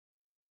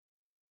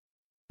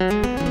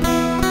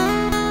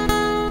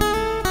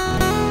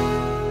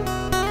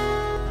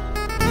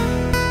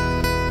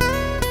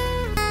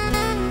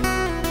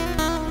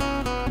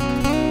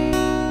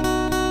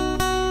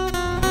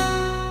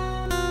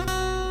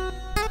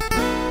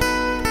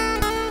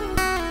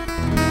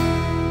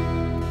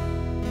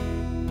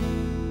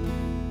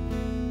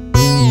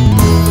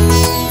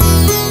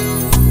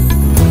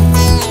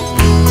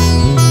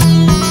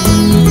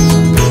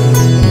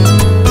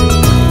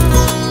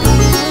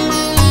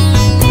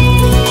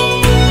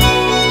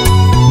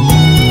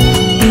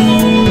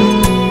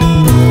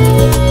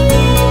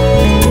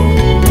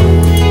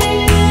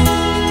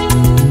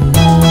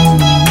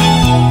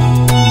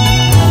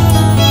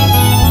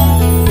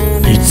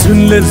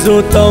lên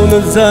zo tàu nó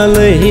ra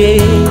lời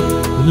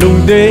lùng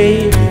đây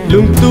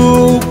lùng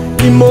tu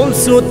P.Molding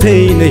số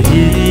thầy này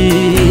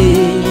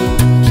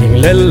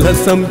riêng lên là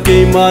xăm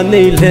cây mà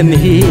này lên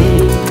hi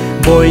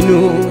bồi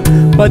nu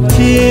bắt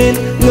thiên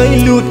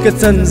ngay lút cái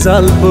chân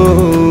zal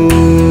bờ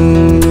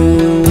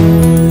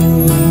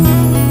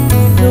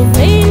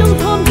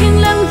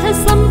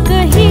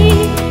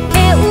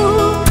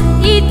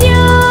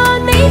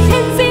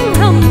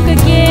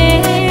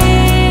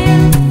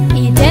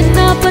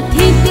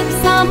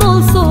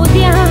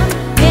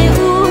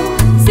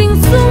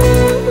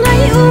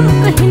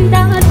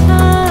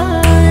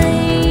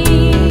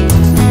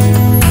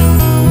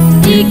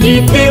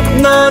tiếp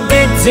na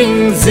để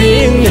dinh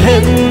dinh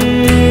hen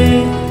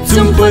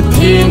chung bát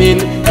thiên in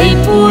ai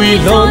bùi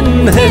lon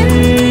hen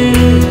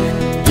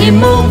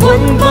P.Molding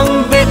vẫn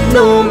vắng vết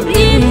nôm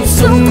im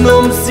sung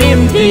nôm xiêm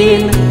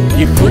tin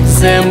y phút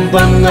xem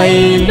bằng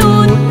ngày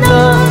luôn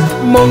na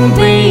mong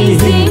về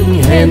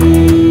dinh hen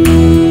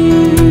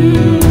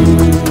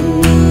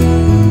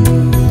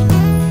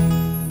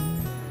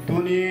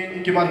tuni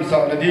kiman sa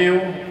la diu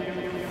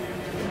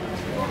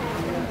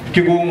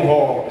ki gung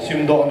ho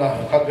sim do na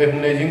khat ve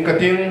hum le jing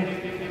kating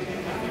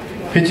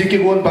hi chi ki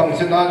gon bang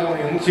se na lo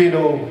yung chi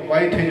lo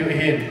wai the ju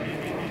hin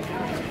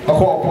a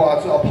kho pa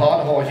chu a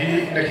phat ho hi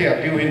na khe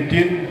diu hin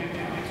tin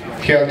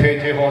khe the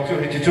the ho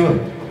chu hi chi chu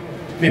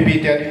mi pi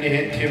te ni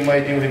he thim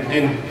mai diu hin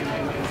tin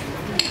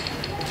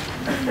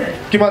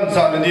ki man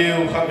sa na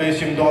diu khat ve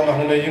sim do na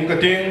hum le jing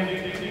kating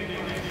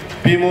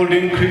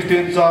P.Molding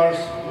Christian Church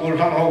ul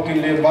thang ho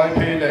tin le bai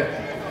phe le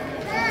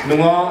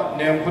nunga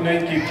nem khunai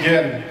ki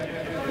kien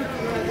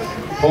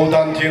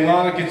Houdan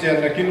Thinga Kitchen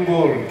na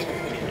Kingul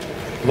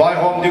Vai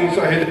Hom Ding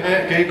so hit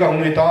ke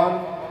Kahunitan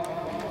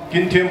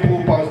Kin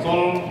Tempu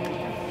Pastor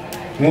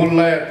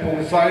Ngulle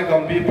Pungsai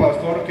Gambi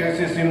Pastor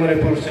Kesi Simone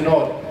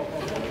Pursinot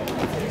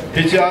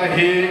Hicha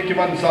hi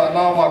kiman sa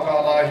na wa ka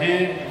la hi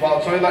wa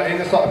choi la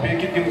eng sa pi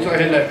ki ting so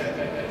hele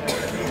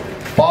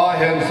pa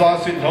hen sa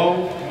sit ho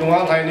nunga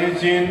lai ni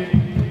chin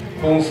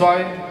Pungsai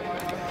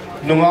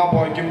nunga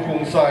boy kim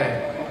Pungsai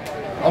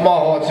ama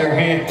ho cheng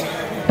hi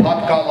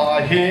phat ka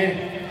la hi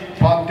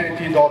Pante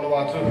ti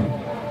dolwa chu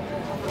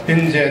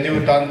in je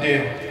diu tan ti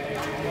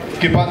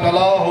kipat na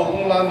la ho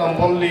kung la nam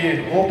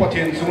bolli o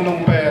pathin chung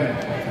nung pen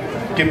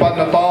kipat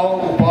na taw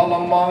upa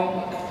lamang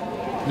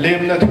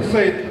lem na thuk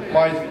sei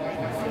mai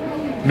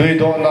lui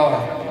do na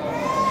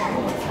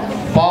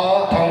pa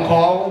thang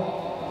khaw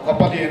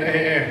kapalin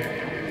e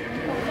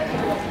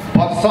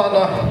phat sa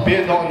na be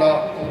do na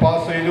upa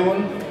seilun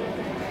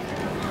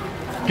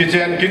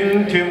kichen kin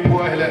thimpu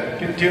hele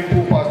kin thimpu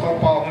pastor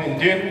pa hung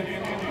din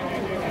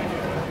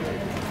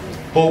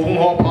hồ bung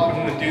ho phá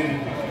hung tin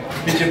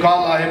bị chỉ cá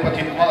lại bắt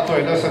thịt phá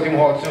rồi là sát tim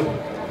họ chứ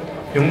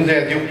dùng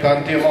dễ điều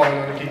đàn tiêm họ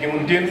là cái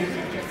hung tin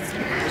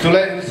rồi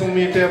lại sung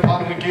mi te phá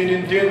hung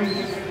kinh tin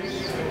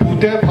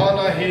pute phá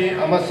na hi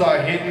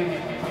amasa hin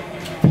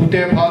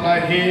pute phá na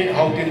hi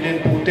hậu tin lên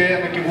pute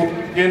là cái hung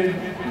tin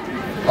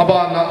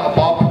aba na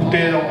aba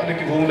pute là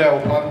cái hung leo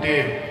phan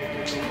te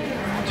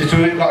chỉ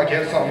chui cả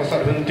cái sao mà sát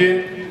hung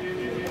tin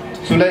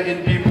rồi lại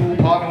in pi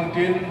pu phá hung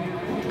tin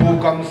pu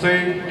cầm xây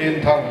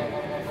lên thang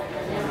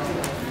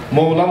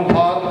Molang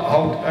phat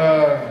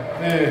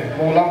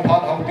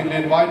hau tin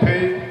len vai phe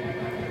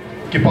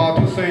ki pa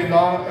thu sei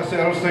na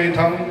sel sei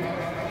thang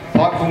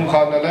phat khum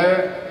khan le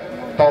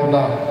tau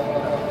na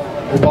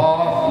uba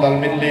lal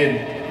min len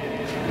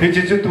hi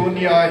chi chu tu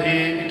ni a hi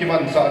ki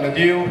man sa na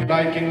diu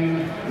dai kin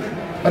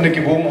an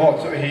ki bom ho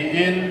so hi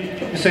in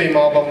sei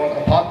ma bang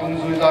phat dung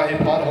zui za hi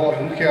phat ho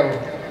hun khel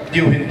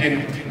diu hin tin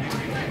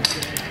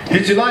hi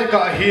chi lai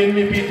ka hin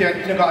mi pi te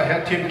ni ka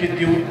ha thim ki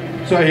diu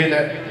so hi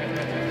le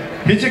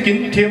hi chi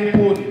kin thiam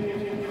pun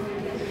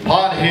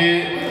phat hi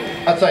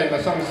a chai ma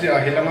sang sia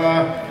hi langa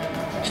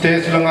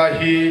stage langa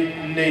hi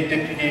nei te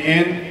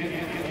in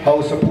hau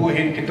sa pu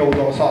hin ki to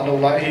lo sa lo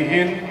lai hi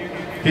in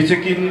hi chi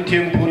kin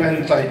thiam pun an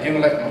chai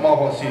ting la ma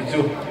ho si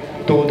chu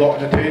to do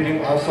the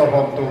training answer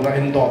hom to la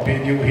in do pi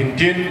diu hin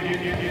tin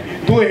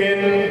tu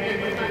hin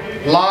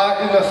la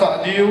in la sa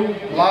diu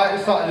la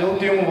sa lo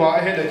ting wa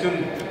he la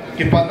chun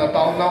ki pan na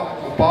taw na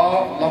pa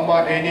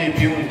lamba e nei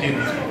pi un tin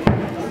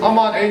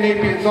aman ai nei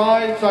pi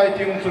sai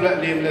ting chu la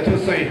lim le thu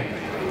sei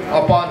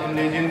apan in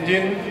le jin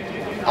jin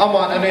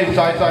aman anei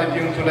sai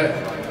ting chu le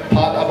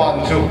phat aban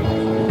chu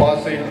pa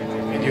sei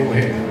video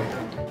he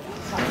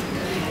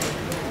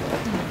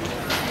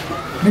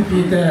mi pi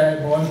te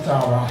bon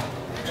chawa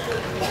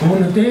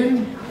mun tin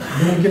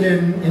lung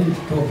kilin in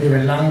to pi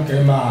lang ke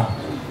ma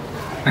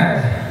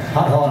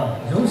ha ho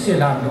zo se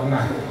lam do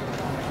na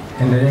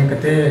en le ke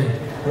te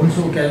un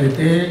su ke li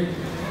te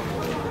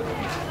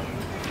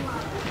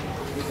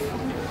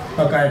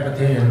pa kai pa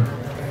the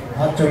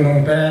ha chung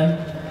nong pen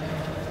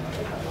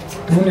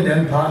tu ni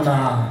den pha na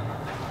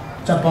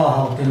cha pa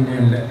hau tin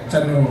nen le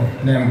chanu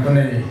nem ko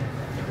nei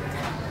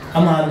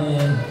amani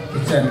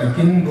kichen na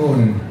kin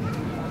bun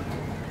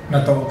na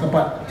to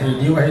kapat the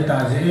diu hai ta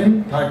jin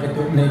tha ke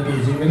tu nei pi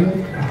jin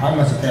han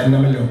ma spen na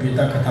me lo pi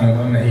ta khathang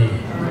ro nei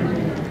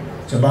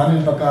chaban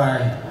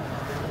pakai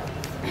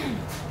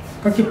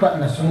ka ki pat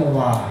na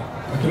sungwa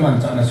ka ki man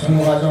cha na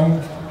sungwa jong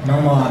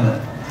naman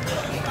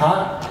tha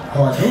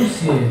hawa do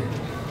si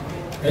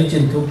ai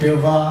chin tu pe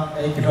wa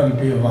ai ki thon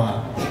pe wa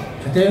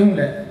cheteng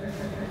le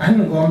an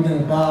gom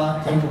ding pa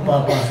tem pa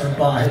pa sa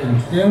pa hai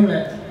cheteng le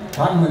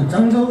phan man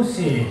chang do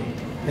si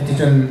ti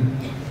chen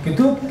ki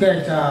tu ke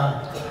cha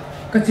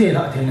ka che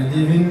la the na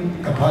divin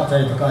ka pha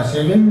chai to ka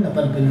sevin na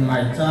pan pin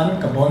ngai chan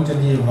ka bon cha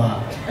di wa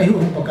ai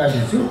pa ka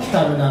su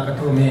ta na ka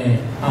thu me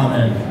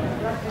amen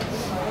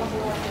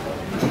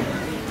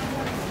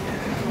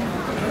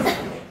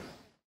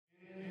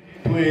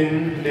Tuin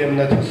lem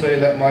na thu sei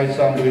la mai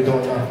sam dui do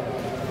na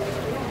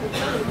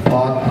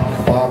pa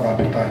ga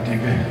bi ta ti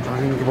ve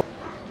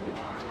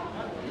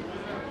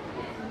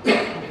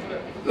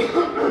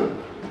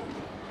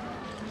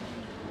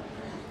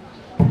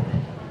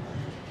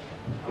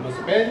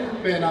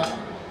pena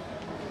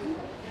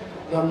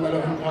dam na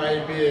lam phai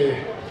be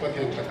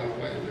pathen katang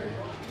vai le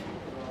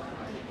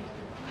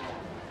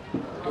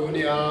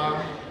dunia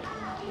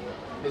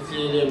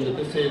Besilim na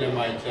tu say na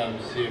mai jam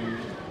sim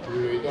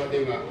lui do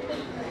dinga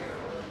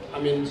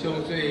amin chung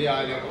chui ya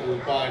le u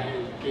pa hi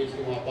ki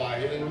sunga pa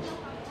hi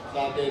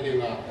sa te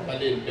dinga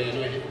balin pe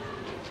no hi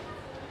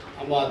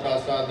ama ta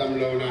sa dam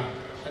lo na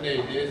ane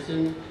de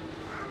sin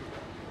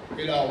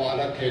bila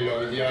wala thelo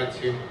ya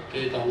chi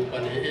ke tong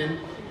pan hi in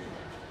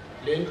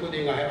len ku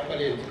dinga ha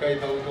balin kai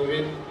tong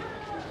towin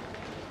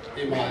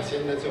ti ma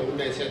sin na chung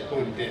be set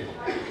kun te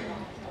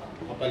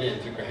balin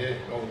chi ka he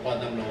ko pa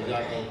dam lo ya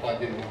ko pa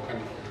din kan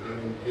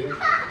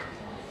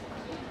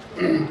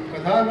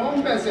kata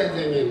nom be se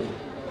jengin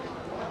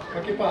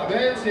kakipa be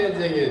se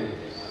jengin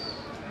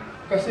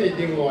kasi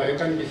dingoi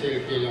kan bisel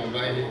ki long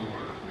bai hi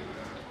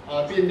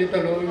a pin ni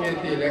talo nge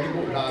ti la ki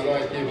bu la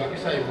loi ti ba ki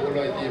sai bu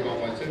loi ti ba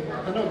wa chen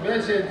ano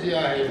be se ji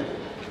ai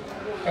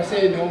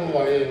kasi no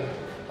mo e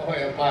a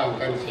hoi pa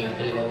kan se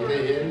ti lo de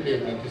hin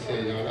lim na ti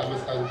se yo la ma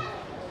san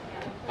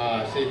a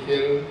se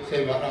kil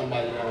se ba ram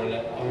ba yo la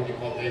ang ki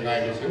ko pe ngai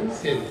ni sin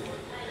sin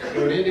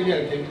rồi đấy đi nghe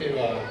tiếng kêu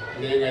là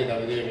nghe ngày đầu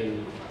tiên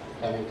mình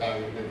làm một cái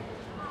này,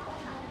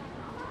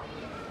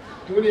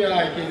 tôi đi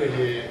ai kia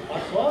thì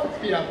bắt số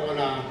phía bên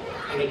nào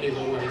anh ấy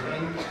cũng nói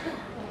rằng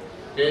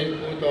đến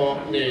khu đó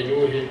này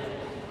nuôi thì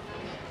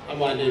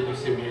ama này cũng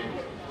xem thì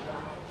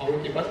ông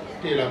chỉ bắt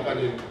thì là cái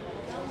này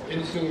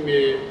in sung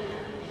mi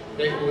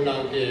đây khu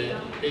nào thì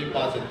cái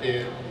ba mươi thì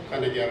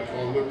cái này cái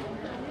form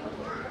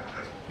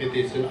cái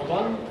thì xin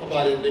aban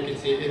này cái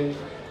gì in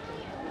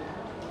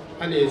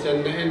anh ấy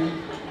xin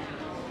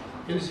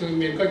in sung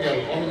min ka gyal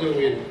khom zo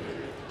win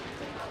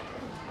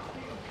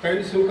ka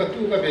in sung ka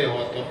tu ka be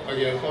ho to ka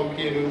gyal khom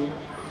ki nun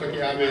ka ki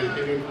amen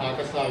ki nun pha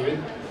ka sa win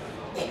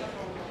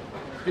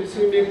in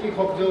sung min ki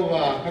khop zo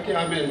wa ka ki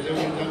amen zo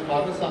win jam pha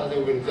ka sa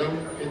zo win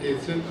jam ki ti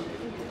sun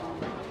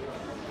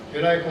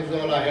virai kho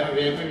zo la he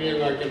ave pa me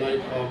nga ke mai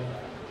khom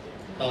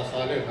ta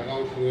sa le ka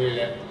ngau thu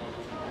le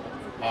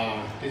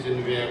ti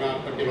sun ve nga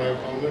ka ki lai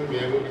khom nun ve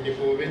nga ki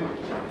pu win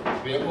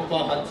ve ko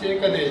pa hat che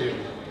ka ne ju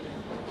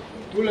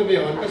tu le be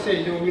hon ka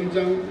sei jo win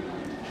jang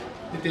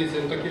ti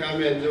sen ka ki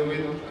amen jo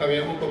win ka me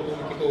ko ko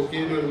ki ko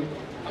ki nun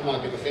ama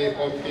te ka sei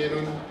kom ki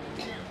nun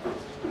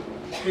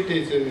ti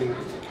sen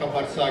ka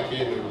pat sa ki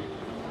nun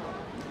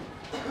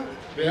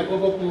be ko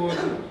ko pu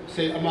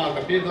sei ama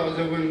ka pe do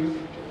jo win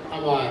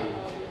ama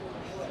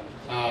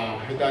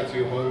hita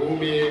chu ho gu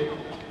mi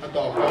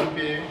ato kom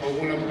pi ho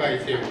gu lam kai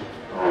se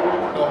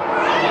to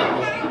ama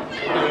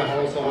to ka la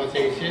ho so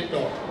se se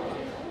to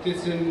ti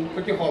sen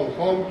ka ki hom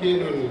kom ki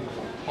nun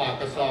pha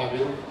ka sa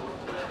win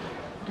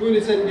tu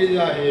ni sen ge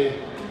ya he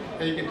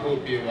ai ki tho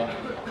pi wa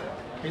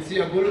ki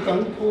si abul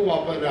kan phu wa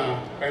pa na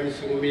kan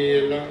su mi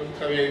lang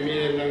ka ve mi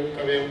lang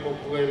ka ve ko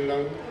pu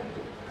lang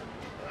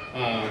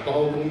ka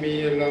ho mi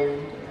lang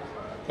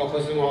ka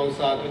ko su ho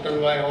sa tu tan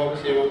wai ho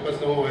si wa ka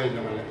su ho hai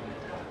lang le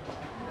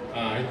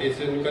ai ti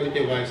sen kan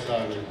ke wai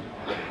sa ni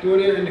tu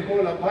ni ni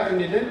ho la pha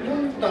ni den thum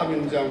ta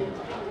min jang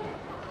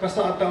ka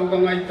sa ta ka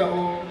ngai ta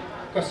o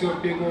ka su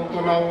pi ko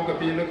ko na ka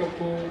pi la ka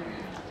pu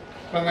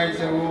pangai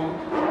jango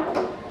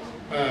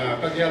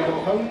pagyalo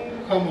kham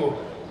khamo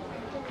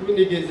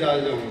tuni ge ja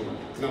jong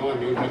na wa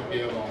ni na pe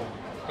wa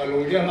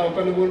kalung ya lau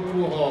kan bul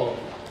pu ho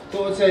to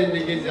sai ni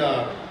ge ja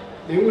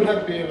ni u na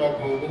pe wa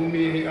khong bung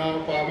mi a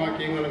pa ma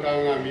ki ngal ka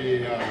nga mi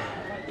ya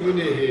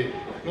tuni he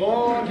lo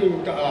king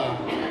ta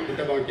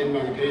ta ba kin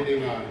mang the de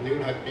nga ni u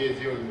na pe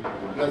ji on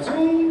la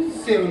chung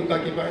se un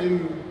ka ki ba in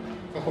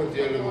ka ho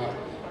je la ma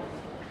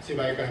si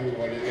bai kan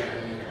mo le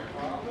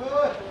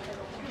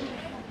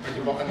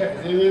cái bọc cái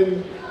gì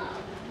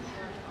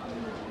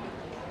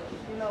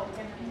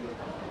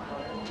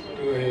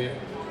tôi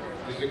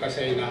tôi cái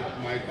xe na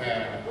mai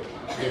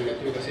game là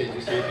tôi cái xe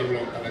chỉ xe tìm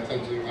lòng cái chân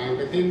dung ngang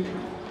cái tin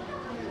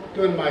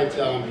tôi mai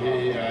chạm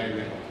thì ai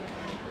này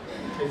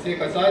cái xe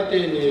cái giá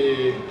tiền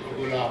thì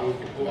bula không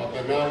chịu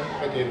apa na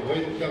cái tiền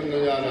hơi tâm nó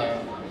ra là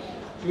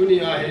tôi đi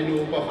ai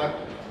nu bắt hạt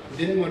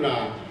din muna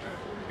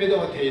cái đó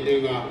thì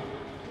đừng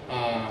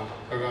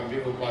cái làm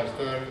việc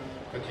pastor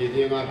cái thì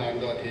đừng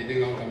hàng đó thì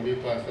đừng làm việc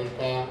pastor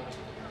pa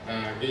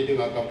cái đừng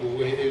cái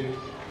bùa hết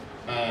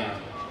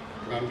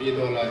làm việc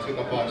đó là chỉ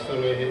cái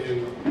pastor hết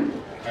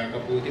cái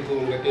bùa thì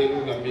không cái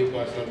tiếng làm việc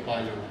pastor pa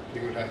rồi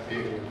đừng đặt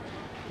tiếng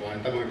và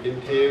tâm kinh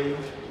thêm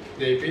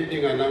để biết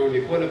đừng nào đi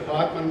qua là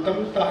phát mình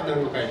tâm ta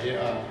đang cái gì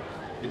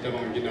đi tâm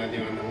kinh là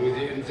đừng nào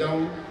gì anh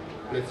giống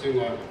là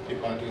chung là cái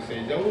phát tu xây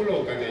giống lo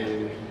cái này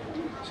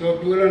so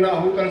pura na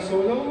ahong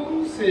kalsolo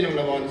se yung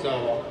lawan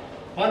sawa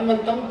han man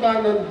tamta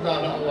nan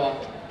dalawa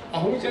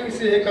ahong chang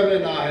se kame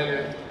na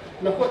hele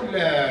na khot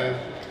le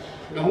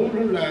na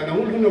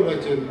hung lu ba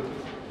chun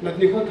nat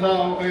ni khot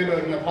thao ai lo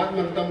na phat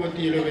man tam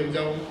ti lo ben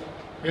jaw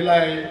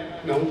belai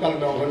na hung kal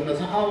do hon na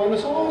sa hawa na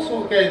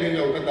so kai de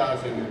yo ka ta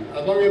sen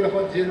abang na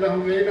khot jin na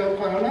hung ve na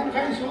ka nan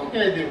khai so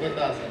kai de ka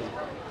ta sen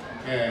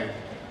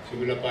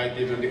sumila pai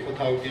ti ni khot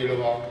thao ti lo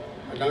ba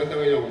dang ta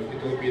yo ki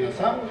to pi na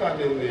sam ka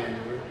de ne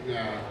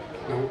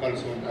nông cạn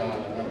sồn là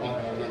bao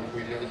nhiêu năm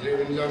cuối giờ chỉ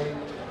ứng dụng,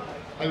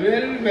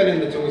 avel belen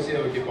là trong xe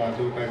ở cái bảo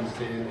thủ cảnh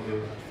xe này,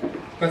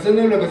 cái chân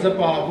nó là cái sắp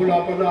bảo bula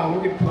bula không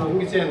cái phong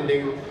cái chân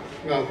đình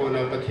ngang con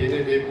là bắt hiện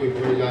này để bùi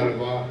ra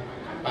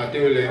là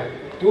tiêu lệ,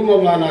 tu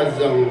mà là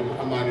dòng,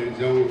 aman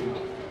dòng,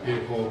 cái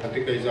hồ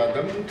cái cây giá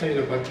đấm thấy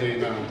là bắt thấy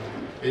là,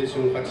 bên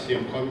sung bắt xiêm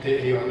không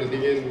thấy hiểu là đi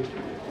bên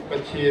bắt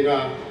chi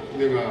là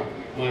nhưng mà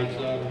mai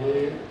sau thì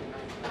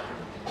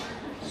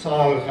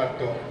sal khát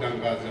to đang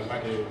gạt ra khát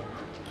đi.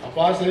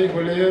 Apa saya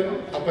boleh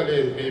apa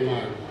lain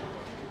payment.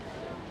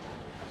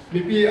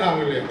 Mipi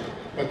ang le,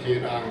 pati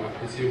ang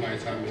isi mai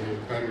sami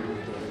kan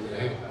itu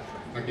le.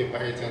 Bagi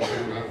pakai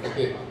jangan ang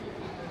pati.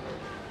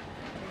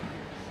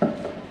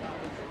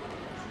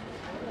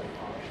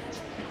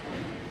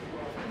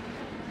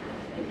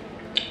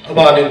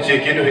 Apa ni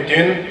cikin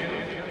hutin,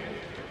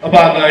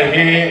 apa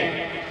nahi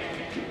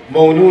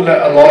mau nu le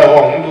Allah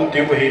orang tu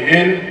tiup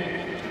hiin.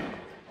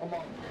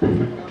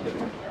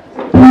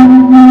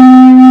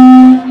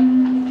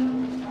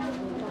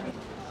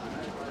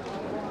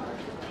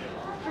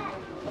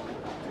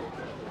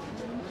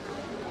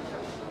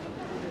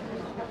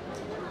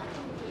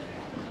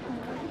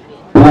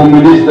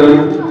 Minister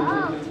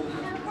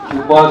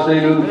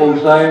Upasailun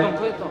Pomsai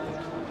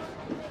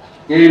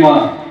Kema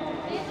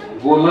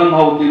Golan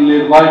Houtin Le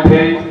Wife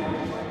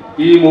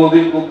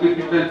P.Molding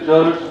Cookited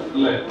Church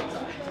Le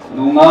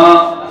Nunga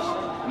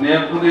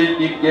Nepune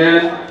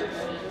Kiken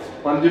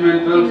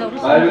Fundamental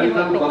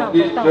Bible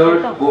Baptist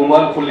Church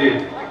Gomal Pule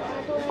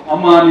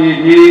Amani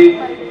Hi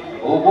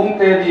Obung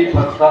Tedi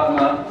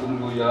Pasakna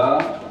Tunduya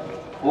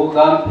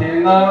Ogan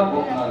Tenga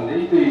Ogan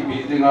Neitu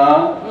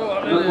Bizinga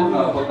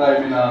Lekuna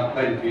pakai mina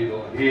kain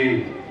pido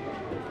hi.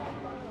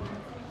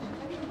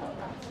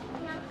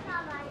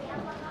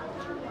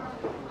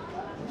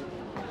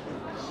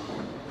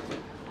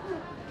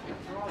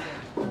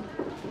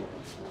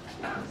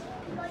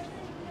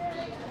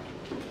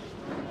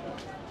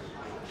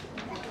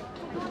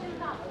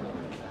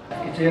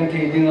 Icheng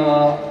thi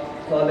dinga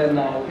salen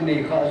naw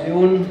ini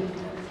khasiun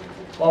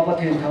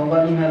papatin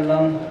thangban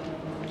hanlang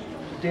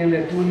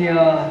tele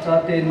tunia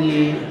chate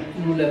ni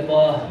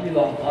nulepa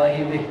liwang pha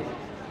hi bi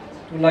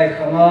tulai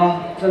khanga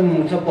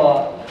chanmu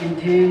chapa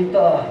kinthing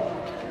ta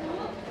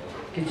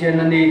kichen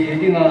ani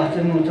thedinga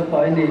chanmu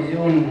chapa ni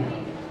jiun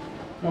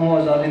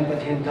nangwa zalin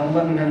pathin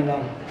thangban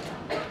hanlang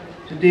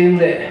chuting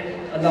le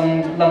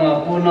alang langa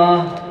puna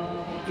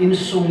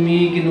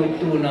insumi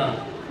kinutuna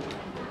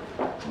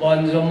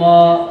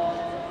banjama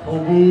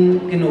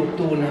hobung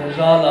kinutuna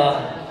zala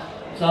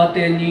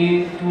chate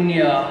ni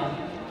tunia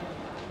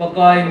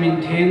pakai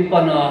mintheng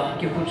pana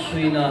ki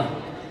khutsuina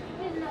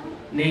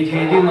nei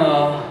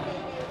thedinga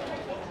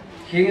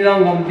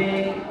hingrang gambi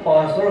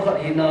pastor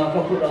khathina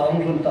ka khura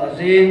angrun ta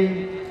zen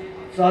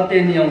chate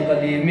niang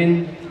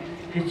kalimin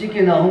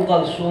hichikina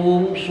hongkal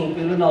sum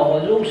supiluna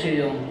hojong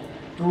seyong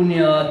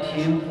tunia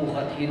thim pu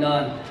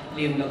khathinan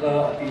limnaka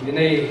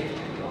apidinei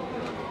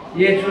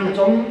ye chun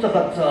chom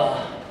chakatcha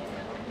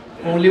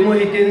holimu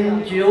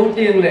hitin chiu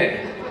ting le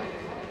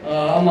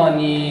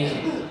amani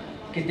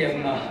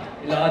kitemna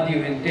ila di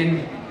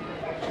wentin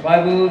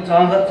Bible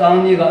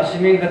chang ni ga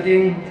siming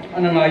kating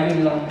ananga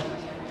yun lang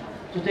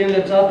tuting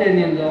le chate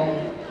nin long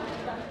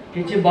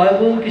kichi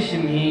Bible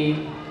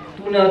kisimi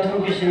tuna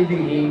thum kisim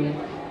ding hi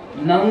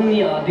nang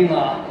ni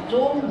adinga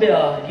chom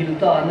bea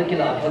gilta na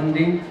kila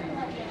funding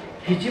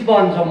kichi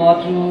ban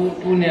jama chu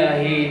tunya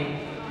hi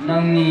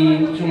nang ni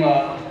chunga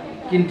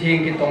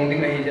kintheng ki tong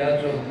ding hi ja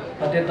chu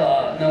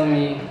pateta nang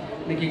ni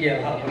niki ge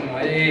kha phun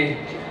mai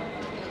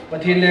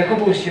pathin le ko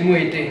bu simu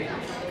ite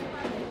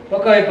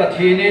pakai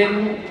pathinin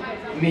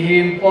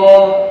mihim pa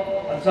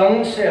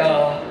achang se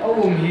a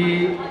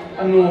hi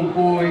anom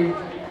poi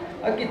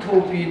aki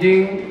thopi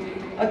ding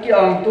aki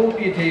ang to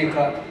pi the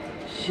khat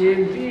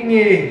sem pi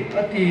nge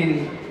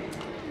atin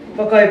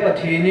pakai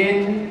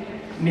pathinin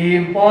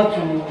mim pa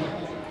chu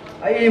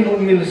ai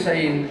mut mil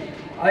sain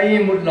ai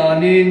mut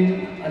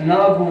lanin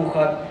anabu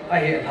khat a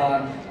he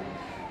than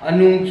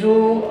anung chu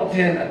a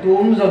phen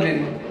atum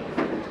zolin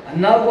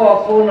anabu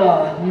akona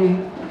num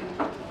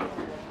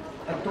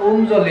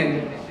atum zolin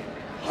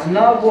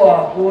anabu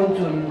akon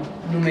chun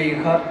numei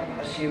khat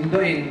asim do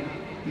in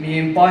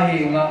mim pa hi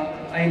nga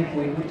ain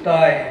pui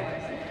butai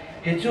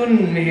he chun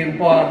mihim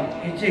pan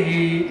he che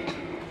hi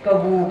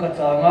kabu ka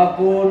changa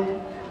kun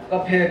ka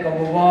phe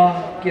kawa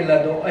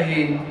kilado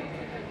ahin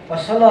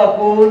pasala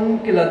kun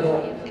kilado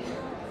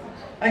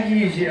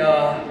ahi je a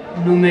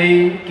numei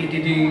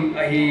kitiding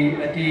ahi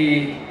ati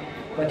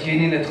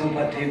pathini na thu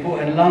phathe bo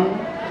hanlang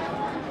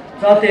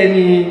chate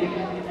ni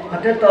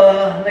ateta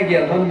na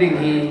gel honding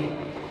hi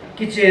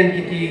kitchen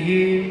kiti hi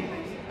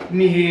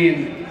mihim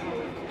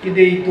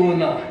kidei to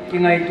na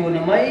kingai to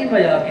na mai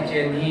maya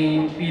kitchen hi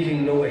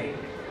piling loe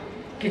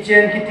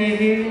kitchen kiti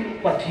hi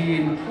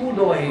pathin phu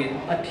do hi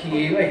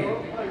athi ngai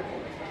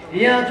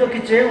ya cho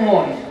kitchen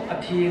hon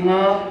athi nga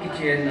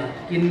kitchen na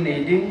kin nei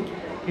ding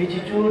he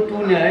chi chu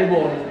tu ne ai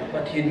bon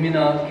pathin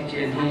mina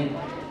kitchen hi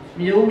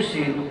miu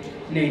sin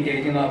nei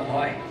de ding a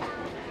phai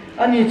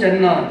ani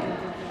chan na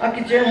a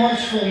kitchen hon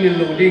su mil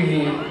lo ding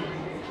hi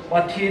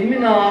pathin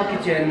mina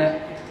kitchen na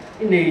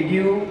nei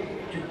diu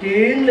chu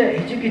tin le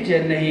hi chi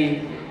kitchen nei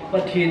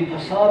pathin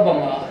phasa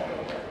banga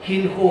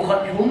hin kho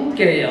khat hum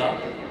ke ya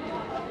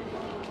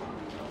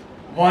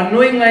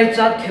wanoi ngai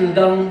cha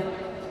thildang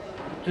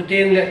chu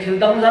tin le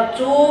thildang za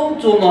chum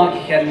chuma ki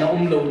khen na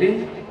lo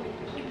ding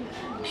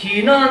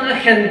thina na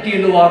khen ti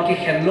lowa ki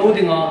khen lo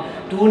dinga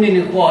tu ni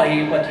ni khwa hi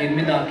pathin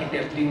mina ki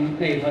tep ding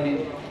nei hanin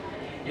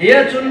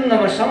ya chun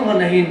na ma sang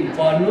han hin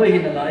wanoi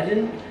hin la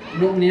jin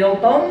nu niang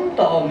tam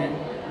ta omen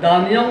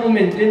dan yang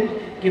umen tin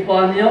ki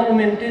pa niang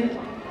umen tin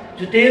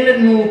chu te le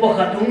nu pa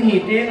khatung hi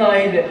te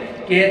ngai le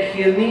ke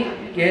khil ni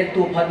ke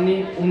tu phat ni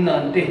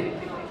nan te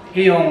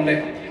hi yong le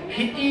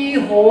hiti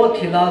ho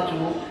thila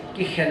chu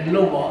ki khen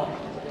lo wa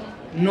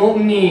no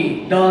ni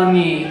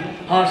dani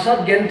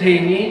hasat gen the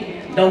ni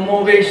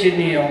damowe sin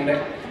ni yong le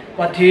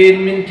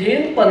pathin min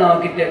thin pana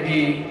ki te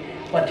bi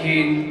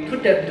pathin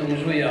thutep dung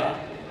zuya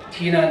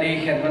thina nei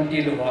khen man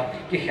ti lo wa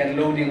ki khen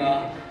lo dinga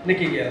ne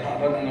ki gel ha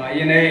ba nga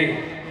ye nei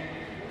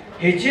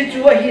he chi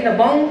chu hi na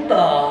bang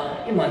ta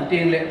iman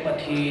teng le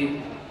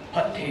pathin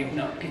phat thim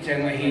na ki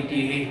chang hi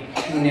ti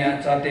dunya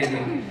cha te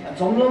ni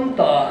chomlom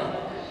ta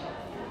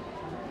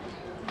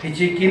he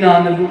chi kina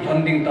na lu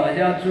thanding ta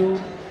ja chu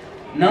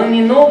nang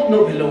ni nop no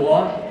belowa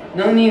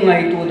nang ni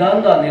ngai tu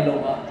dan da ne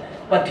lowa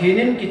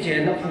pathinin ki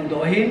chen na phu do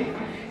hin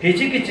he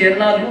chi ki chen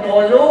na lu do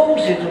zo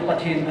se chu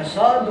pathin na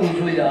sa dung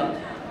ju ya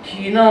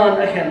thina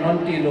na khen non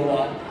ti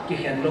lowa ki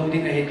khen lo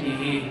ding he ti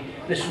hi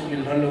le su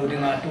mil ran lo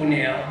ding a tu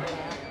ne a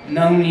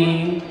nang ni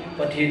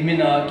pathin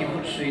mina ki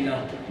phut suina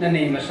na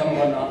nei ma sang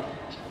na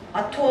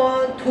athwa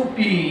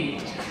thupi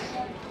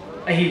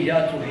ahi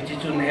ya chu he chi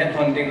chu ne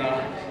funding a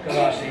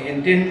ka se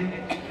hintin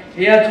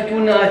ya chu tu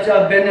na cha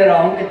ben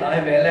around ki tai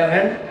ve le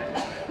hen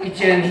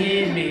kitchen hi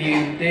mi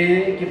te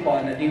ki pa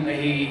na ding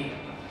ahi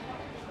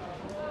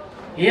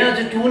ya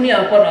chu tu ni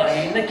a par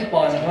ahi na ki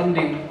pa na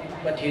funding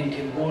pathin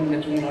thil bol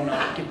na chung na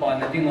ki pa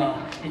na dinga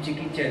hi chi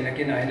kitchen na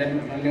ki na na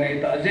funding ai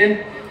ta zen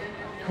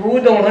thu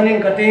dong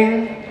haning cutting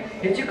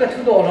hi chi ka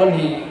thu do ron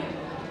hi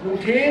lu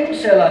thing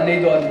sela nei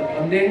don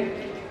funding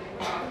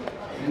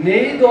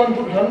nei don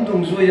bu tham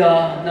dung zu ya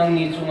nang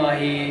ni chunga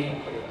hi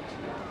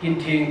kin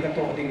thing ka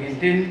to ding hin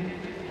tin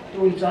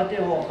tun cha te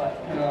ho ka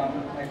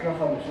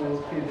microphone chu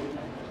pi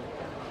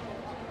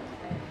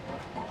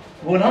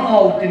bol hang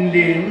hau tin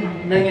lin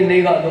nang in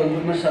nei ga don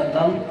ma san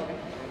lang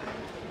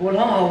bol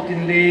hang hau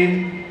tin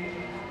lin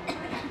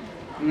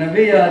na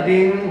ve ya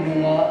ding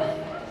munga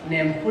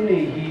nem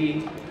phuni hi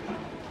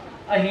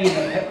a hi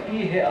na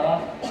happy he a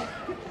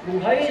bu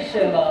hai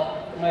se la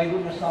ngai du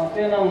ma sang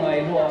te na ngai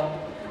lo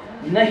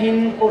na hin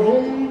ko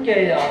rum ke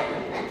ya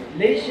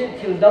le se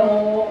thil dam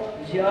ho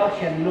ja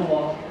khen lo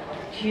wa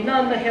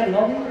thina na khen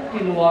hom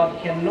ti lo wa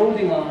khen lo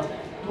dinga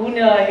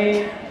dunya hi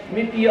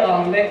mi pi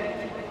ang le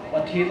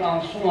pathin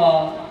ang sunga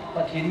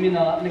pathin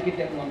mina ne ki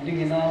tek mam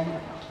ding ina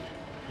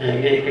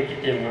nge ka ki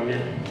tem ma me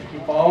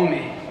ki pau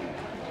me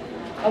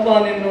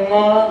abanin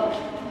nunga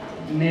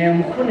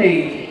nem khunei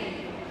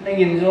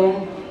nangin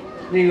jong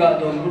ni ga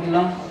don bun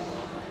lang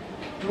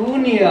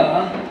dunia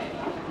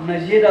na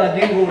jeda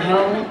ding ho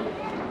hang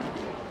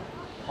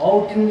how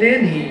tin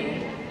den hi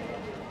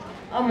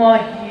ama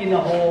hi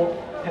na ho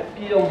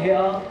happy dong he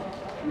a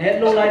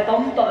net lo lai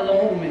tam ta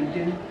long min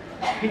tin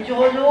hi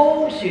cho lo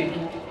si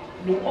tu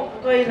lu ok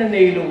kai na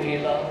nei lo hi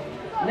la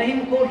na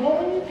hin ko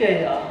long ke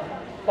ya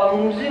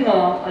pang zinga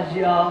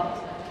asia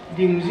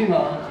ding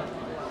zinga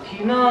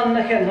thina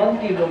na khen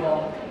han ti lo ma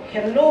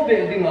khen lo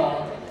be dinga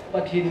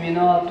pathin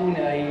mina tu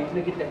ne ai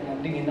na ki tek nam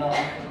ding ina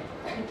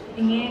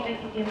inge ka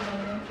ki tem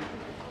ma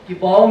ki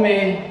pau me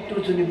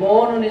tu chu ni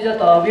bon ni ja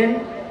ta bin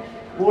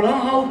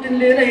ulang hau tin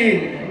le na hin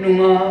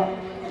nunga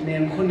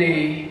nem khuni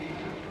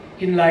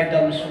kin lai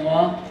dam sunga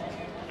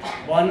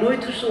wanoi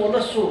thu so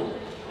la su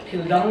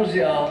thil dang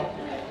zia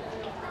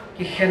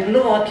ki khen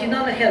lo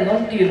athina na khen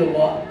non ti lo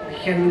wa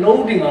khen lo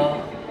dinga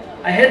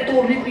a he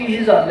to mi pi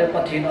hi za le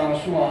pathin ang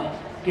sunga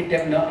ki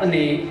tem na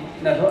ani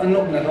na ro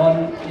anok na ron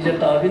ija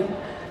ta bin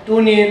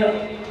tunin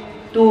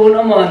tun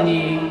amani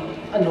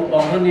anok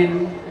bang hanin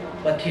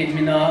pathin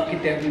mina ki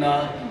tem na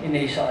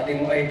inei sa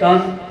ding ai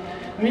tan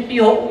mi pi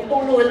ho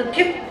to lo la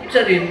thip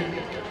charin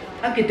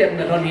a ki tem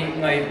na ron hi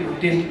ngai pi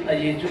tin a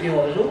yi chu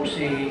ho zo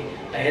si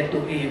a he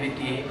to i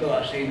viti ko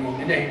a sei no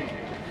mi nei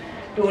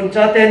tun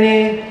cha te ni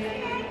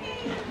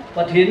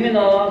pathin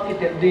mina ki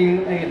tem ding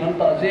ai ron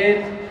ta je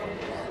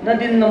na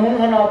din namun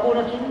hana ko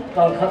na chun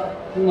kal khat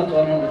kunga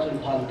chuan na chun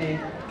phan ti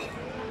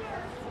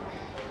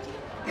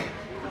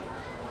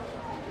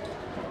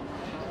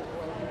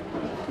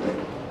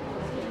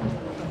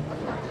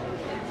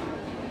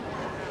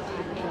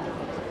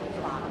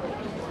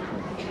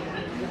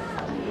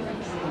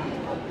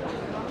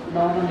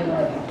na na ni na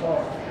ko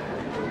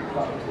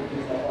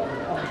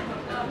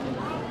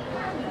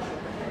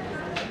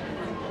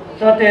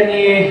sa te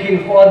ni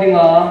hin ko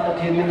dinga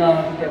pathin mina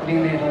ki tem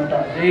ding ni ron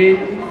ta je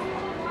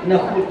na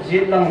khut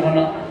jit lang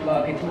hana ba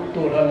ki tu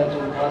to ra na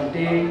chun phan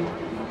ti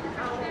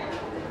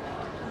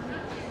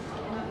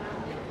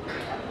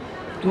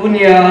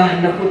dunia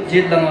na khut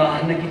jit langa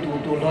na ki tu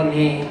to ron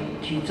hi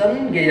thi chan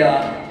ge ya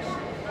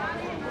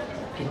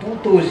ki tu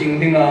to jing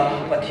dinga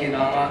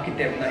pathina ma ki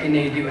tep na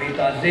inei di wa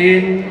ta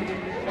zen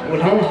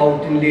ulhang hau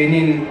tin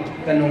lenin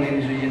kanong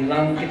in jin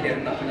lang ki tep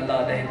na la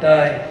da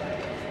tai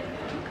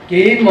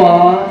ke ma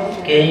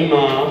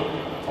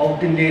hau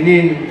tin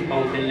lenin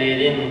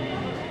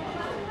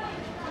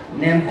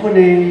nem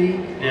khone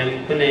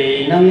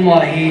nang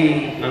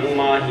mahi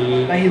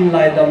kahin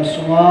lai dam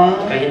sunga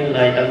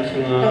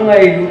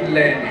kangai lut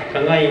le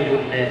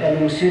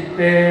kanung sit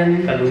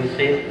pen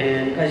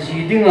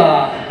kazidinga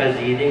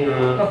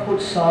ka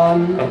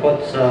khutsan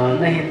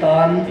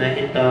nahitan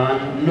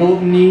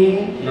nobni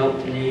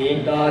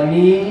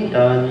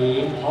dani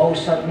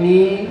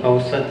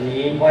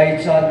hausatni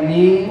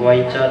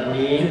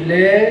waichatni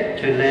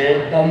chule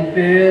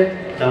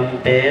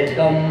dampet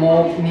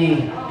dammokni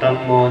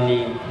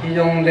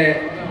hijong le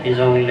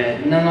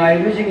nangai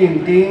lu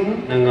jing ting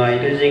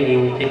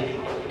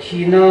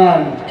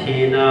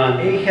thinan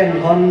ei khen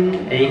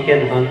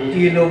hon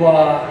tilowa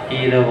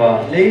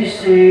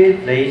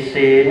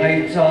leise ngai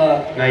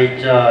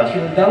cha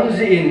thil dang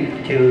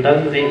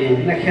zin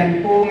na khen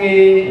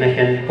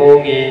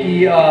pongi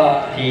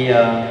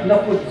tia na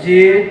khut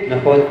je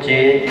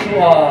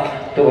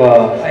tua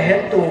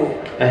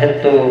a het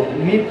to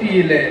mi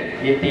pi le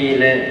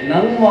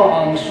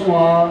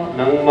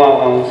nang ma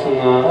ang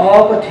sunga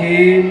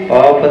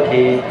pa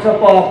pathin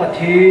chapa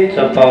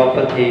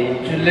pathin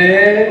chule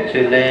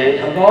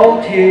thagau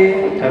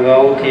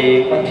thi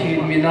pathin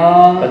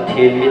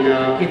mina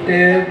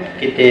kite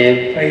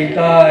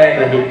kahitai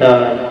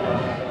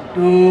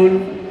tun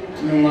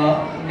nunga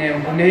nem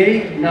hunei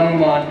nang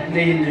man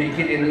nein zui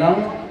kitin lang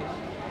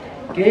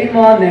ke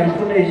ma nem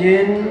hunei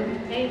jin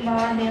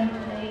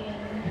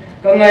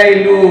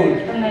kangai lut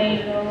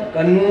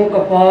kanu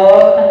kapa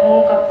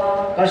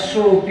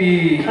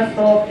kasopi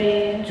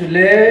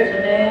chule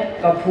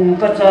kapung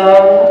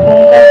kachang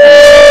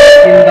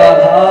kinda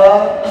tha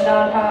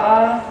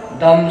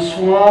dam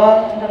sunga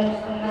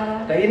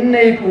ka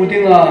innei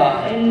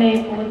pudinga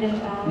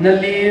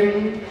nalim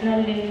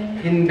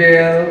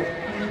hinbel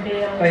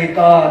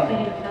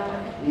kaitan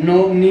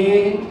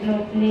nobni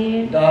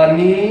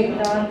dani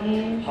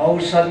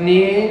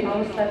hausatni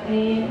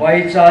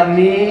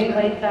waichatni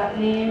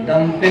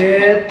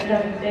dampet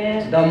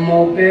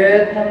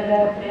dammopet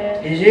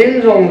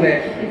ijing jong le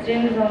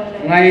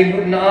ngai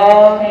lut na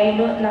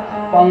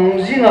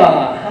pangjinga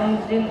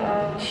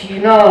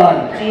thinan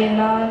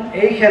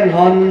ei khen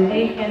hon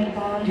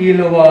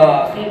tilowa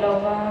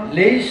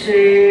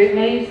leise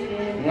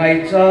ngai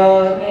cha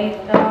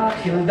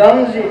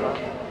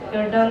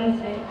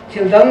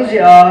thildang ji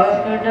a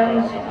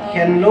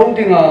khen lo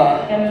dinga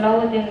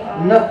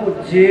na khut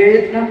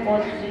jit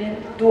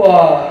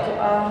tua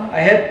a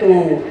het tu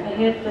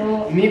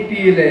mi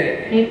pi le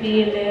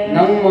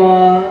nang ma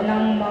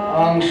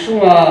ang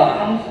sunga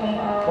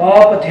pa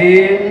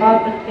pathin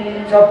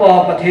chapa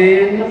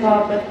pathin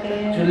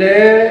chule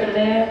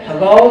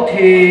thagau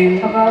thing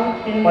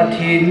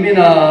pathin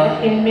mina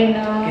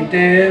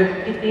kite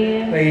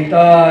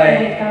kaitai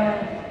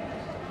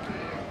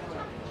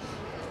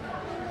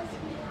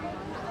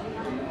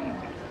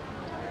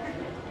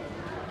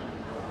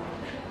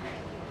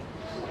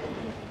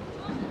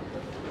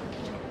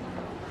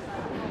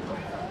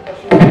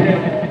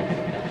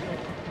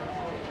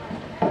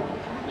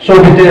so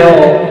video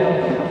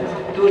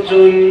tu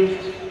chun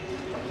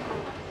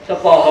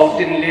tapa hau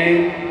tin le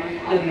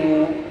tanu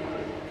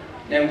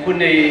nem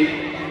khunei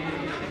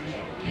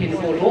hin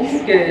ko rom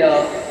ke ya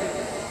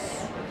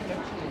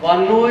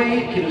wanoi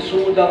khil su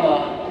danga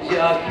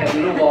ja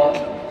khem lo wa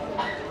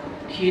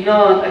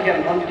thinan a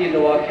khem han ti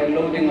lo wa khem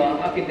lo dinga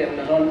akidem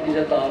na ron ti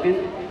ja ta bin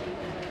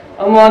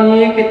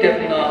amani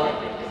kitepna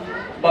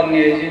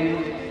bangejin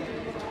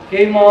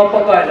kema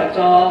pakai la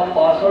cha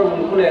pasar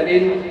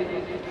bulkuledin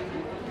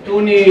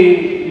tuni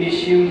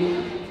nisim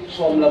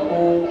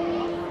somlapo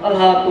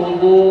alha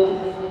tubu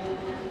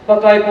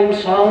pakai pum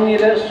sang ni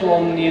le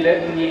som ni le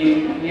ni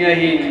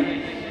niahin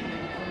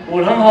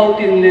ulhang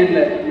hautin len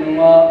le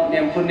nunga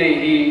nempunei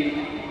hi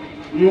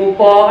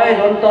nupa ai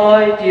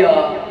lontai tia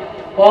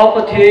pa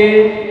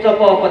pathin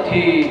chapa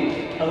pathin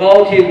agau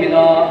thin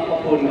mina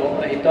apun no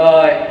ai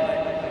tai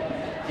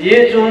ye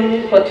chun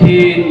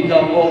pathin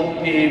jango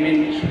mi min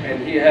suhen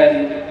hi hen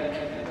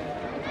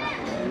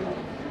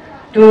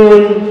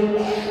tun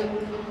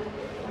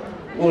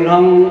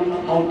ulhang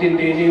hautin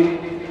dini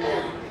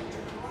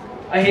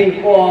ahin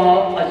ko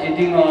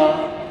ajidinga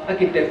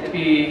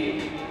akitepi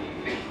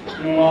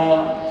nunga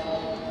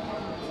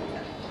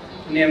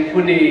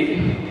nempuni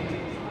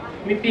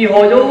mi pi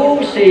hojo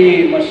se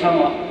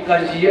masama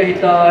kaji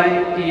ahitai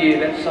ti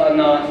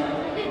letsana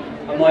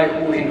amai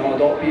ku hin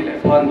hodo pi le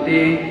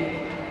phanti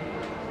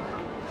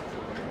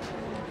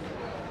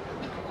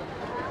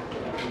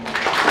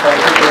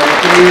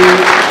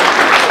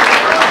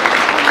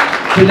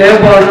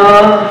Pilebana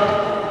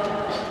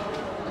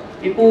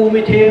ipu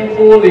mitheng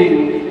Pauling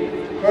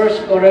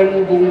first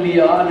Koran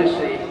bunglia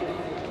anase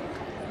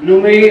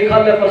numei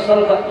khale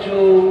pasal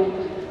khachu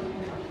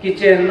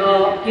kitchen na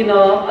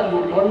kina alu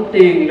thon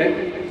ting le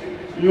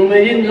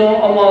numein zo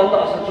ama ta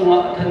sa chunga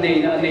thanei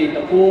na nei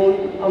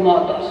tapun ama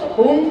ta sa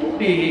pung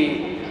pi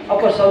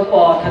apasal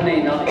pa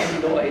thanei na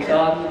do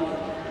aidan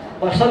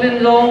pasalin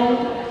long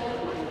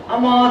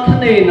ama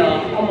thanei na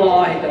ama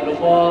ai ta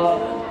lupa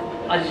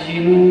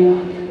ajinu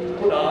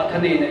kuda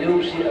thanei na yo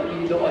si api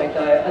do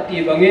aitai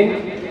ati bangin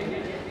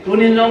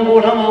tunin long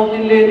bol ham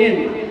hautin lenin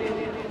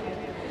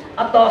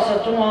ata sa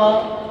chunga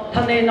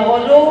thanei na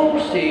hojo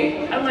si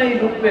angai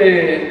lupe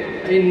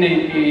in nei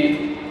pi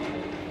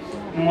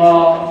nga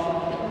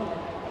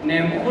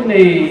nem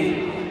khunei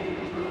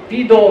pi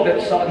do bet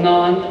sa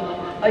nan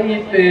ai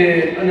pe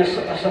anas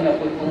asana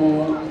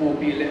ku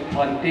bi le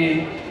phanti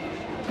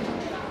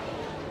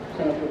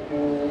sana ku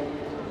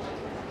tun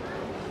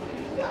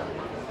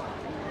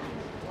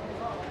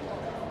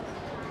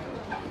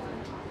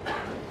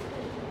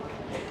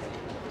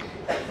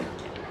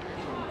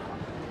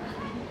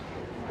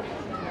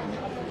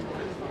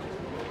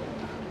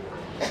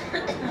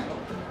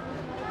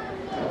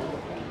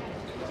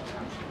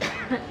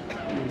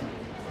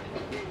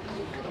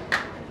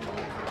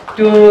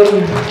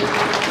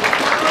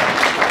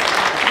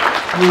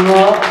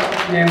nga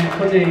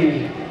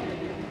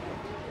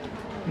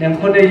nem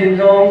khone yin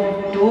jong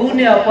tu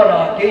ne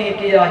apara ke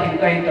ikia hin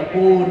kai ta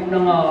pun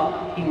nga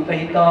hin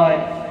kai tai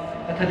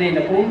athane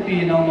na pum pi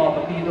na ma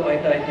pa pi do ai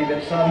tai ti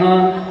ber sana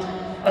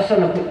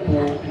asana pu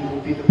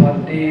pi do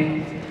pante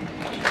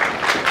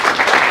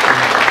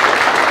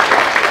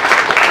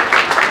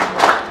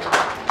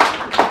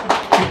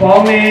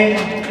pame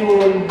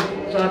tun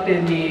sa te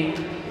ni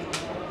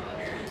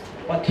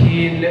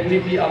pathin le mi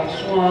pi ang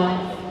swa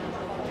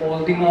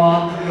P.Moldinga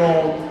lo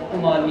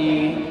amani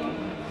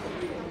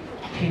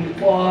hin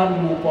kwa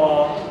nu pa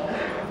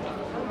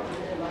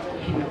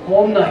hin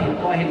kom na hin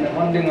pa hin na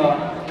mandinga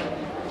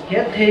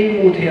he thei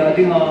mu thea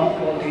dinga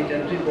P.Molding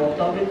jan tri bo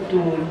ta bin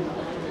tun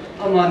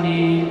amani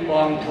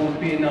pang thum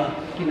pi na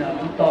kina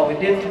bu ta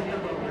wedin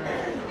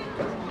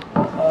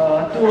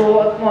tu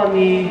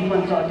atmani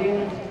man sa ding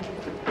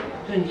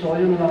chun so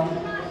yun la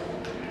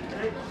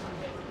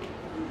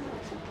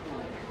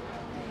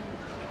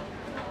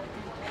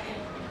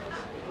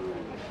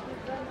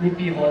mi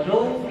pi hojo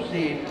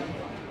se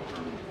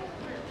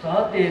sa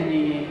te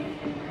ni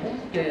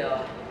te a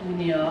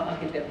dunia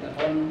akitek na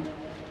hon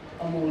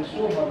amul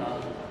su hona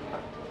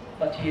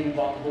pathin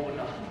bang ho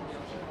na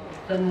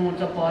tan mu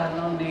chapa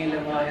na ni le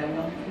ma ya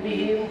na mi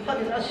him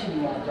khatin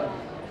asim ma cha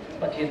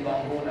pathin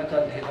bang ho na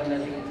chan the na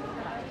ni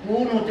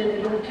mu no te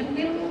ni ru thim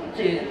dim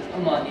che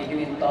amani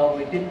din taw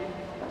we tin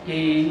ke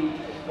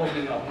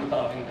P.Molding a hun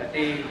ta wing ka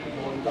te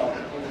bon taw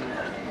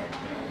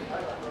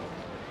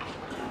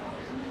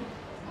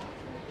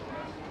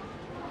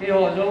he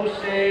hojo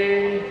se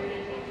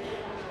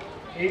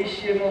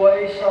Asian wa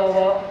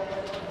isawa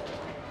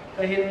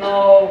kahin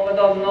nao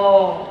kadam nao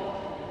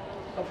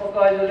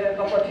kapakai le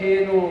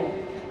kapathinu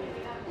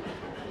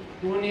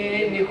tuni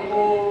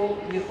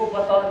nikho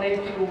pata nei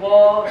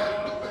chuwa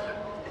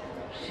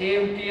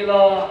sim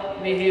tila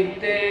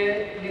mihimte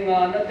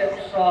lingana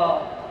teksa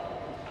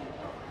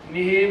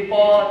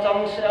mihimpa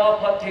changsa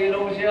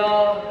phathilo ja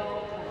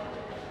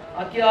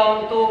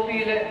akyang to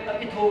pi le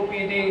akitho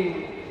pi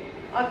ding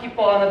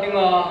akipa na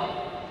dinga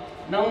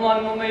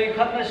nangman no mai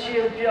khatna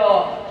siapia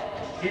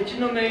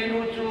hichno mai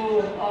nu chu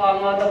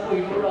anga da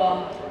puilura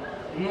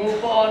nu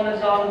pa na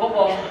jang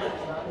baba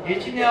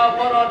hichnya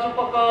para chu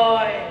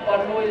pakai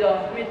panoya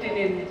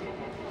mitinin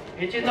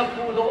hichna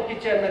pu do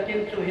kichen na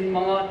kin chu hin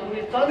manga tu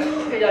ni chan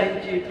ke ya hin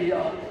chi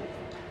pia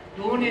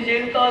tu ni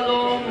jeng ta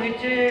jong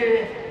hiche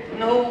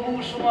no bu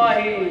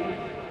sumahi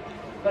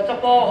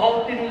kachapa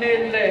hautin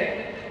len le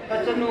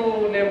kachanu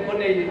nem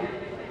khone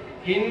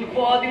hin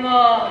ko adinga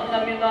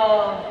namina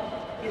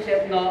ki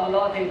sep na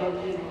ala thei don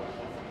ji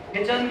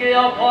ki chan ge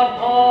ya phat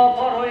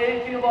hoi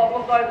pi wa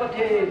ko kai ko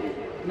the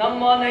nang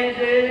ma nei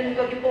je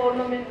ka ki po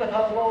na min ka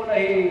thang bo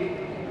nahi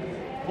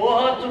bo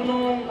ha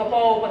chunung ka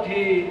pau pa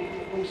thi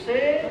tung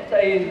se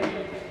tain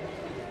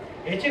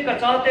echi ka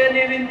cha te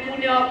ne win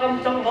tunya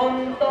kam chang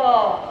hon ta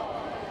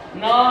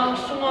nang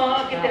sunga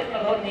ki tek na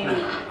hon ni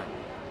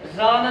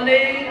zana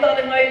nei ta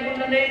le ngai lu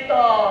na nei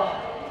ta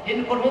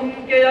hin ko hum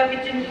ke ya ki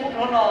chin pu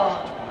thona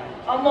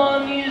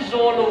amani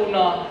zolo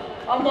na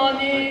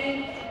amani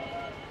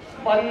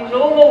pan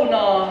zolo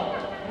na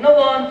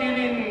nawan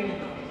tilin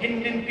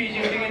hindin pi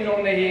jing ding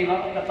nong nei nga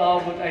ka ta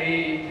bu ai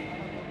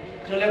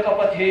chole ka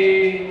pathe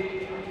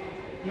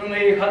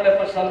numei khale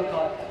pasal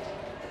kha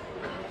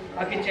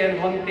aki chen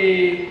honti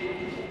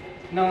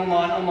nang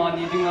man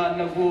amani dinga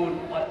nagun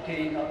pathe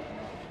na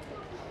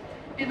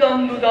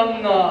idam ludam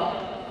na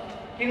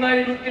kingai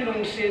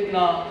lutilung sit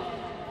na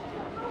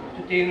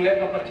ting le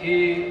ka pathe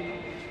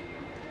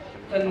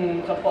tanu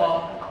chapa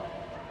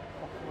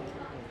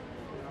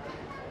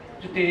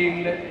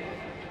ting le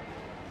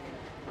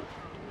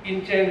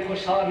in chen ko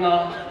sa na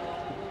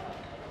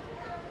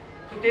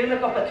ting le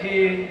ka pathe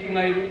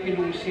kingai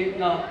lutilung sit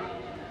na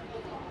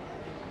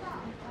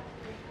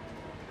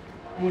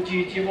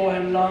muji chi bo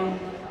hen lang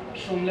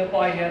sum le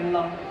pai hen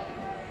lang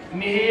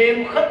mi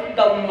hem khat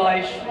dam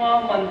lai swa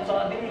man cha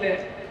ding le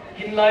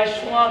hin lai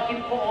swa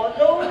kin ko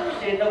lo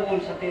se da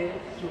bol sa te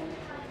chu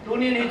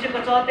tunin hi che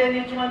ka cha te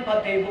ni chuan pha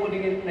te bo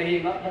ding nei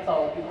nga ka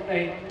tau pi bo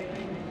nei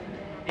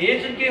e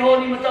chun ke ho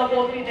ni ma cha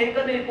bo pi the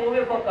ka nei po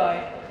ve pa kai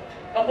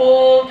ka bo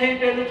the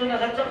pe lu chun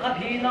sa cha kha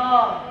thi na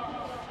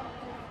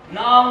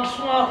nang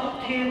swa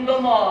khut thin do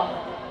ma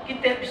ki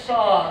te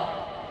sa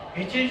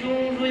hi chi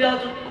jung lu ya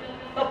chu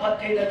ka phat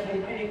the na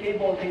thung pi ke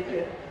bo the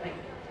pe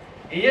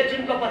e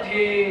chun ka pa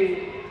the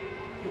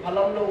ki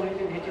phalam lo hi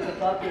hi che ka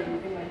cha te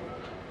ni mai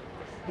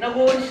na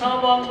gon sa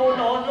bang bo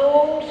no zo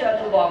sa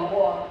chu bang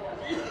bo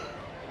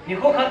ni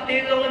ko khat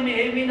te lo mi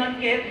he mi nan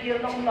ke hi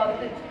long nan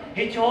te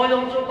hi cho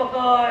yong so pa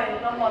kai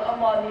na ma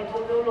amani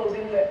tho lo lo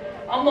ding le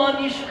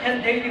amani su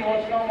khen thei ding ho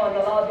chang ma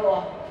la do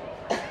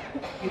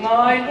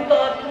ngai lu ta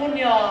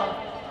tunya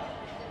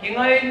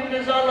ngai lu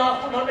de za la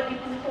khu da ki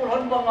tu to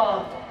hon ba ma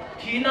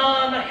thina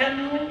na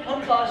khen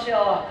thon ka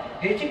sia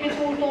he chi ki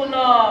tu to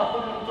na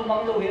kun tu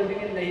mang lo he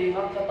ding nei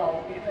nga ka tau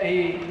ki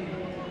ei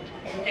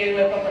te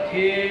le ka pa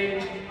the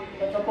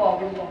ka ta pa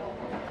bu ma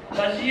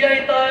ka ji ai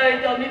tai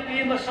ta mi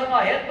pi ma sa nga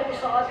het to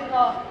sa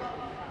dinga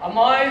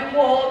amai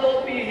ko ho do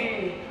pi hi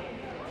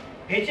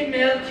he chi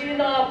mel chi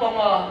na pa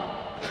ma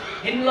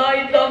hin lai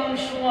dam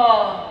sunga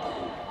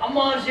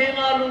ama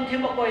zenga lung thi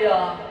ma ko ya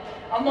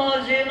ama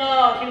zenga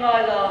ki nga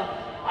la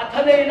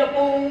athane na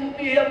pung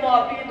pi ma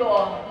pi do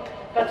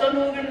ka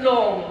chanu win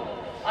long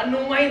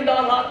anu mai da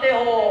la te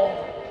ho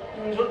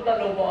ngut ta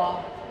lo ba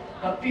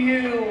ka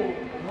piu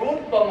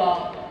rut ba ma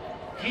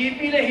thi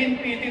pi le hin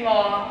pi tinga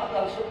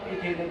akal su pi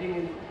the na ding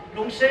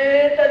lung se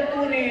tan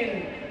tunin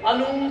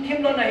alung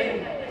thim no nahin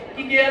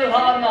ki gel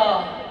ha na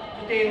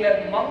tu te le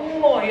mang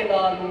mo hi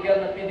la lung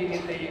gel na pi ding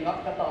le hi ngak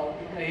ka tau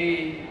pi nei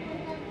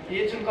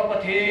ye chung ka pa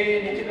the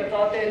ni chi ka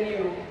ta te ni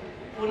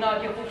puna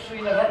ki phuk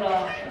sui na na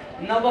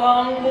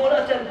nawang mo na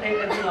chan the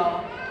na ding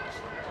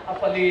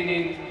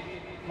apalinin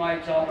mai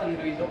cha an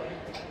lui do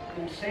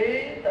tu se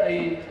tai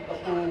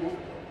apu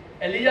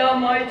elia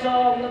mai cha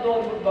na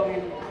don bu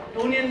bangin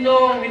tunin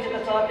long mi cha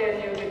cha te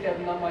ni mi te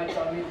na mai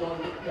cha mi don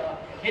ya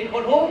hin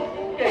ko hum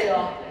ke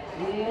ya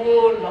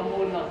mul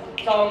hamun na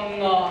chang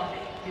na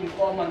hin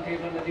ko man the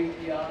na ding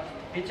ya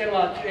hi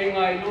changa chue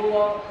ngai lu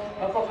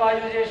ka pa ka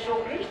yu jesu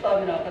krista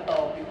na ka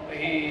tau pi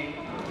pe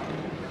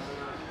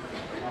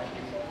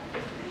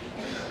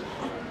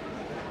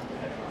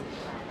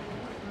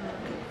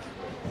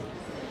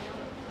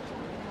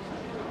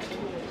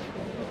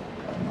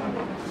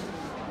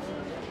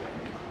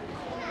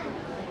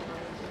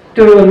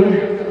turun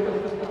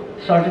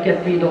certificate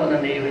pi do na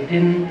nei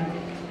within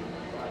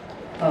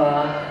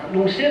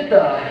lungsit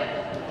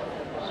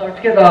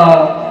certificate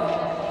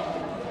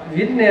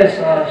witness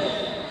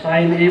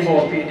sign e bo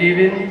pi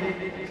divin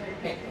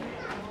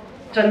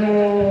chanu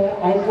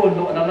angko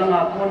do na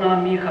langa ko na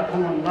mi kha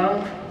thon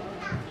lang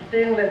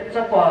teng le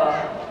chapa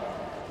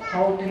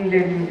hau tin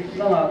len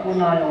langa ko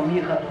na yo mi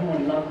kha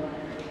thon lang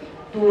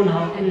tun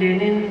hau tin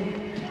lenin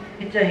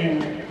ichahin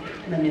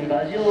na min ba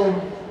jo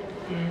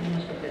e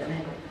mas pe ne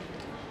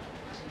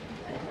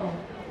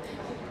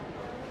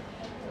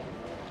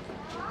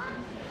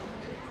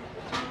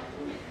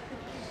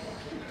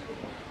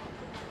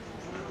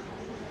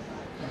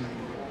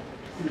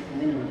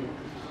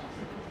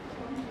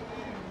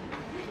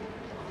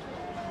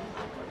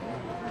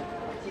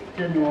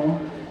no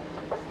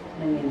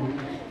nangin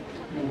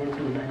number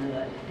 2 na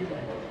nila di ba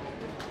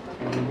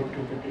number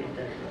 2 pati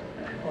ita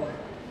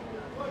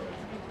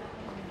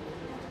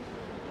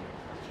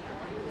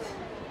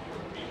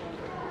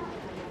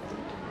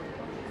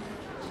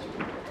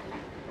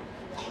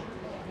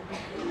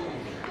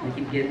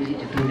nakikita si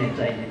Chito na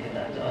excited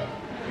kita so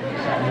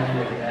sana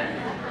mo diba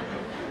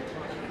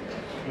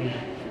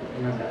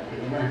nggak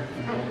tahu na.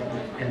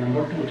 Yang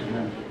nomor 2 tu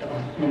nanti tahu.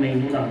 Nomor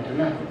ini lang tu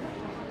na.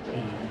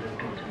 Nomor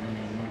 2 tu nomor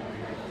ini lang.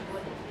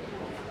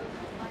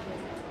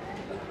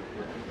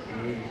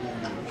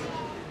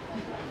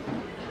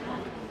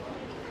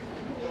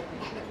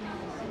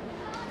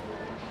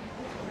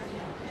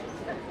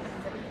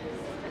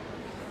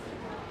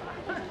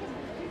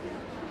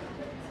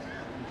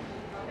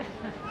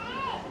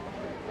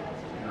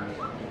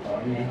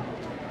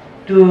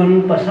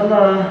 Tun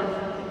pasala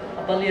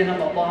apalagi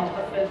nama bang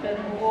pen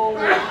mo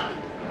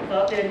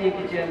saat ini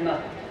kitchen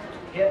na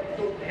head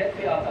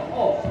pi apa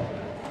oh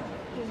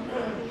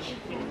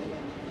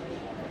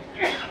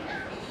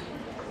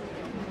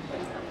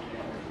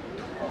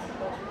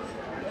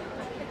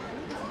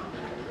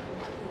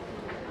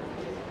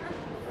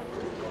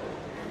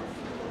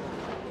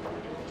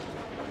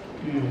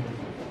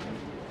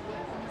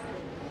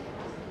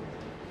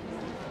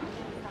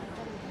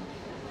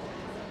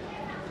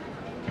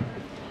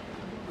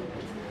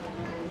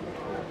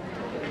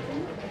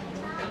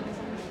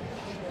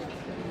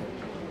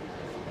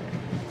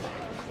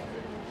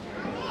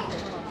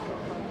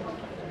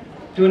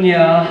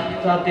dunia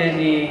saat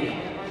ini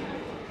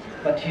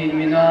patin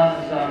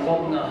mina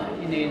zanggok na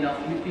ini na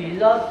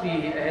mipila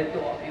pi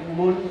eto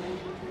imun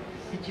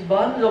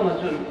ichiban lo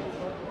macun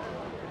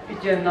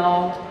ichen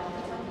now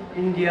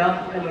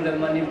India elule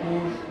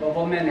Manipur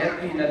government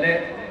happy na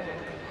le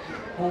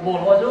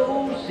hubol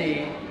hozo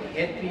si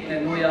happy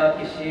na nuya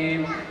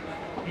kisim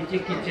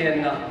ichi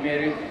kitchen na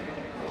merit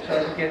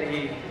certificate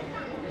hi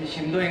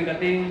simdo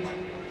ingating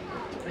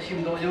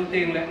simdo yung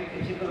ting le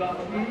ichi kaga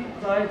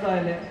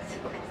sai le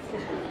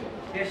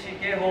Kesi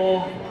ke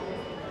ho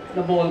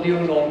na bol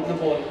diu long na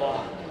bol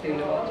ba ting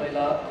le ba chai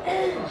la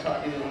sa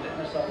diu le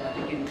na sa la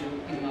tikin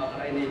ju ima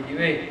khai ne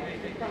diwe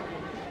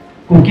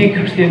Cookie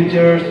Christian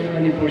Church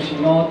Manipur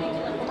Synod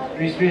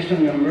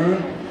registration number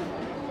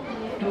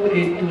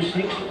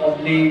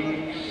 2826/79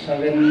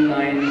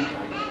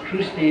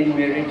 Christian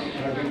marriage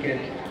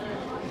certificate.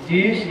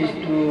 This is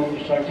to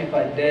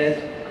certify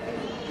that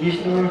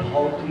Mr.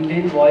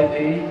 Hautlin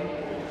YP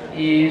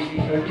is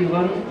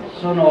 31,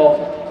 son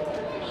of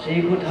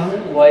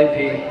Seiguthang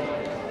YP,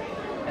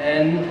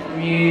 and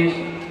Ms.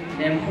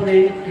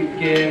 Nemphone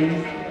Kipkem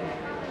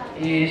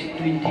is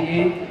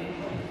 28,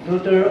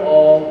 daughter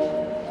of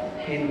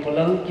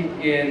Hinpolang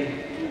Kipkem,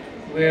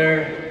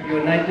 were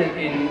united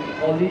in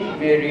holy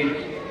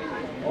marriage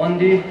on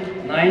the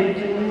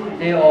 19th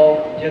day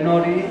of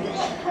January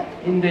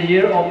in the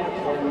year of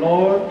our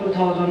Lord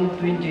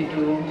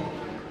 2022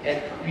 at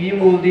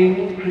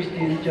P.Molding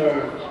Christian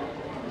Church.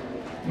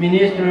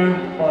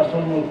 Minister Pastor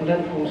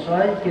Mulkulat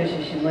Pusai,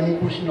 KCC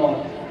Manipur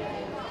Synod.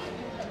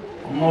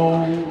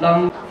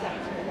 Maulang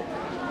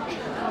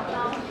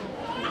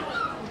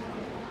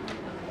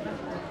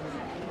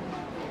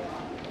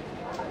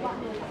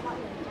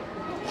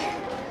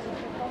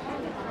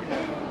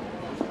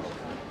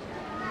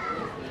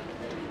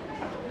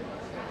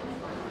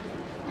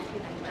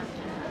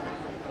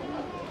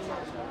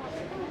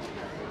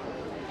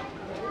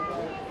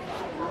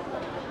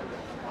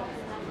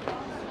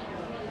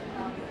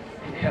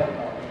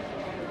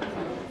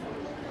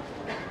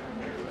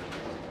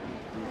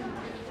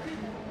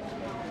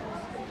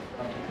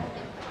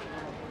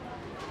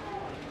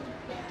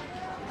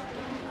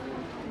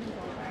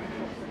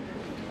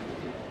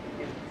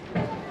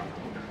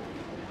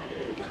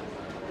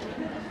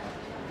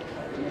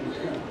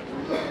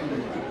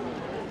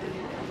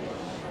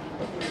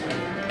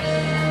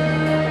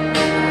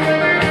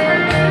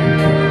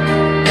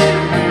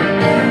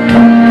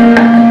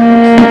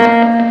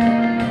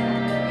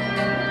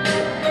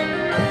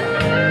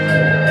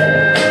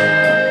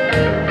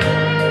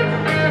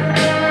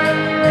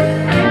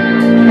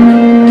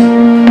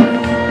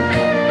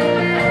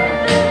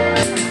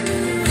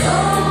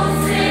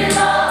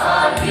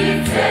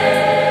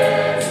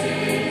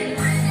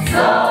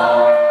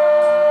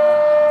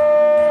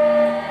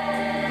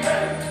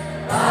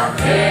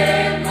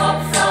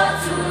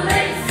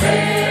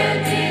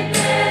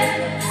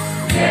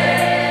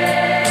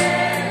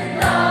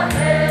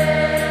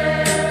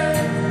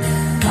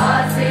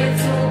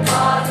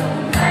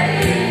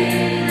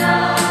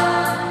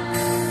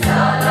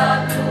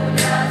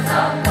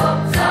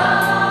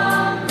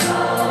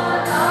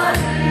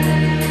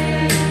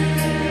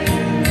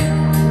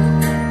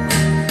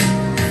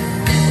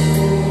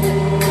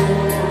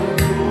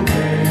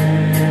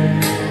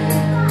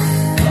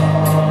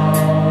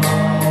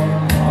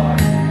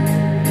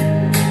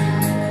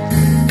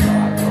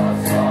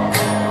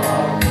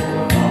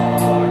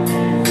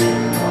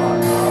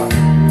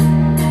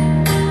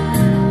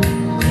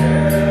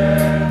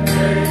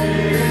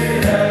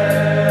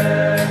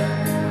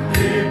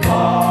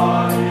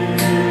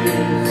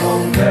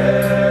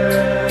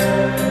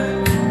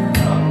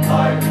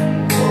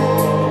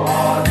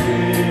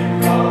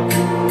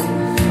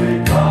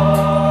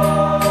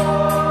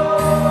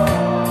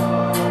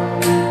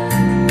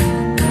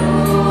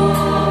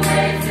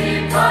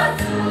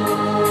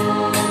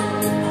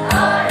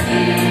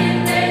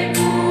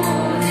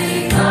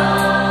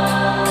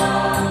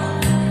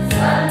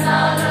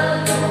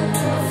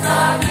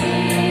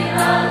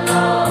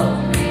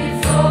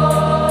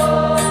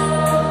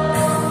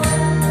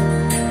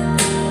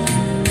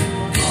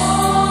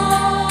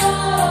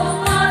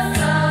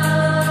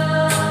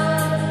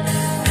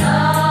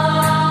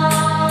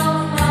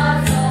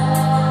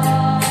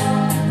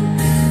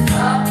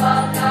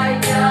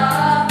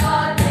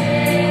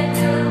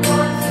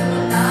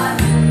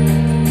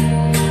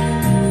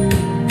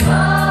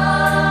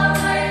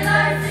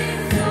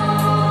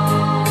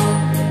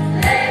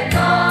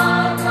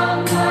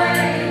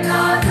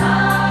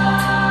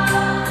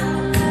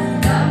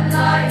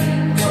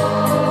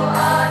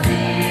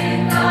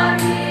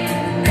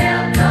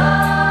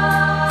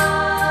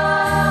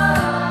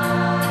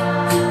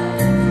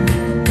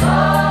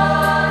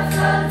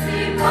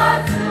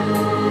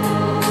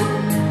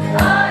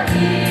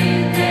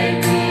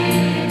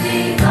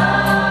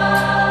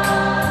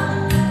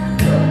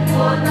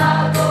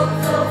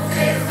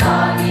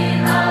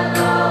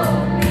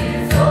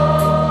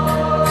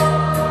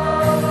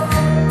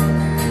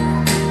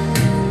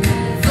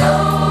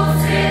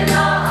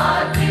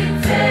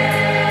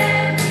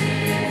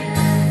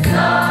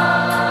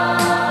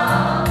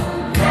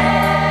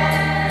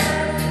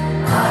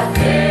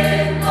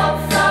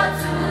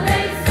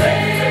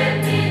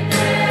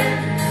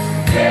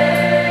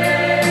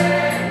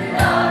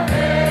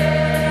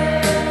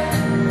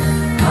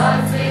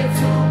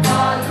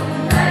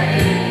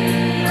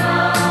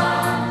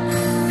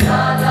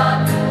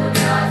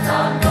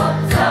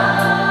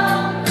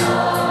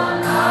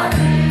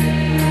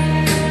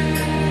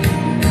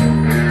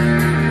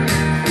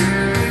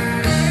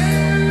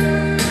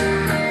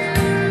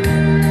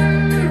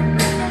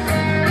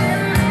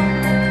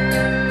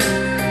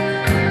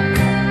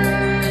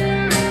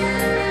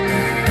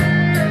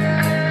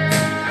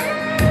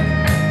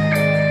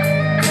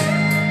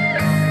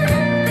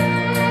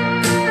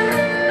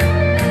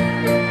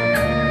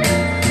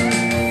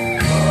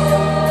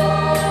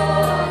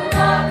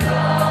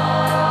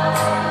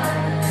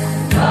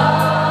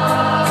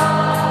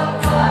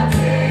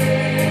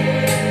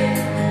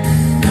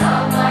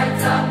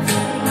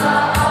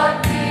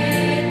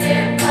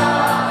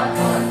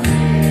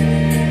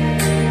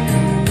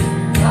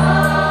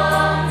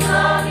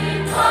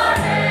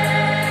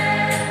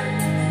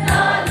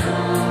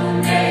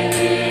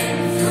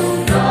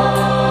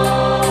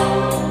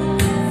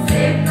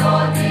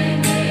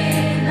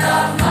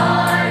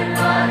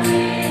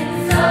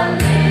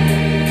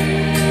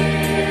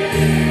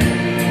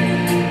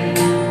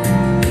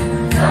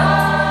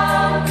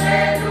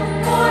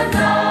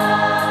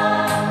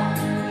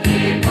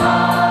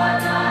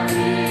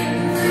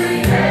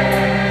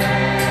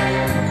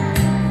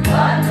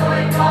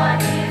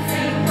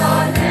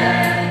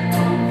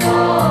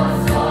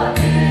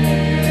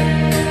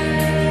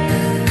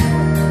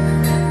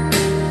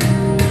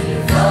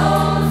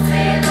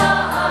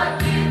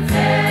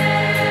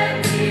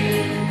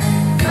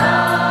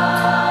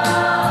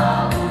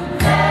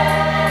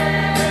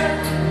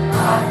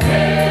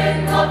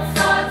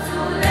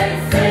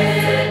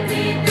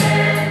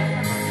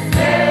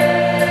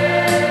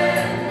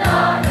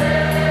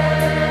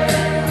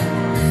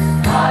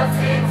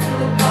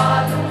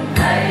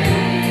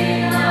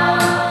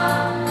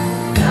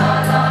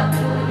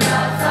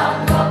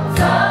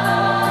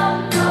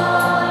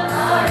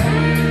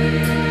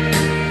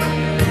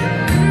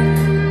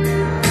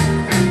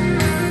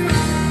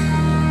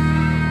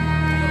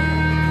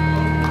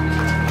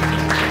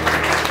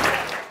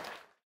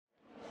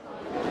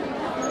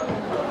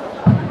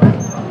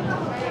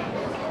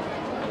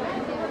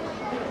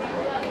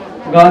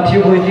gà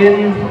thiêu hồi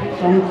tin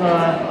trong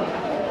cả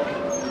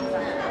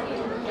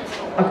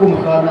akum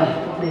khana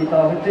đi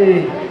tao cái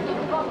gì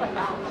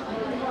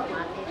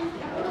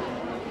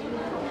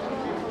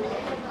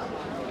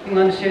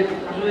ngan set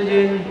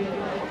ruin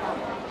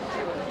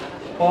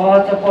pa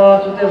chapa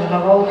chute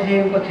bhagau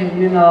thim pathin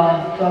mina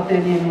chate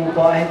ni mu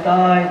ba hai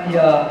tai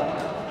tia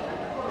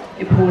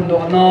iphun do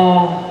no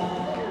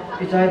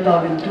ichai ta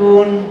bin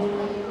tun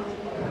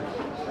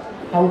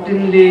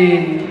hautin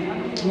lin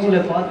nu le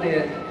pa te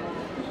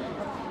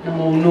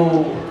namo no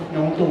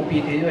nong tu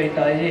pi the ai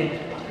tai ji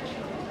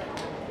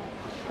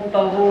không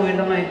tao vô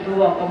hiện nay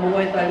tu ang kamu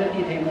ai tai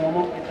cái thì mò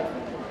mò kita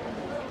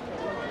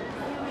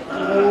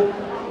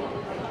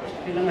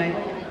hiện nay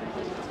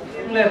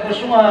le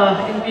kusuma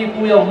inpi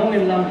puyong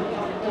mongin lang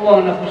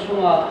tuang na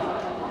kusuma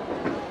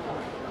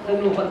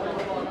tanu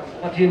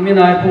pathin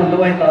minai pun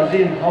lo ai ta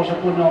jin house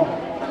pun no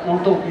nong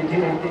tu pi thi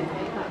ai ti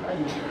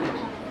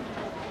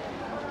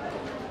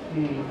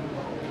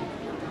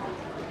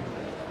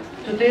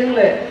chu ting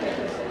le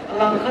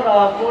lang khara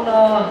puna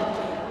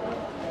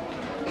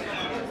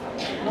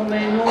nó mấy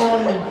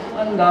nôn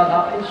anh đã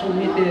lại xuống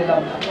như thế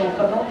làm rồi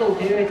cả nó tụ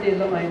thế ấy thế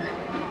làm anh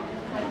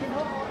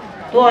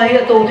tôi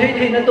hiện tụ thế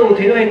thì nó tụ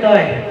thế ấy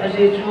tay anh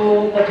chị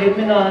chú có thể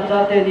mình là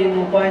ra tiền đi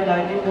nộp bài tay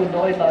đi cuốn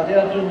đói ta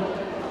thế chú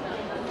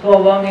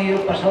tôi vang yêu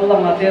cả sáu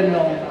lần là tiền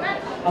rồi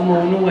anh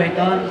muốn nuôi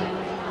tan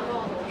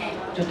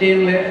cho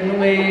tiền lệ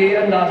nuôi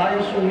anh đã lại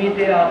xuống như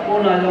thế à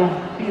cô nào rồi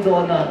đi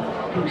đâu nào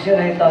thực sẽ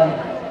hay tan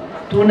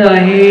tu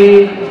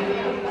này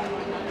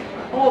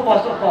oh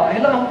pasok pa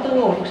hela hong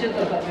tu thực sự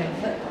tất cả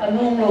anh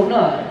mong lâu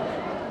na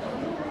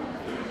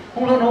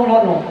hong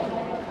lo no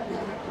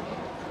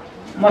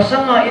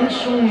masanga in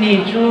sung ni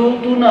chu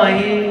tu nai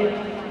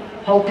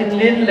hau tin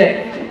lin le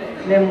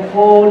lem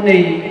kho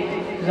nei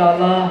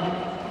zala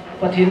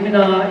pathin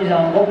mina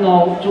izang gop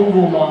nau chung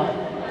bu ma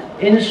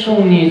in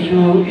sung ni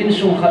chu in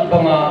sung khat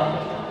banga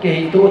ke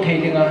tu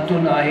thei dinga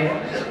tu nai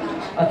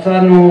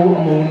achanu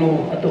amunu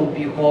atu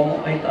pi khom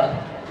ai ta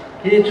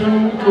hi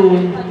chun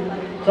tun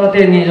sa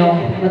tên ni jong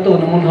na tu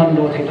na mun han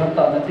do thei thon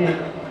ta na ti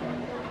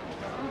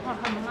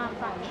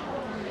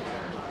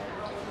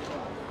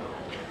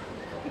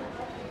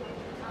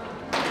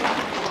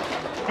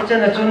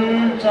chân là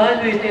chun trái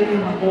duy tin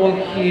cô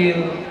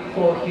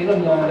khí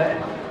làm lòng lại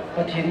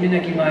và thiên minh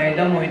cái ngày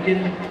đang ngồi tin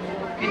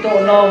cái tổ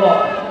nào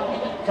vậy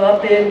sa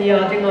tên nhà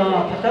thì ngà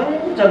phát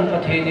tăng chân phát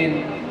thiên in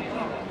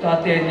sa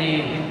tên ni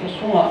hình có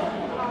sung à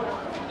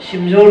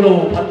sim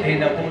zolo phát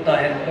thiên là cũng ta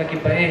hiện cái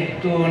bài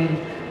tuần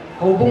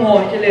hồ bung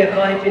hòn chỉ lệ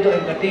khai bị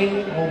đội cái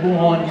tiếng hồ bung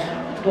hòn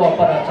tua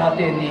para sa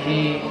tên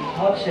ni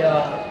hát sẽ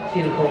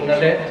tin không là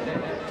lệ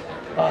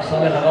ta sa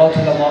là gạo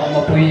thì là mà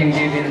bùi những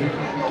gì bên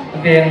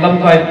đèn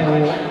lâm cài phù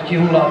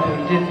chiếu lạ phù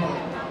tin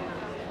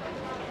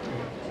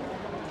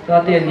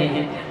ra tiền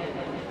gì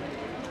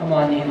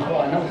mà nhìn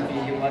họ nó bị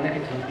nhiều mà cái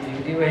thứ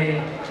bị đi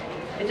về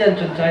cái chân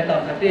chuẩn trái tạm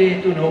cái tê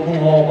tu nấu bung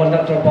hồ còn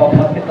đặt cho bảo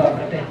phát cái tạm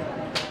cái tê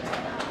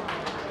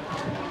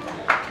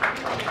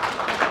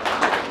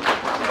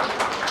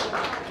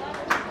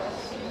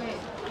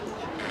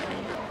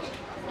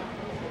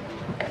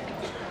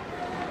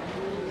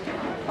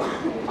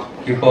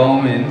cái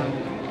bao mình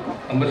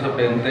ông bây giờ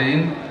bên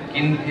tên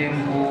kinh thêm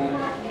pu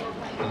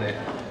lệ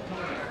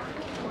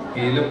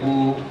kỳ lệ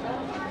pu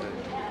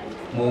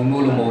mồ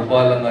nu là mồ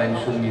ba là ngày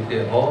sung như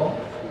thế họ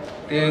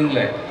tiếng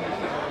lệ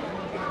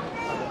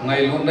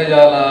ngày lúc này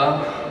giờ là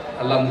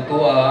làm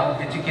tua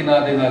cái chicken à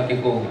đây là cái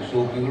cổ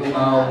số kiểu lúc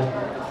nào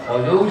họ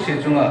giấu sẽ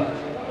chung à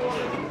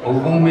họ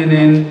cũng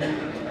mình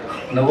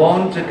nó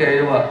vốn chỉ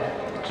cái vậy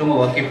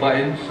chung là cái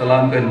bài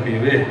salam cần phải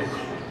về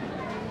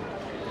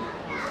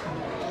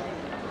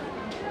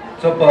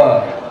cho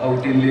bà ông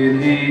tin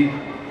lên đi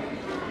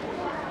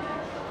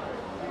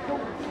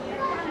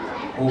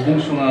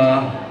hubung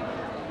sunga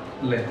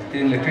le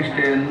tiếng le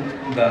Christian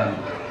dan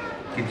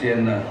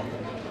kitchen na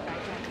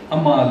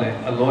ama le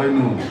alloy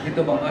nu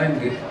kita bang ain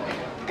ge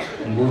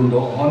bun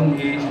do hon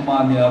hi ama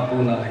nia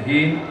puna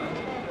hi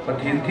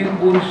pathin thil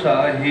bun sa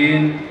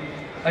hin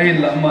ain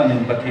la ma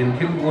nin pathin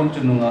thil bun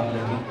chununga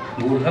le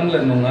gur hang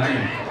le nunga ai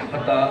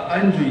ata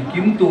ain jui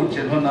kim tu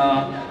chen hona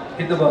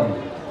kita bang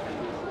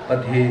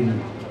pathin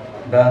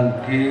dan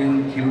thing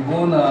thil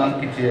bona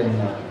kitchen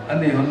na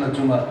ani hon na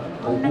chunga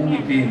hubung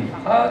pin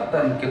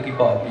tan ke ki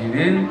pa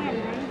pirin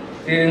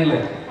teng le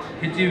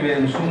hichi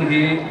wen sung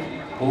hi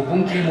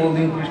hubung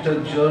P.Molding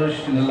Christian Church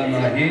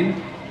nalanga hi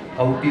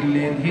hautin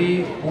len hi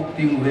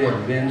hupting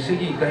wen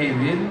segi ka hi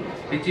win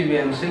hichi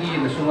wen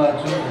segi na sunga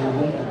chu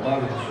hubung upa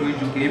sui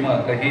ju ke ma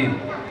ka hi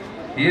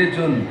ye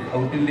chun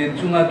hautin len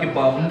chunga ki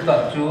pa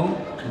ta chu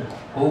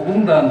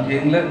hubung dan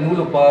theng le nu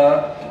lo pa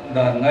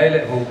dan ngai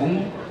le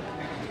hubung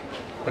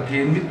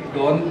pathin mit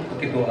don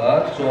ki to a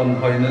chon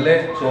hoina le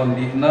chon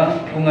di na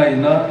hungai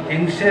na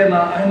engse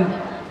na an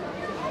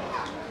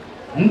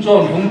hung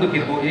chon hung to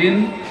ki to in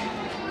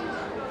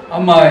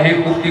ama he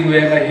cooking we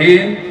nga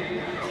hin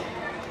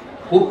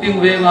cooking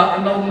we nga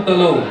anong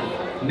talo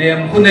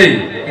nem hunei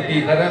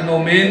ki khara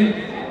nomin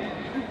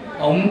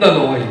om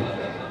taloi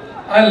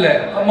an le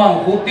ama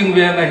cooking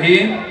we nga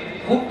hin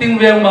khúc tiếng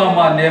vang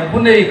mà niệm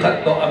phun này khát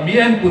to ami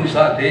em phun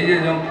sa thế chứ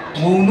giống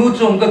ngu nu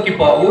trong các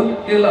kipa un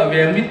cái là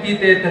vang mít tí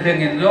tê ta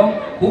thành giống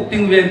khúc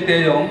tiếng vang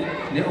tê giống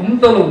ni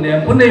tao luôn niệm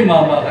phun này mà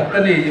khát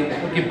cái này giống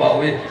các kipa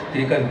vậy thì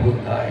cần phun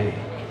thay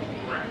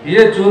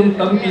ye chun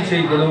tam pi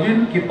sei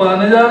galovin kipa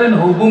na jaren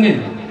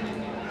hobungin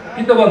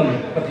kita bang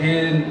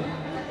pathin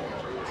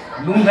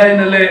lung thai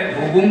na le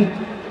hobung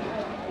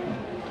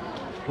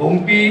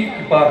hong pi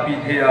kipa pi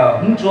thea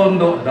hung chon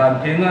do dan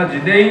thenga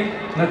jinei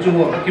na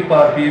chungo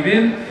kipa pi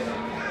vin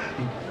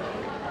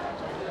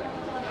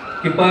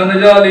kipa na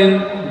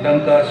jalin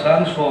dangka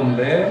sang som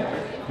le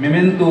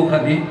memento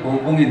khadi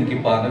hobungin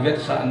kipa na vet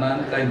sa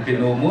nan kain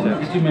pinomun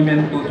ichi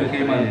memento to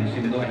ke man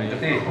sim do ne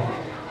kate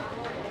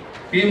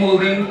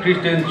P.Molding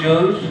Christian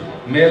Church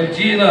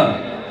Melchina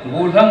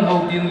Gulhang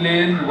Hautin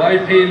Lane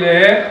Wifi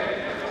Le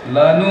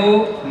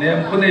Lanu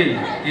Nempunei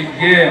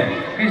Game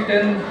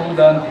Christian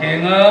Hodan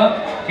Thenga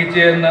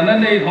Kitchen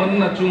Nananei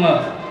Hon Nachunga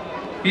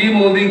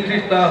P.Molding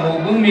Krista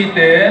Hobung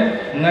Miten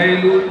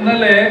Ngai Lut Na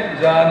Le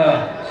Jana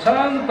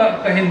Sang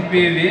Tak Kahin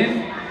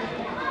Pivin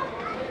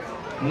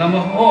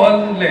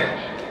Namahohan Le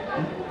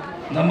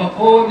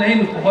Namaho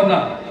Nahin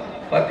Kuhona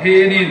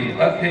Pathenin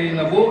Pathe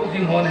Nabu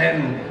Jinghon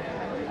Hen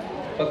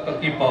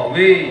pagkaki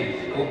pawe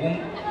kung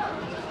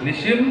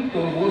nisim to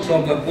bu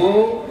som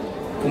lago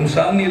kung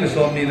sang ni la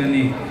som ni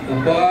ni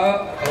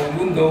upa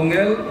aulun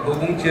dongel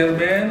hubung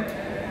chairman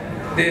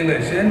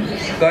telesen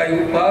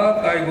kai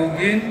upa kai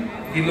gogin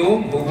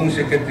ilom hubung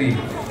secretary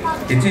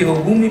ichi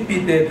hubung mi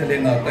pite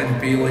thalenga kan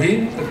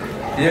piohin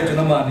dia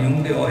chuna man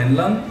yung de ohen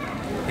lang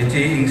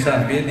ichi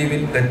insan pe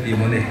divin kan ti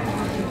mone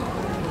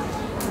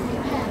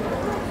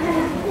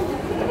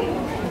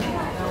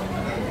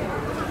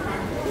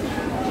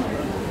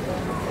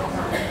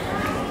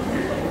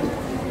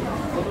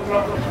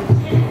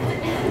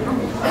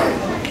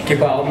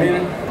kipa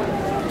min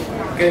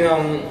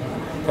kenong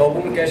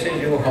hobung kese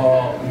ju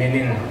ho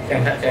minin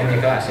yang tak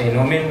jadi ka si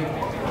nomin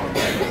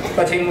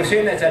pating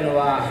musin na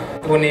chanwa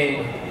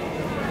kuni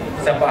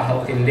sapa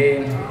hautin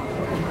din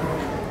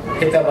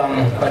kita bang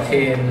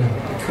patin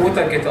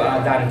futa gitu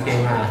adan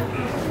tinga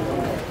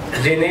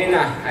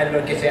jenena adlo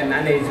kisen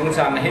ane jung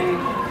samahin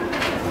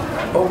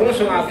hobung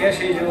sunga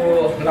kese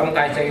ju lam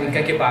kai changin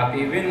ke kipa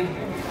pibin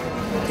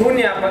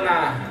dunia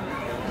pana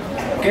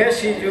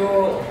kese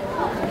ju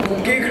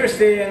Kuki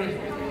Christian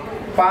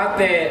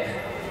pate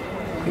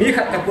mi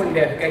khat tapun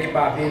de ka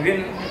kipa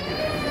pivin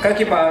ka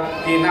kipa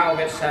tinau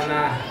vet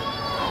sana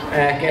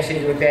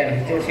kesi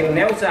juten til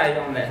neu sa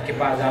yong le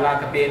kipa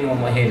jala ka pe no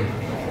mahin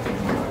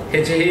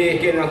he chi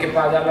ke no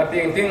kipa jala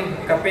ting ting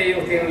ka pe yu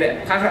ting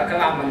le kha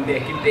ka man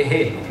de kip de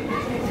he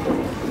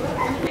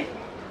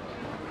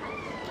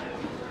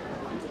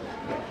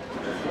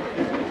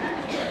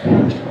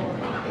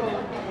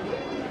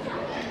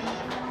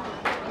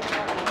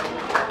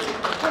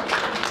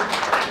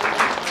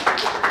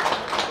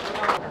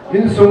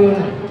in sung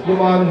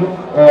luman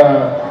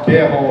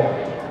beho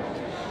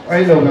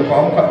ai lo na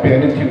pam khat pe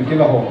nin thil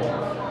kila ho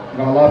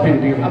ngala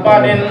pin ding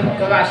abanin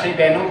ka si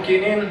benum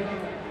kinin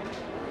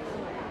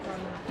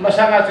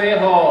masanga tre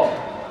ho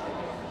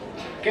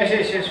kesi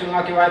si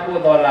sunga ki wai pu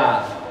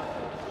dola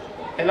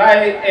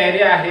helai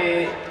area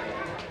hi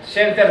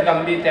center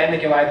gambi te ni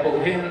ki wai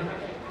pu hin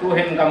tu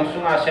hin gam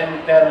sunga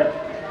center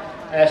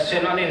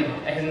senonin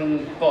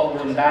hin to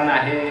gundana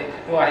hi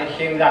tu ai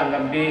hing dang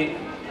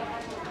gambi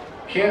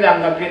khi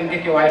rằng gặp viên cái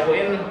kiểu ai của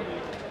in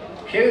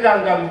khi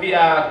rằng gặp bị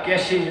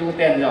kesi du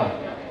tên rồi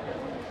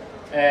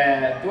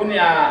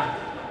dunia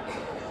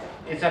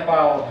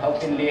isapau học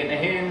kinh lệ này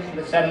hin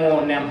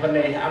sanu nem phân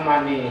này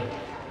amani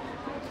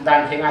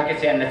dan khi ngay cái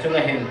chuyện là chung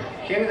là hin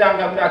khi rằng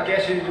gặp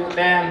kesi du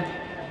tên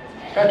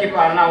các cái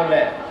bạn nào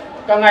lệ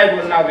các ngày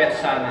buồn nào việt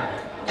sana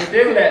thì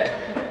tiếng lệ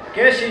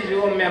kesi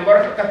du member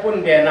các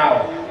pun đề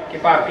nào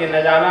cái bạn pin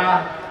là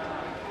ra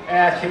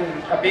thì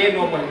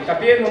cà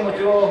phê nó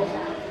chú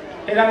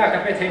hilanga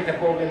kape thei ta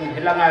ko bin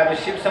hilanga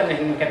reception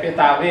hin kape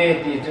ta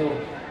ve ti chu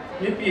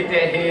ni pi te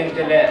hen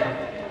tele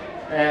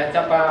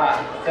chapa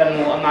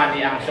chanu amani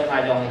ang so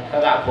nga jong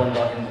khaga pon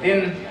do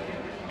tin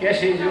ke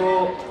si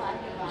ju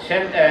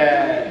sen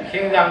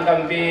khingdam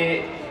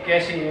gambi ke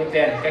si ju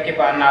ten ka ki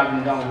pa na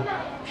bin dong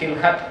thil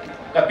khat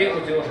kape u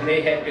chu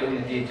nei he pe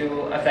un ti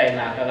chu asai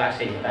na khaga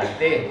sei ta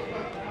te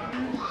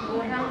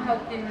hang hau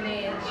tin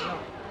le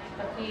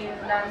paki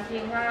dan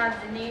singa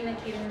jini na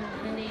kin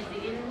ni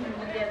din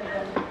model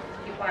dong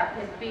Part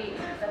happy,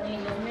 tani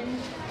nomin,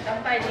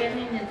 tampai dia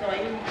ni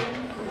enjoy in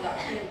juga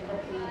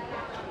kopi.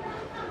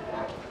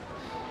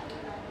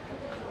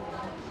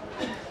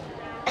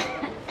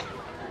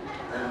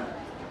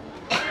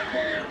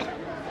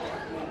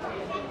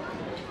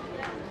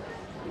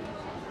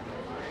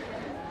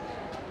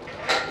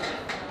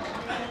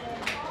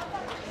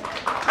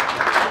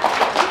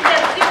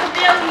 Jadi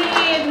dia ni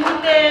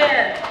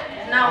mungkin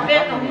nak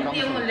bet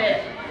mungkin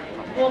mulai,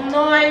 bom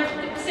noi,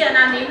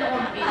 siapa ni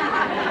nompi.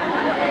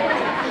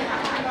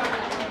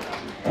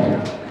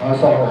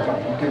 Asal tak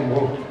mungkin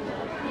bu.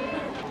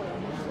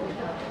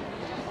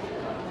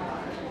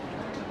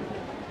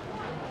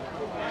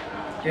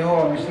 ke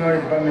ho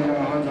missionary department na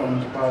han jom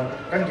pa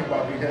kan ki pa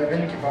bi da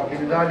ben ki pa bi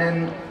dalin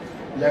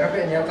la ka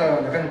pe nya ta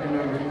la kan pin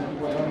no bi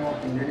ko la mo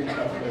pin de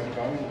sa pa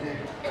ka mi te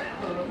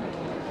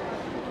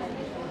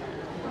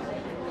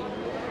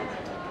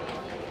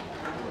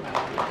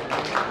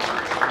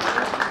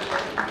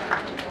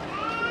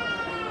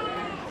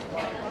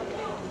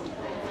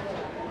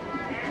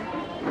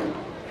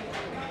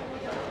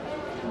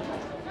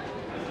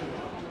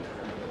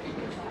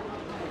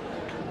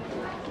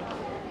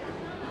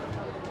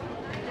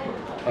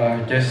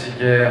Kesi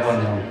ke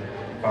honong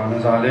pana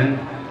zalin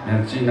yang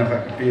Cina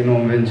kat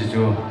P.Molding wen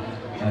jijo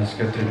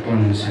seketul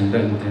pun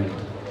sindan tin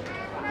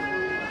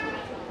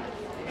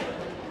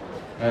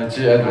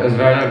ci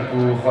Israel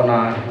ku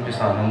khona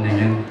pisanan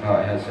dingin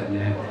ya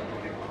sene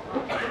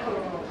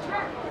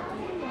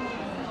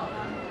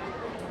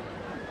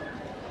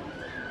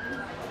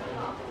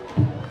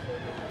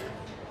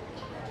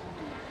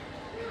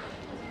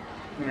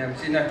yang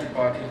Cina ki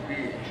parti pi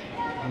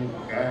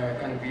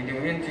kan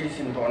video hen ci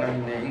sinto na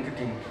ne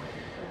ingting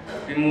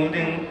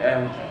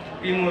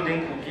P.Molding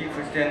kuki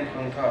Christian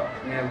pangtha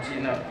mem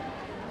Cina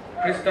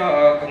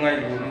Krista kangai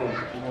lunu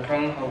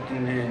botang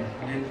hautin lin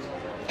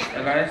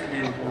Elias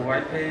lin pu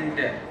white pay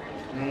de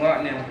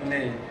nunga nem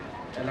pune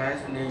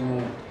Elias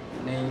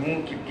neimu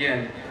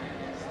kipgen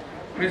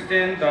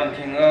Christian dan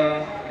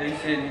thinga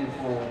leisen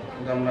info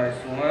damlai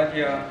sunga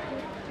dia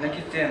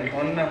nakiten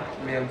honna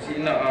mem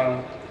Cina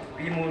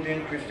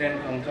P.Molding Christian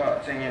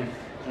pangtha chengen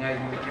ngai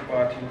lu ki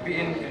pa thi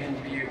in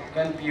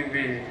kan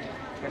piwe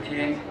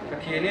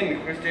Patienin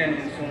Christian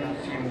in sung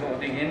sim do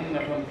dingin na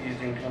thon pi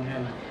jing thon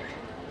han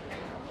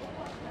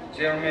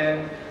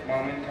Chairman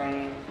Mamin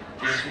Thang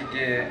JCK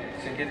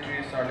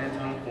Secretary Sarlin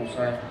Thang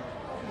Kusai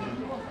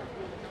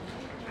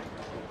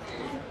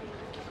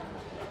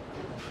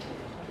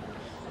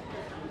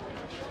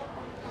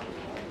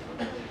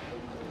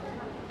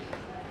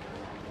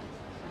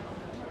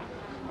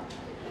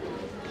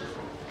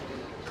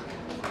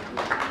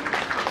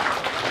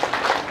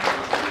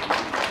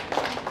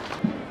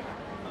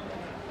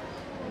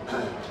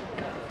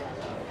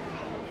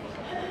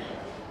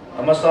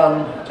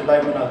Amasan July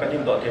mana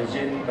kadim dot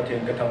tejin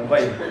katin katang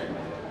bay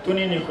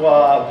tuni ni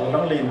kwa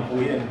gunang lin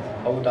puin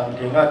au dang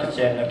tinga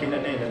kitchen na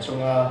kinane na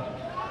chunga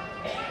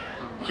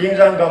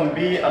kingjang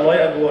gambi aloy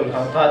agol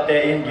khang tha te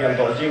in gial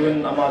dot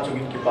jiwin ama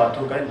chugin ki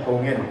pathu kan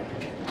pongin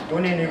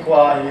tuni ni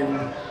kwa in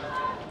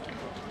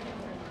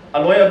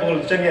aloy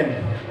agol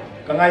chengen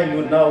kangai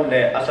lu nau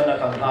le asana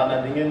khang tha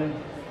na dingin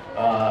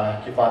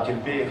ki patin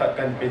pe khat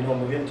kan pe no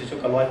movin chi chu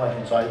kaloi ma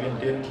hin chai win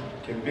tin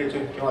tin pe chu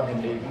kyo hin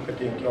le ka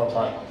tin kyo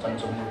pa chan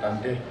chung tan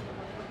te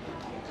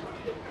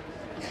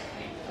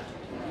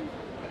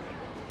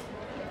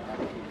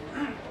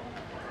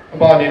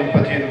ba din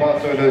pathin ma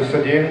so le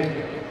sadin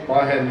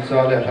ma hen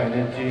za le thai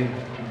ne ji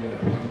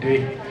de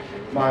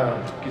ma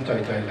ki chai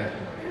chai le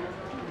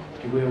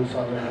ki we u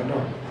sa le no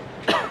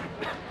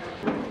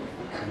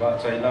ba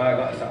chai la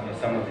ga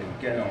sam din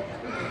ke no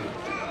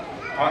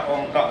Pat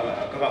ong kak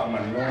lah, kak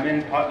man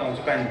nomen pat ong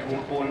sukan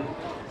tumpun,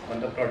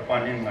 untuk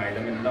perpanen ngai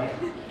lemen lang.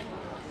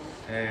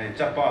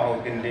 Capa hau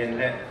tinlin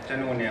le,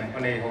 canu niam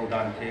panai hau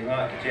dan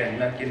tinga, jen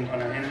nakin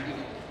panahin.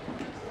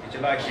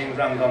 Icela king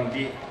zang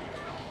gambi,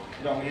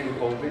 dong hin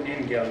COVID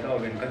in gel dah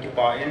ben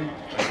kacupain,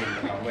 katin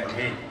tang wen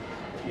he.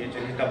 Ia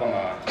jadi kita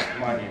bangga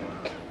manin.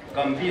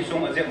 Gambi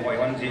sung azek boy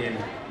wan jin,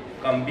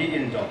 gambi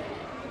in jong.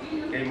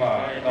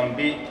 Kema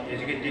gambi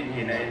executive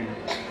hinain.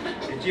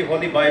 Ici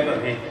Holy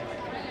Bible he.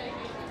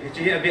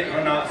 Ichi abit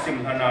hana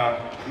sim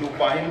hana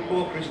lupain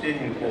ko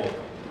Christian ko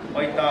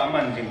oita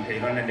man jing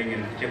thei hana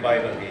dingin che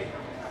Bible ge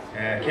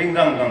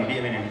kingdom gam bi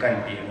men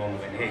kan pi ngom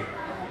ben he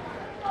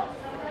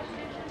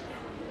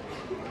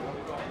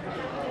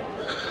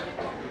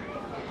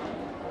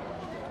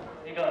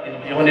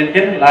yonin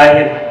tin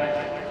lahin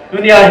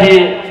dunia hi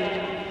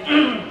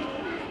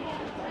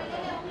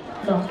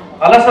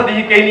alasa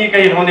di kaini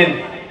kai honin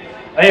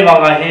ai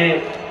wanga hi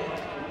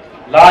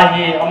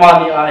lahi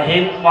amani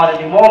ahin mani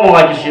di mo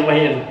ngai si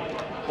mahin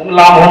ung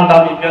lam hon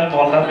dam ipian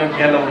bol dam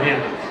ke lo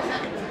hin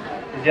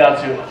ja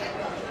chu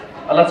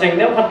ala cheng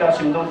ne phat ka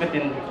sim dong ke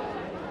tin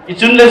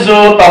ichun le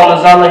zo taw na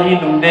za la hi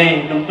dum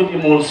dei dum tu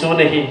imul so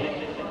ne hi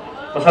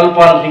pasal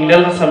pan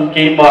hinglel sam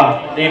ke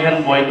ma de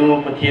han boy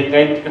du pathian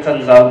ngai ka chan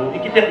za lu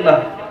ikitet na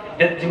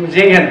det jing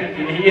jing hen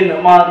hi in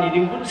ma ni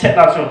ding kun set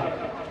na so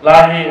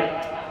lahi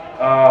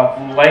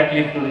vai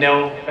clip tu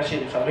neo ka si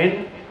sa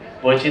hin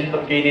boy chin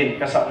pat ke nin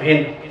ka sa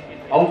hin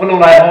ông có lâu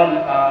lại hôn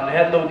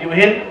hết đầu tiêu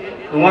hin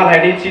đúng không? Hay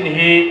đi xin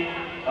hi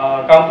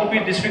Kampupi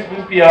district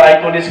Pupi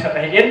iconic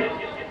cái hin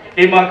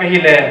khi mà cái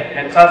hi lệ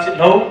hiện sa xin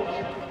lâu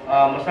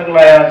mà sang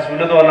lại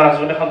zona đó là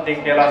zona không tính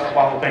cái là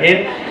sao cái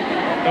hin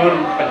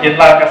tuần patien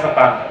la cái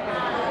satan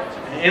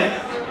hin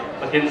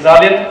patien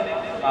zalin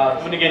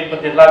tuần cái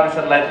patien la cái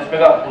satan lại cái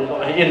gặp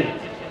untuk hin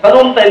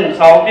tanong ten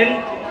sau tin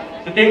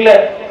tiếng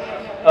lệ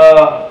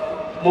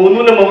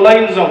munu le mau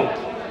lagi zong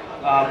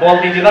bol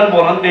tijiran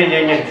bol hante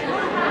yang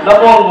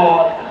Lapor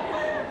mo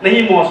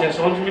nahi mo se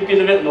so mi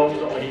pinvet no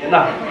so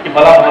na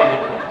ibala mo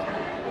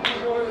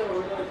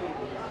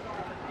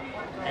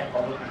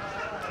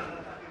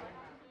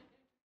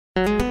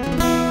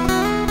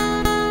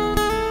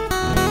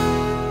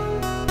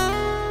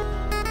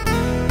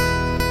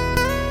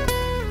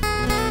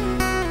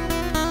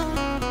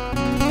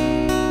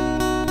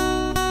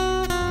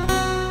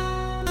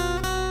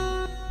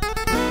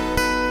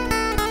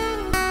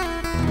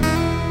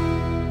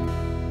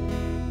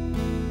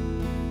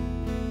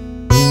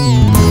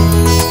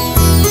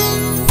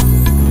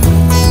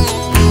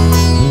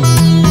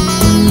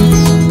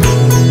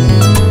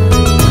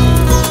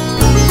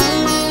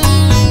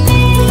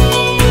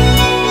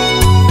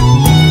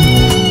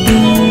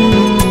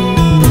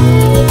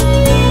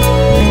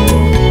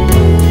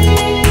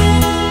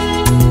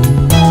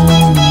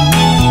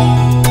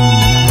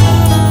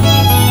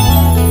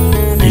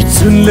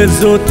xuân lên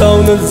zo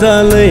tàu nó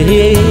ra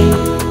lời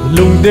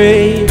lùng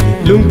đây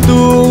lùng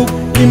tu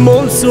đi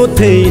món số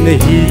thầy này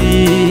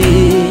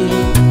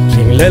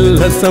chỉnh lên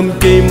là xăm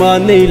cây mà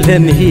này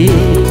lên hi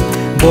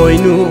bồi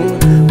nu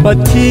bắt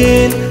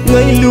thiên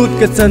ngay lút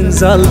cái chân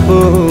zal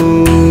bờ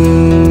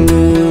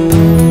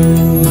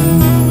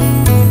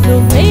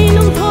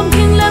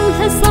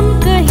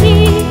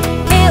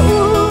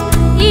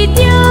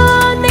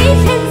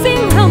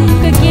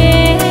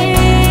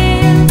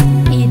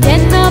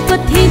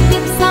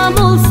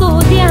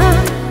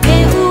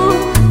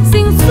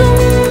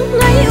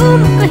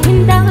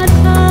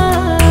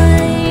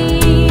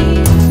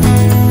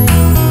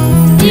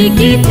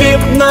đi tiếp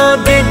na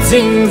để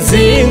dinh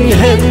dinh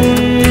hen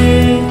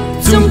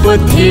chung bát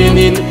thiên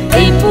in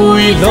ai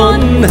bùi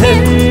lon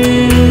hen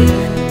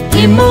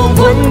im mô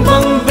vẫn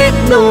vắng vết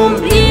nôm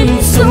im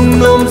sung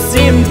nôm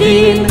xiêm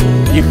tin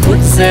đi khút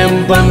xem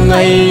bằng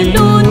ngày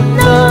luôn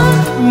na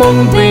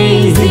mong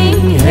về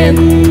dinh hen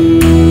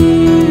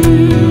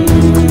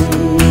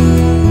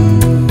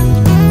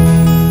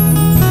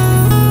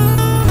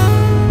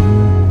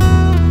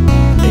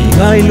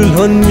ai luôn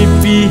hôn mi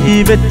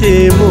pi vết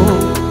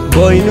temo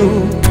boy nu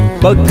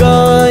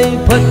bagay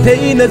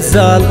patay na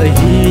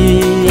zalahi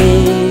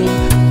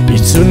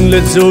isun le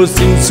zo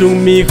sing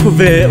sung mi khu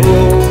ve o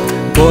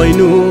boy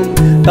nu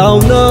tao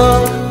na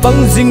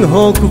bang jing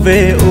ho khu ve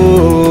o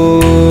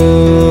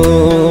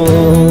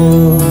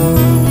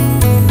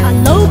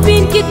alo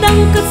pin ki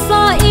tang ka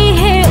sa I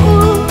he u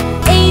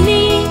ai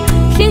ni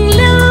sing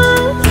la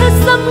sa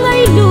sam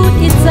ngai lu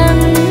ti chan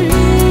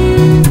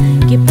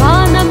ki pa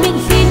na min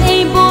sin ai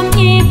bom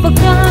I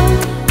paka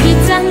ki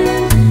chan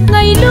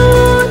ngai lu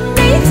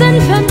nei chan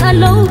khan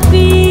alo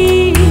pi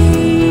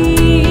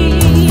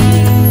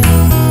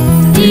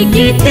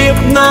đi tiếp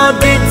na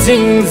để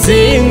dinh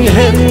dinh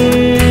hen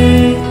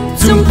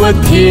chung bát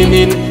thiên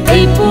in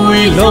ai bùi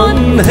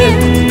lon hen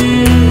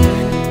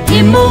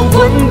im mô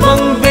vẫn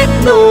vắng vết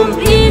nôm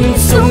im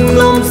sung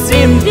nôm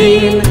xiêm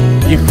tin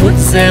đi khút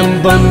xem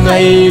bằng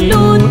ngày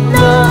luôn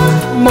na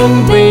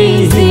mong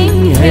về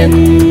dinh hen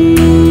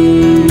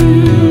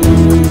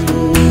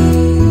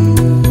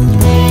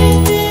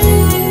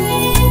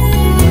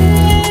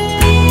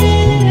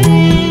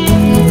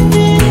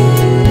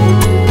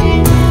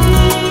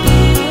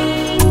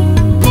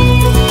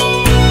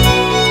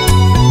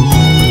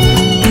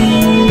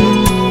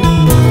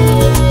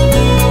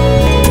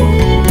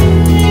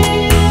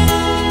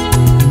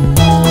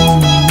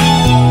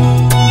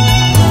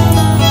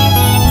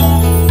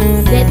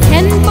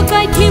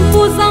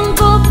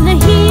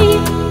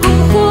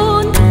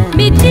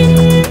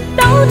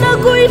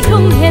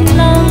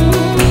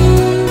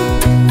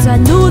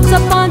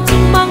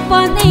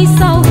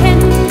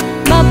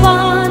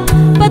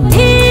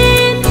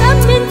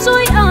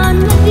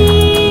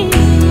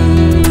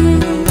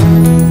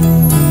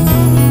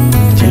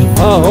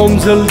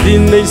hôm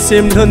din nay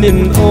xem thân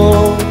in o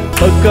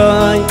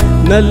pakai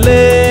na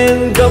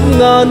leng gam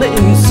nga na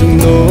in sung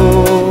no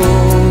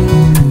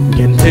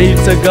gen thấy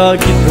saga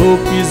ki tho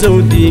pi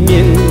zo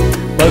dingin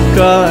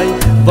pakai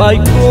vai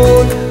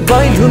kon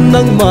vai hun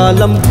nang ma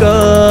lam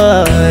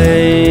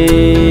kai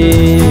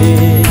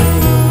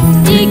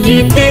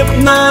đi tiếp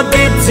na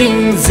để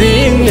dinh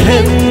dinh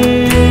hen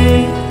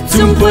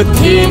chung bát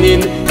thiên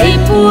in ai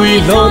bùi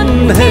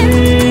lon hen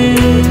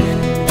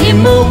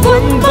im mô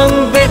vẫn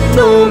vắng vết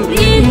nôm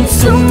im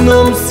sung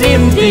nôm xiêm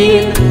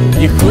tin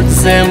đi khút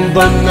xem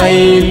bằng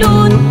ngày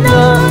luôn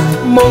na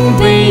mong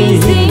về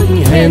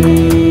dinh hen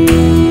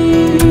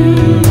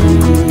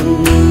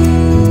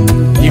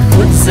đi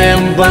khút xem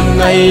bằng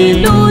ngày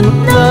luôn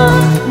na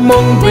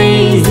mong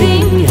về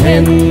dinh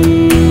hen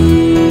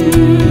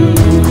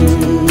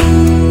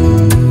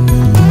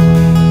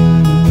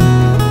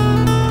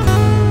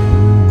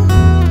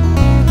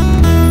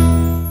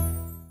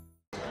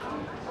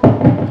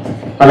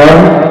Hello,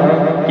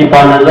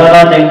 kipan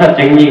zara jengka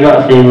jengi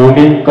ga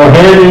singumin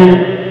kohen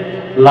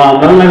lam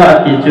nang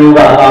ga tiju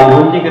ga lam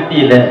hon ji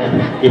ti le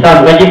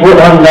itam ga ji bu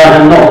hon da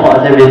han no pa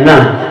se min na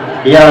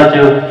ya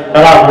chu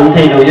kala hon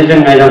thei do je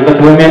jeng ngai dam ka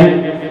tu min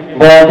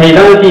bo thei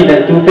do ti le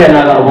tu pe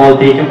na ga bo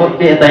ti chu pot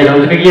pe tai lo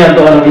ki ya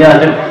to lo ya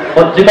chu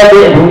pot chu ka pe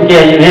thung ke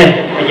ye he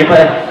ki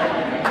pa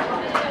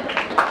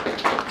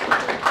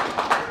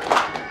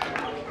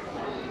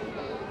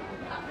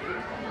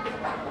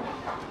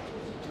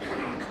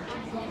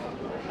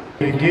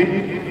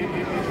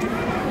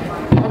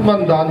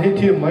man dan hi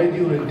thi mai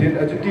diu ren tin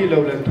ajuti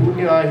lo la tu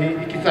ni a hi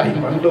ki chai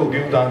man lo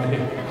diu dan hi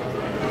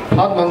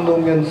phat mang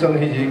nong ngen sang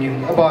hi jingin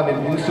aban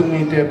in sung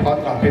ni te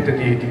phat ka pe te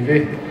di ve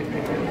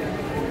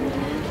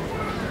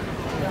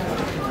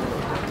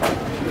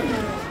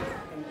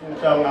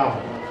chang na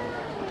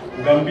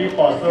gambi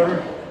pastor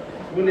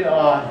uni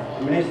a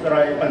minister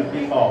ai pan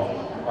pi ko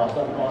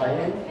pastor ko ai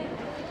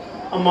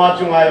ama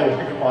chungai o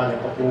ki pa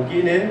ne ko tu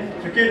ki nen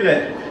chukil le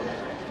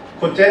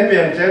ko chen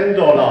miang chen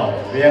dollar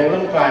miang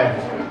lang kai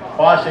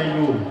pa se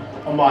yu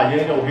ama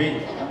ye do hi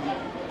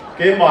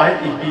ke ma hai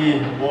ti pi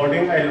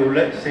boarding ai lu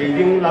le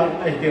saving lang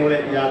ai ting le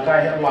ya kai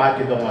ha ma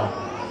ki dong a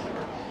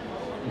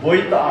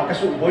boi ta ka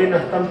su boi na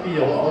tampi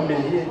yo a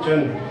min hi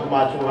chun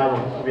ma chunga yo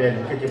ven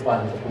ke ti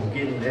pan ko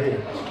kin le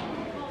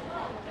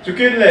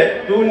chukin le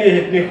tu ni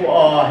hit ni ko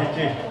a hi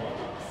chi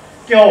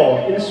kyo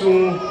in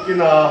sung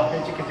kina hi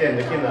chi ke chen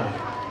le kina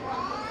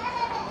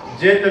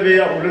je te be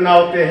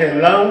ulnau te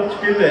hen lang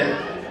chukin le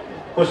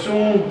ko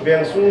sung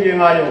beng sung ye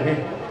nga yo hi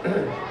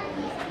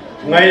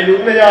ngày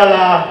lúc này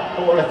là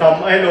tôi là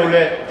thầm ai lâu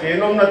lệ chỉ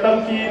nôm là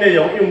tâm trí này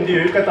giống dùng đi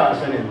cái tạ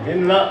sản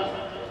nên là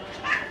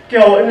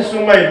kiểu anh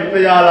xuống ngày lúc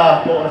này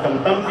là tôi là thầm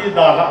tâm trí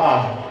đa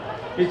cả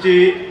cái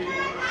gì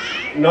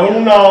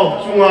nông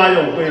nào xuống ai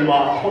dùng cái mà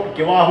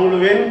kiểu hoa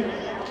hung lên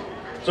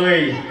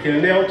rồi thì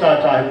nếu trả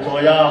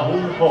rồi ya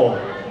hung khổ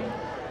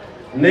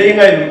nên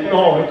ngày lúc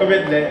nào cái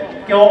biết lệ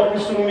kiểu anh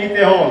xuống mi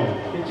tê hòn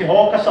cái gì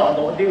họ cái sợ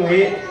độ tiếng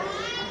hi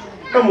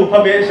cái mù pha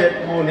bể sẽ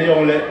buồn thì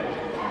dùng lệ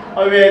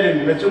ở về thì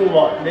nói chung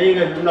là đây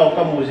cái nào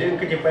cầm mũ gì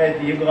cái phải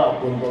thì cái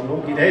cuốn cuốn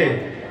luôn cái thế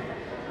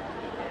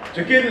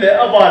cho cái lẽ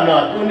ở bàn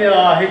à tu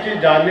này hết chỉ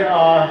giàn này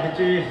hết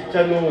chỉ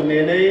chân nu này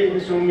này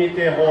sum mi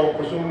tê ho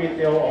sum mi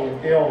tê ho ông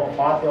tê ho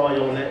phá tê ho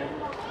dùng lẽ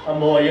à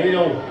mò những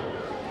dùng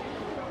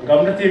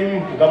gam nó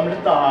tim gam nó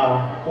ta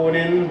cô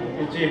nên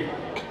cái gì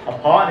à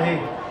phá thì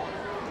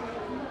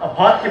à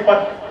phá cái bắt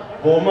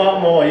bộ mà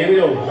mò những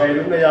dùng ngày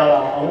lúc này là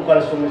ông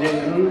cần sum gì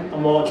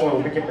mò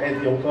trong cái phải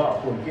dùng cái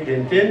cuốn cái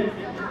điện tin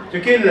cho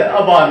cái là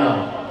abana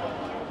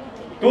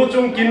tu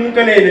chung kin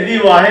cái này đi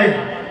vào hay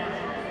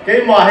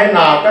cái mà hay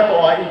nào cái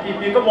tòa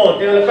IPP cái bộ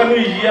tiền là cái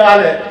nuôi gì à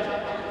đấy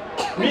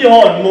mi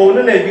hòn mồ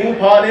nó này cũng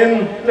phá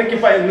lên nó cái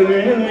phải nuôi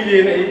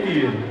lên này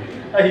tiền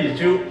ai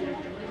chứ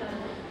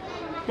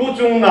tu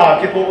chung nào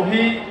cái bộ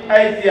hi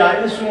ai thì ai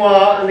sung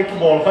à anh cái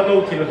bộ khăn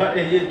đâu thì là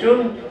ai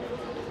chứ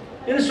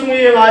in sung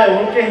như ai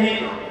ông cái hi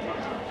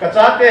cái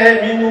giá thế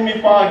hay mi nu mi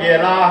pa ghé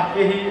la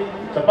cái hi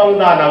tập băng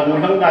đàn nào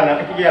buồn thăng đàn nào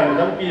cái gì làm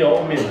đâm pi ở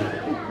mình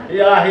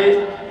ya hi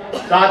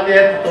sa te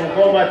tong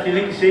ko ma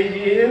thilik sei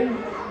ji in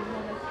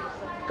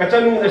ka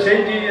chanu na sei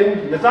ji in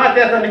na sa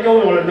te ta ni ko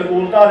lo na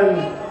ul ta rin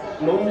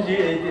nom ji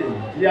e ti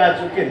ya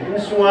chu ken in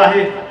sunga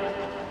hi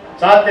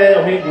sa te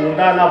yo hi gu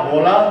da na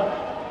bola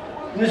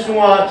in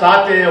sunga sa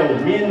te yo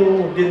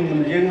minu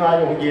din yeng a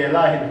yo ge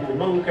la hin ku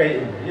mang kai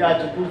ya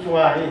chu ku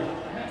sunga hi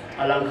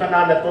alang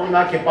khana na to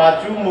na ke pa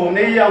chu mo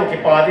ne yang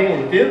ke pa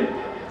ding tin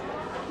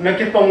na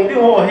ke tong di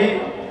ho hi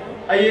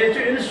ai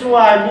chú in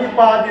suai mi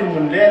pa din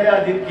mun le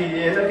le din ki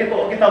na ke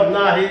to ki tam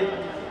na hi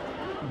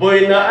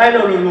boi na ai lo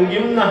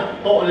lungim na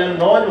to le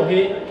no lu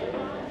hi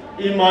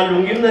i ma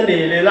lungim na ne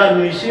le la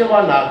nui si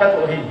wa na ka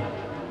to hi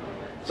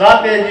za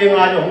te ji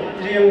nga jo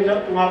riêng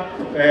nga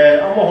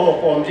amo ho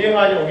kom ji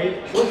nga jo hi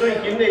tu tu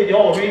kim nei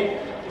jo hi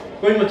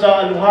koi ma cha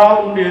lu ha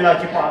le la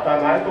ki pa ta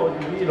ngai to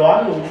hi lo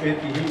lu ve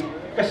ti hi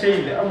ka sei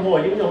le am ho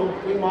yin jo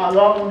koi ma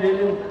lo le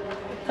le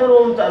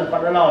tharo chan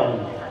pa la lu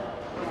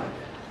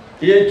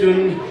ye chun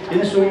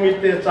in sung mi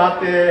te cha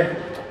te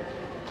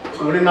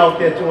ule nau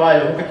te chu ai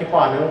ho ka ki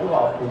pa na ko wa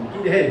ku ki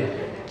de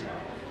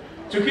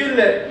chu ki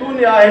le tu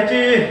ni a he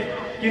chi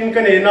kin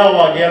ka ne na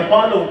wa gel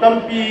pa lo tam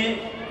pi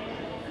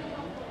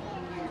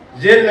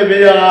zel le be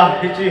ya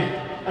he chi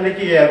ani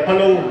ki gel pa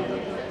lo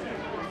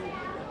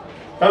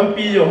tam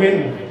pi yo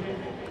hin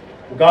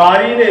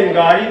gari ne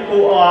gari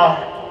to a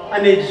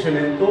ani chi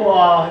sunen to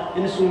a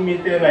in sung mi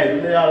te lai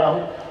le ya la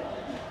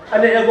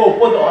anh ấy go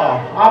pod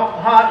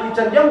ha i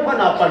chan yang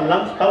pana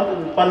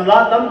pan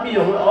la tam pi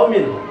yo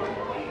amin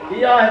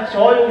ia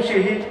choy si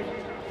hi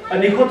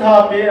ani ko tha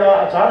pe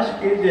a char si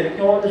ke de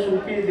ko su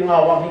pi dinga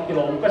wa hi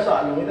kilom ka sa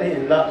ni ta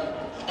hin la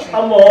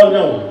amo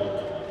no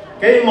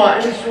ke ma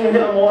in su hi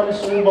amo in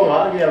su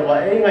banga ge wa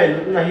e ngai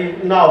na hi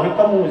naw hi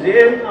kamu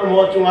jem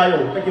amo chunga yo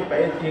ka ki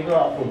pe ti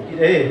ga pu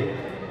ki de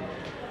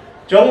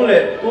chong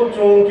le tu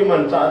chung ki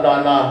man cha da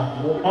na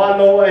mu pha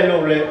no ai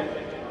lo le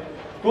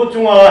tu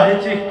chunga hi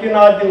chi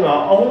kina dinga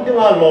ahun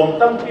dinga lom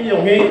tam pi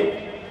yong hi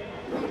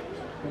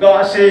ga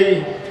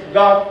sei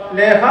ga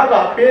le kha ga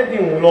pe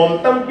ding lom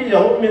tam pi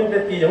yong min te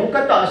ti yong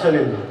ka ta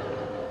sanin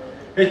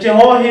he chi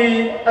ho hi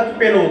ak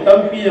pe lo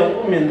tam pi yong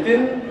min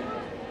tin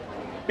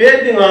pe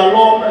dinga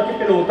lom ak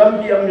pe lo tam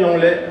pi am yong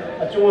le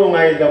a chung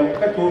ngai dam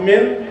ka thu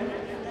min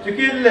chi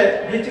ki le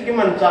hi chi ki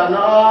man cha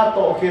na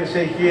to khir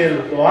sei khir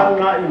to han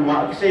na i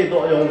ma ki sei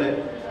do yong le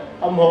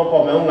âm họ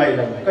có mấy ông ngày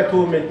là cái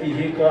thu mình thì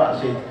hi cả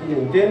sẽ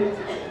những tiếng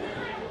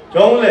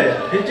trong lệ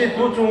thì chỉ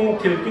thu chung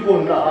thiếu cái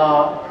cuốn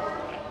là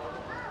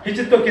thì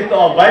chỉ tôi cái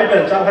tờ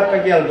Bible trang hết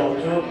cái gì đó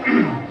chú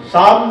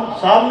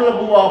sam là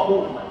bùa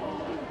cụ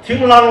thiếu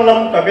lăng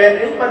lâm cả bên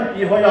ấy ban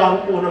pi hoa yang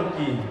cụ năm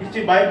kỳ thì chỉ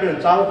Bible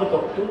trang của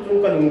tôi thu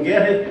chung cần nghe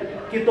hết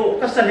cái tổ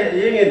các sản hệ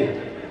gì nghìn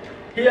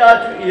hi a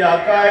chú ia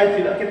kai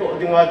thì là cái tổ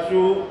tiếng a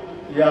chú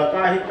ia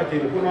kai cái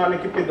tiền của nó này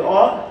cái bên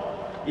đó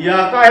ia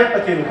kai cái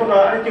tiền của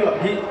nó anh chừng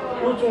hi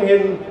tu chung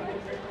hin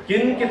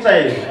kin cái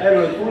chạy ai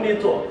rồi tu ni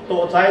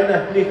tổ chạy nè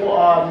ni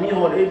có mi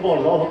hồn ấy bỏ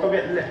nó có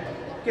biết lệ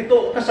cái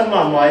tổ cái什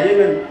么mà vậy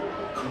mình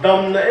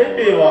đầm này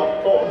bề vợ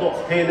tổ độ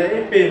thế này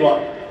bề vợ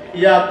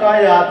ya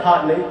cái ya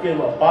thắt này bề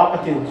vợ ba cái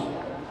tiền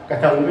cái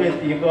thằng bên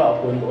tí có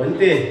cuốn ổn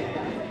tê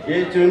ye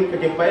chun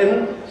cái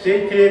bên sẽ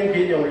thêm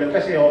cái dùng là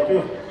cái xe họ chú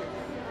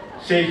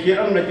xây khi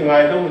âm là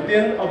ngày đầu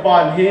tiên ở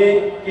bàn hi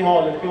cái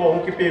họ là cái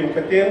ông cái bèo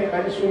cái tiếng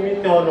cái số mi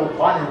to nó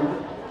phát hiện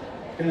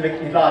cái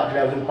lịch đi là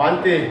đều dân bán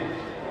tiền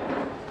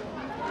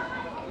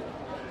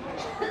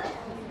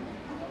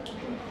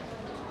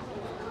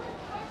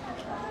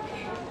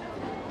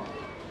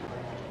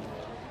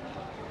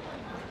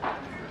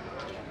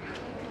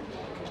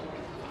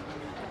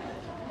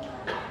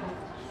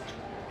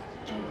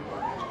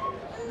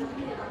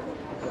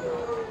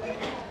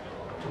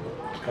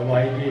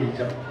kawai gi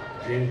jam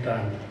riêng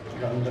tan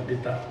gam la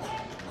bita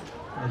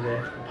le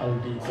phal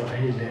di to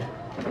hi le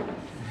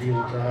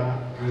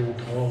riêng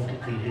tho ki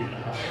ti hi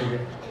ha le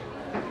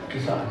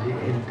kisa di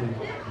hin tu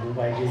bu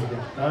bai gi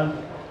jam tan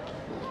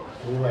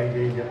bu bai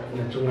gi jam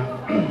na chunga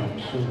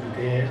su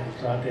de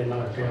sa de na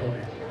te ho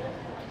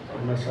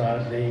ma sa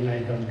le ngai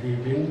dam ti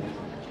bin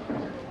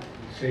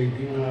sei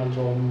ding a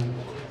lom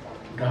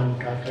dam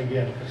ka ka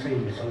ge ka sei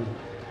mi sang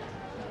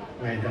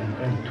ngai dam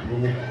kan thu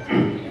ne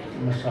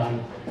ma san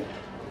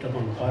ตะ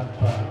บังพัด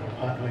ผ่า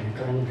พัดไว้ต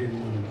รงดิน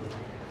มัน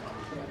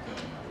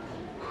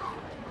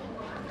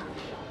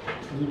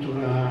รู้จุ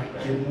นา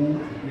กิน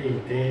นี่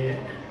เต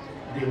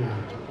ดิ่ง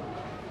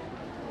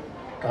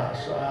ตา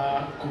สา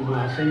กุม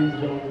าเส้น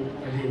จง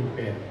อลินเ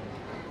ป็น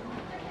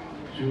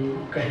จู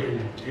กะเห็น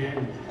เห็น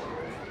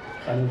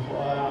ขันขว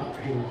า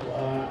หินขว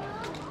า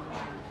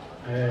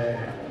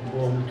บ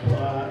อมทัว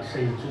เ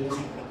ส้นจุง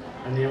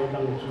อันนี้เรา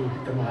ลังจูพิ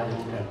ตมาอย่า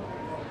งเดียว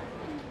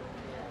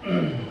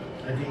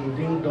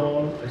ding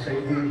dong sai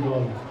ding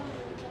dong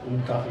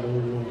ta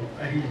lu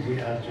ai ji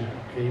a chu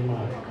ke ma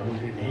kam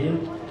din hin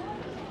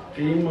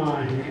ke ma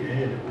hi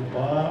he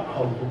upa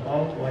au upa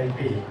wai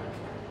pe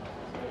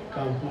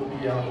kam pu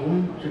ya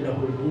chu da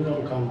hu lu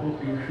dong kam pu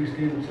pi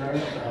Christian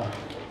church a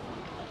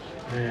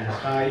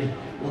kai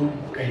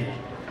kai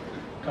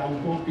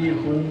kam pu pi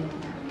hun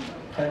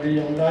khai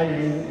yong lai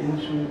hin in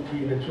su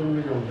ti na chung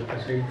na yong ka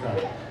sai ta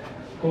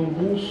ko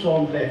bu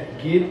som le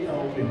git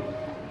au bin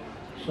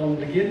som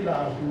legit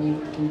la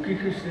hu ki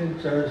Christian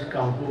Church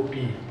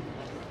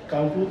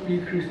Kampu Pi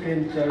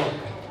Christian Church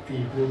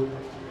ti hu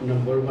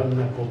number 1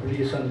 na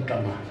population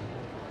tama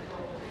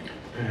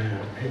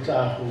he cha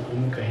hu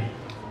kai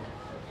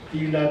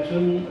ti la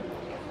chun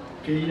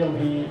ke yong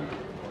hi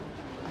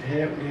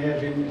he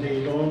bin le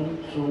don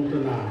sung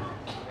tu na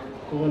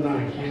ko na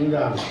khiang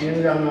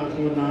da na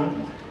ko na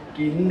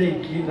kin nei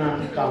ki na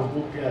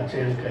Kampu Pi a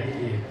chen kai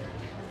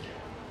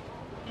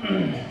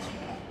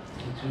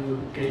chu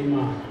ke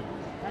ma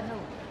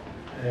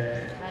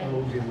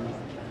au din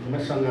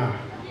masanga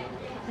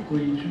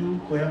kui chu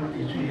ko yam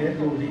ti chu he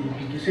lo di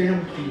ki se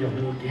ham ti yo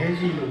ni he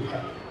ji lo kha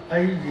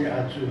ai ji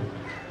a chu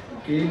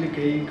ke ni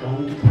ke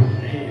kaung ki pu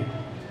he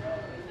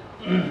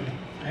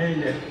ai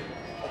le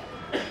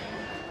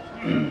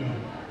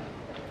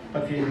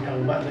patin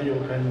thang ba na yo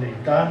kan nei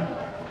ta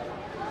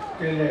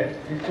te le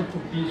ti chu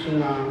pi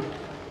sunga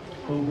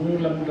ko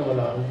bung lam do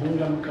la bung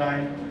lam kai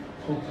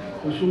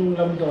ko sung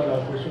lam do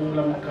la ko sung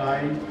lam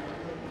kai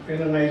เป็น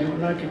ไงลูก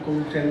น่ากิโก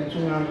เซนจุ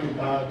งอากิ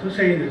บาทุเซ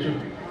นจุ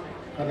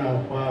ขณะ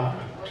ว่า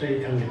เซ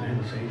ทางเห็น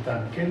เซตั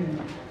นเก่ง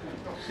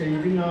เซ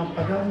ดิ้งอา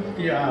พัด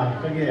ตีอา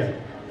ก็เกี่ย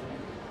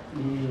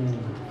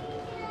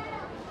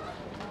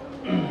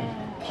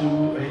จู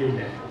เอเ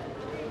นี่ย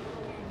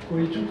คุ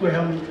ยจูคุยท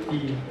ำตี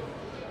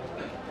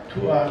ทุ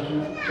อาจู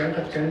จัง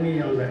กับจังนี่อ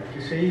ย่างไร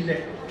ที่เซเลย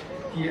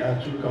ที่อา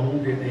จูกับหง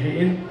เด่นเห็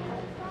น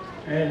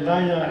ลา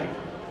ย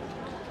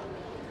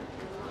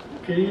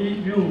เกี่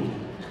ยยู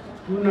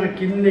ผู้นัก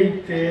กินใน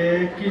เตะ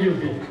กิจุ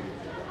บิ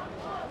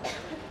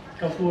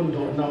กับผู้โด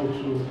นเอา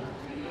สู่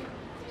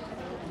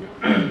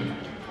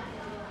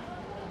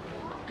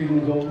ติง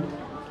กง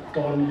ต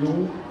อนยุ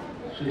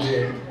สุดเล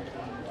ย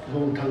ก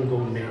งทางก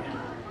งเนี่ย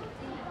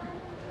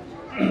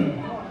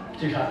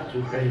จิหาจู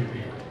ไปไป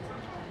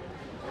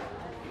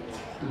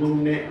กง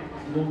เนี่ย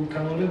กงท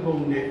างหรือกง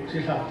เนี่ยจิ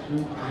หาจู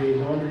เรียน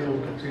ร้อนเรียน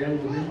กระเจียง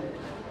ตรงนี้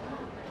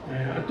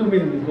ตุมิ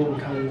นกง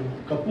ทาง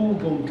กับผู้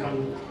กงทาง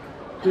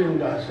ตัวเอง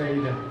ก็ใส่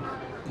เลย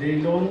เลย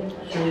ล้น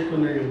ช่วยตัว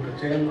ในอย่างกระ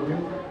เจียงเราเป็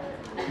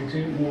นจริ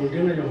งมูลที่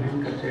ในอย่างเห็น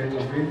กระเจียงเร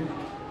าเป็น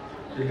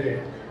จะเลย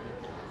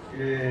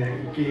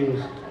กิน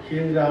เคีย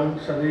งราง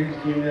สนิท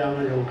เคียงรางใน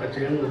อย่างกระเ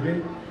จียงเราเป็น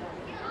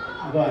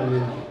บ้าน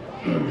นี้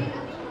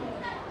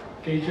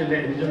จะเล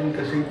ยจนก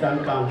ระสิงตัน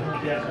กลาง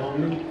ที่เขา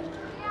นี่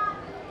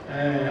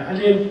อัน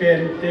นี้เป็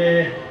นเตะ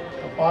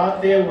ป้า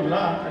เตวล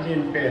ะอันนี้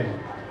เป็น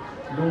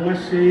ลุง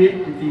สี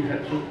ที่หั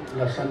ดสุ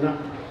ลักษณะ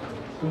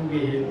ตุง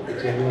กิน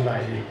เจริญหลา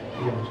ย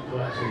อย่างตัว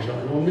สิ่งเหล่า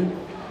นี้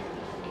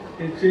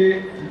ที่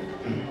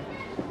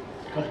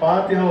กระป๋า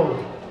ที่เขา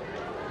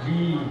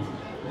ดี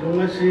ลุ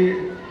งสี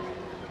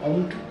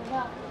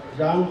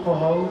จางเข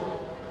า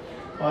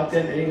ป้าเต้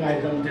นเองไง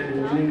จำเต้น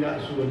มิงกะ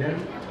ส่วนนั้น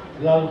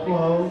ลาเข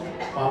า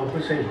ปาง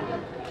ผู้ใส่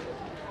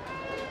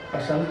ภา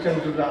ษาจัน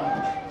ทร์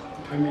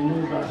อามินุ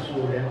กะส่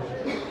วนนั้น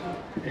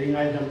เองไง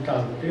จำตา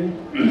มถึง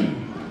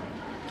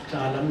จ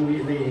าลมุย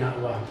นี่นะ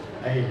ว่า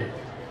ไอ้เลย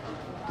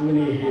ตัว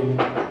นี้เห็น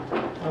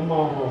อามา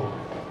เขา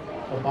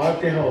กระป๋า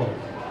ที่เขา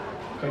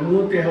กันงู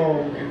ที่เขา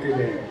คิด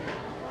เลย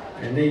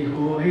ใน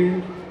หัวเห็น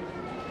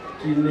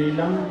จีนใน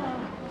ล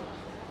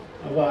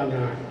ำว่าน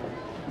ะ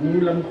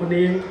nu lam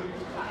khone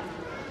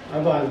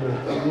aban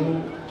nu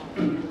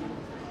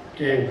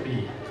keng pi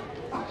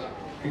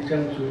ti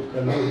chang chu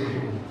kan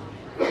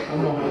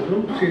ama ru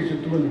se chu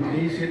tun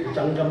ni se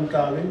chang gam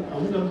ta wen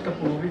am gam ta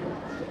pu wi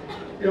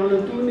yo na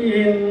tu ni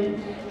hin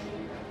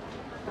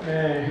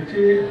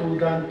chi hu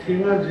dan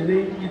thinga jini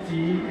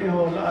iti e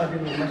ho la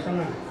din ma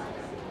sanga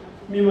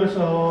mi ma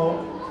so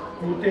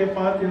pu te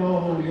pa ti ho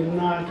ho lin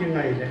na ki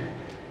ngai le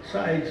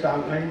sai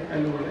sang ai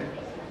anu le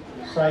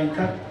sai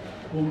that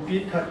hum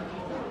pi that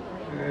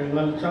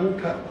ngal chang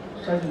that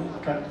sai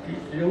that ti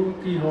yo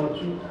ti ho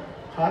chu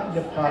hat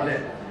le pha le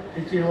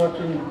ti chi ho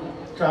chun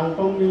chang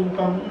pong ning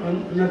pam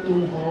na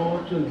tung ho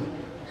chun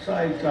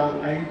sai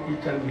chang ai ti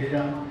chan ge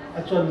ya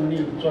a chon ni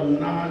chon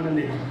na na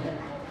ni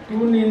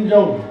tu nin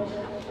jong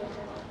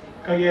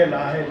ka ye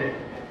la he le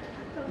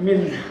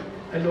min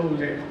alo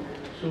le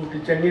su ti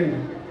changin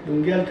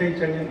dung gyal thai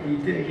changin i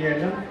te ge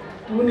la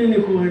tu ni ni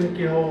khu hen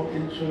ki ho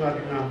in sunga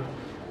na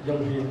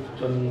jong hin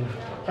chon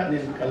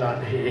khanin kala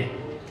he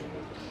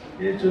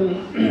e chun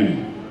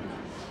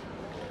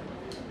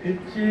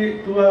chi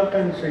tua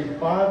kan sai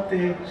pa te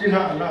chi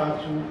ha la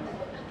chu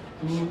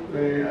tu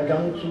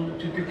adang chu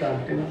chi ti tan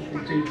ten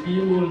chi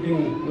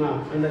P.Molding na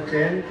ana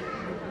chen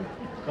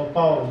ka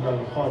pau dal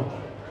khon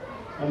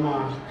ama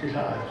chi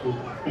ha chu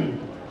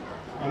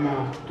ama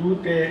tu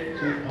te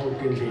chi hau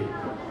tin li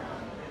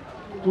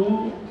tu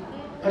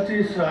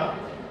achi sa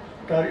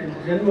tar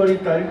January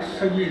tarik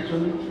sagi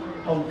chun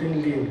hau tin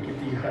li ki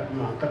ti khat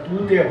ma ka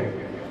tu te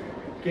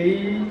ke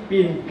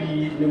pin pi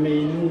nu me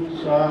nu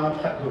sa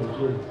khat hong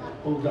chun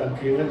hau dan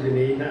theng a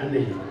jene na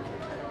nei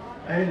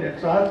ai le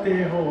cha te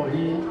ho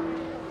hi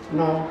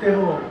nào te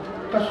ho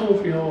ka so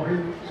pi ho hi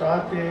sa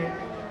te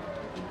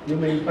nu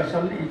me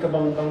pasal I ta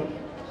bang bang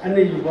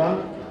ane yuwa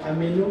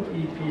aminu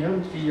I pi ham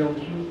ti yong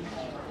su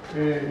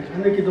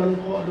ane ki don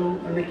ho lo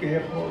ane ki he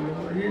ho lo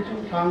ye chu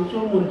thang chu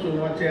mun chu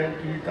wa chen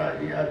ki ta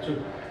I a chu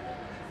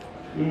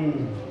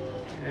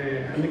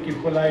ane ki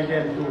polai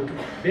den tu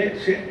be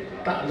se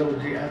ta lo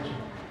ji a chu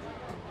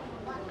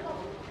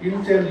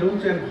in chen lu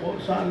chen ho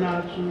sa na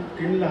chu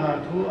tin la ha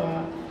thu a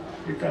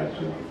ita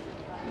chu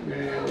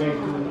we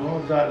tu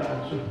no za la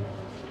chu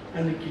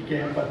ani ki ke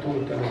pa thu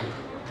ta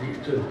di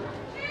chu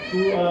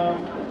tu a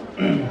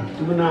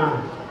tu na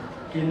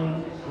kin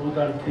hu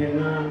dan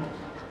thienga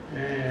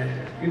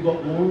I go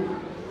mu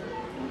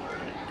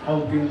au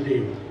din de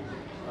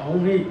au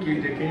ni ki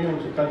de ke yo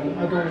chu ta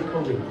a do ko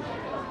bi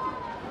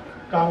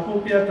kang ko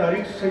pia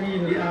tarik sai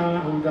ni a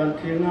hu dan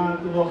thienga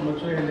tu ho mo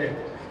choi le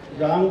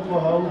giang ko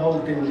hau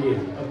tin ni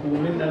aku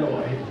min alo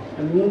ai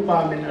anu pa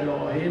min alo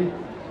ai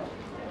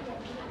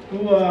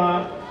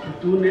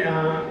tu ne a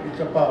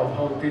chapa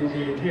hau tin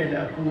ni he la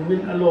aku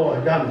min alo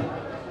dam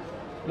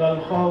lal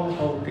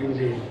hau tin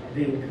ni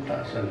din ta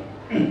san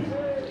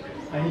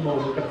ai mo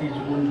ka ti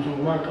mun chu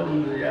ma ka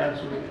un ya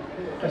chu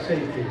ka sai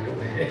ti lo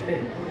he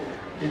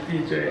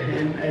ti che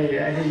hen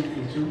ai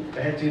ti chu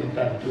ka he chin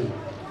ta tu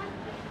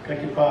ka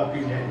ki pa pi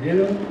ne de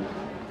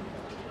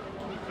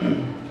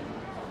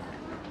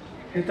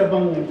kita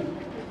bang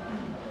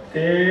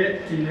te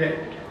tile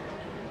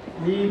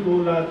ni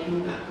bola chu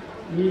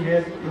ni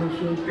het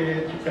insun pe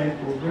chu kai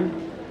pogin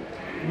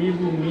ni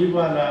bu mi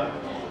wala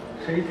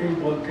sai thei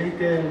bol thei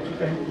te chu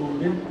kai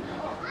pogin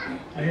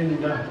ahin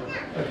da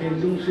akin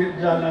dung se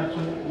jala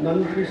chu non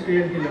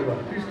Christian ki lewa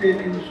Christian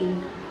insun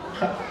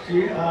khat si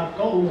a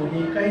ka u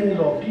hi kai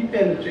lo pi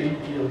pen chei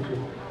ti o chu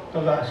ta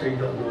ga sai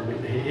do no me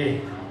he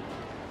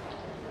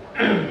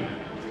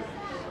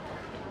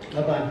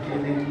laban ti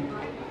ni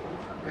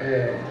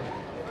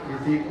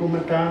Iti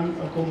kumatam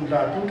akum la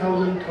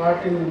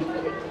 2013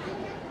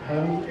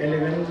 ham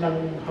 11 lang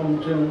ham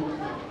chun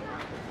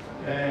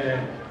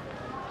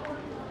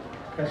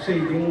ka sei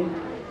ding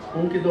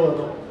kung ki do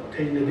do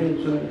thei na ding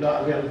chun la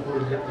avel ko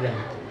ja ya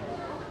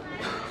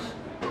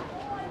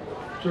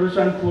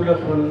churusan pula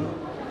khon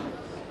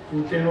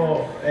ute ho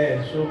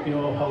so pi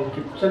ho hau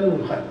kip chanu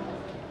khat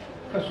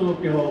ka so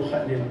pi ho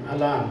khat nim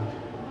alam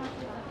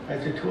ka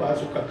chi thu a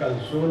su ka kal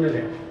su ne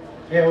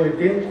le oi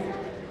tin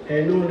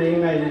nu nei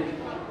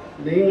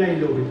ngai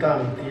lo tam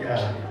ti a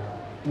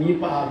mi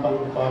pa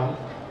bang pa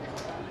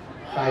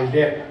khai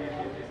de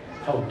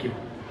hau kip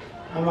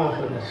ama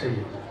khon sei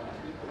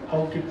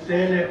hau kip te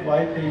le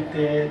wai pe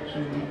te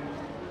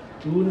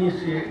chu ni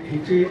se hi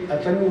che a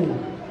chanu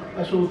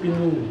a so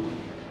pinu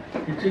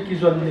hi che ki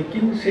zon ne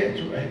kin se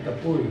chu ai ta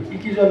poi I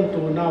ki zon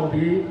to nau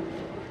hi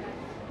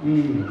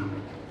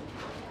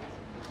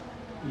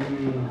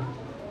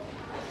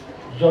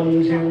zon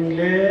jing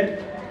le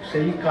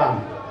sei kam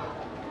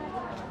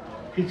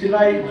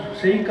Hichilai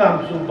sei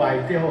kam su bai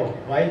te ho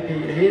bai pe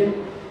hin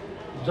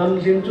zon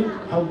jing chu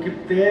hau kip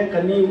te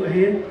kani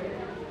hin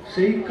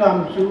sei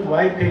kam su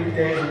bai pe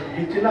te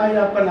hichilai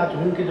ya pana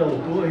chun ki jong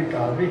tu ai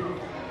ta bi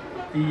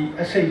ti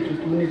asai chu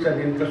tu ni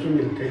chanin ka su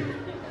min te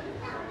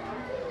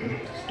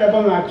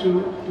stabanga chu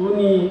tu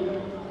ni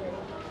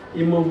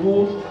imobu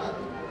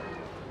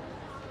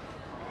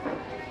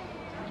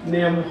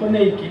nem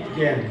khonei ki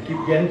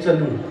gen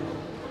chanu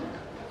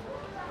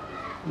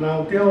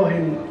nào tiêu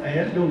hình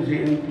hết đâu gì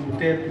tu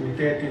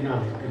te ti nào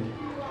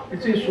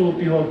Itu su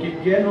piho ki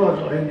geno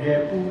to en he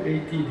pu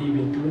ATD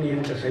bintu ni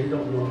en ka sai do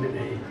no me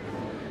nei.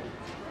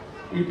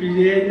 IPJ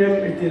nem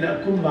itila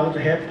kum bang to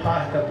he pha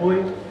ta poi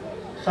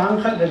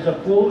sang khat da ja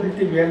po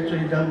iti ven chu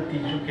hidam ti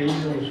chu ke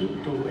no su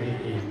to e.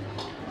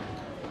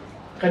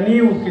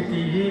 Kaniu ki ti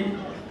hi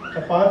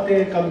kapate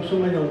kam su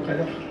ma yong ka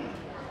da.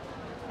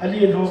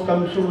 Ali ho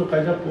kam su ka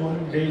da pon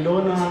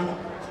deilona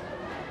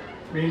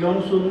deilon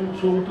sun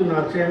su tu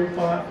na chen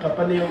pa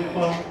kapaneu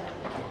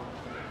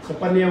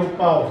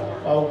pau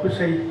ku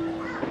sai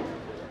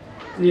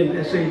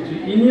nin sai chu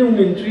iniu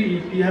min chu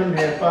ipi ham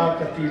he pa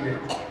ka ti le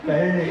ka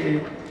he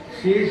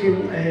si sim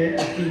he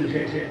ati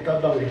se ta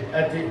ba le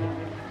ati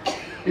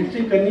iti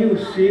ka niu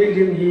si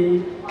lim hi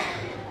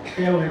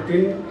theo he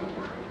tin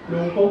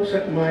nong ko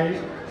sak mai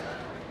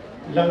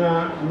langa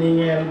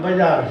ningel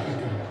bazar ti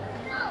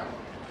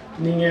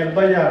ningel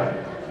bazar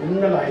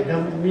na lai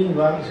dam min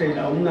wang sei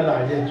la na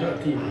lai jen chu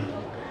ti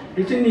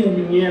iti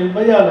ningel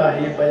bazar la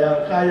hi bazar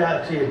kaya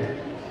che le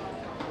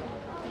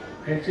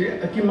Heci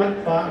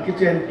akimat pa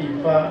akijen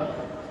pipa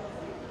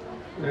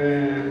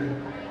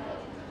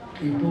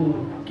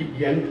ibu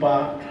kibian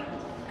pa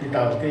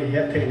titau te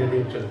hiat te na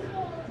ding chun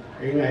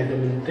ngai da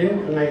min tin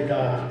ngai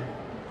da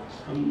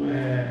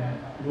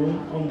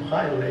om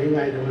khai la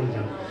ngai da man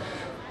nam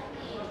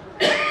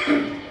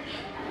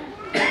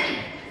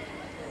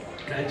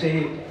Heci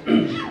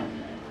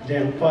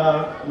leng pa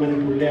man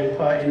bu leng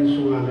pa in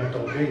sunga na to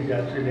ngai ja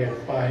se leng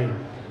pa hin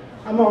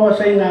ama ho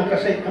sai na ka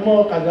sai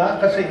ama ka ga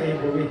ka sai e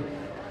bo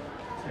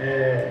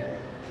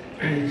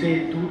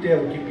si tu te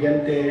o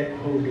kipiante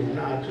holding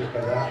na chu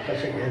kada ka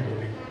se ge do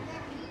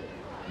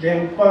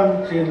leng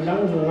pan sin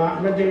lang nga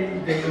na de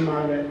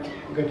ma le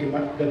ga ki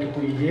mat ga ki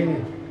pui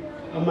yeng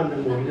aman na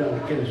mo ja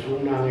ke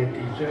su na nge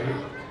ti che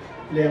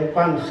leng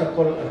pan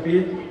sakol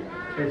api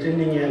ke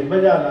chin ning el ba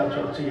ja la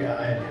cho chi a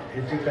ai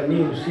e chi ka ni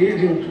si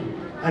ring chu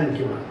an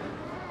ki ma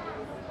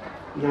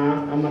na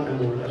aman na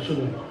mo la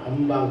sun am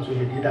bang chu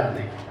di da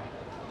ne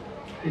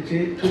chi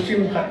thu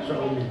sim khat so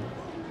mi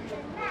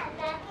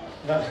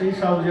đã xây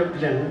sau dẹp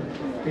leng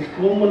thì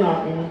cũng muốn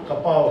nào cũng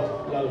kapau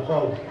lal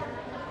khâu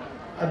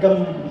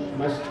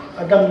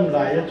Adam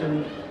lại cho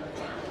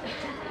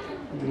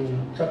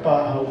sapa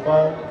hậu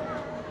bao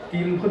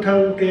tìm có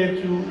thằng kia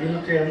chú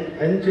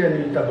anh chen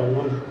đi tập bằng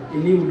ngon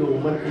iniu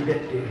luôn man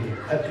ibet đi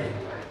ati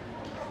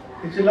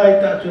cái lại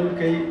ta chú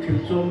cái thiếu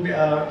chung đi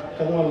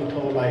các ngọn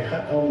thổ lại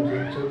khát ông gì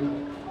chú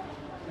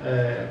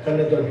cái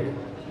này rồi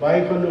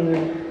vài con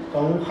nông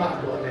con khát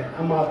rồi này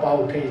ama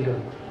bao thay luôn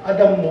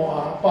Adam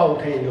mo pau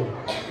thei lo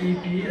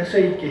EP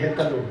asai ki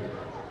heta lo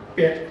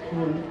pet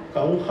kun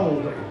kaung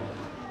khang rồi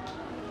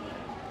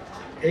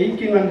ei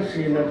ki ngan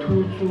si na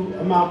thu chu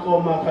ama ko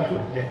ma ka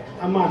hut le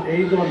ama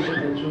ei don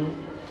chu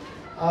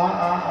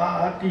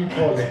a ti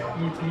po le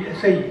EP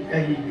asai a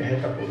hi ka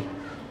heta ko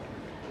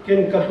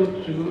ken ka hut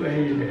chu a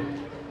hi le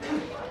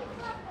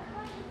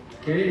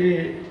ke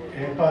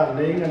e pa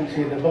nei ngan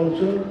si na bang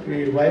chu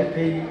ki wai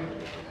thei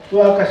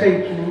tua ka sai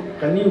chu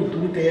ka niu tu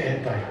te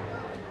heta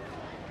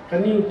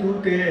kaniu tu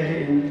te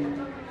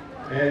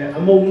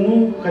among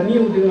nu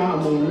kaniu dinga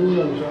among nu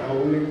lang so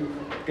awin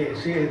te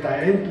se ta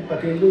en tu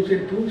patin lu se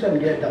tu san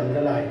ge dam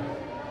da lai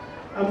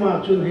ama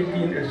chun hi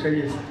tin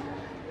asai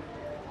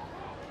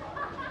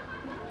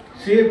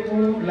se pu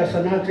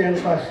lasana chen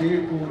pa se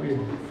pu in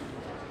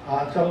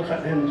a chal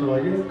khat hen zo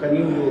yin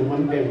kaniu lu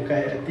man beng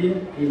kai atin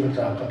hi ma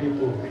cha ka pi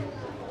pu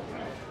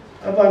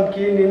aban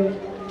kinin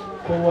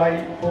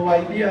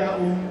powai dia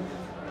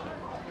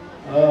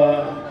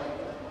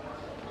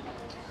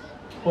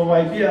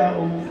Pawai bia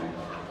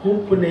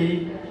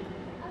hupuni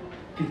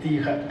kiti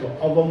khat to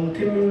avom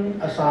thimin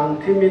asang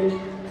thimin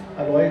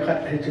aloi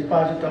khat he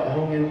chipa chu to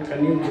hongin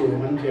kanin du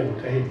man bem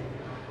kai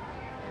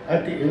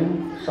ati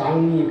in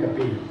sangi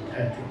kapi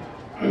ati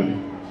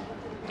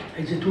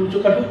he chi tu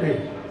chu ka thuk nei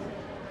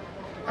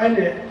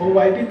ane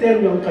pawai bi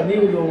ten yong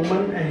kanin lu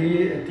man a hi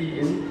ati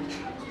in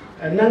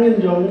nangin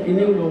jong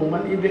inin lu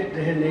man ibet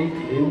de he nei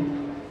ti in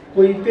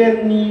koi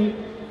pen ni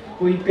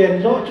kui pen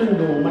lo chun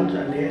do man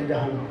sa le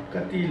dam ka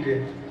ti le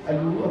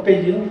alu ape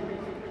yin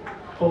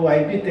ko wai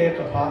bi te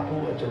ka pha pu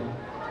a chun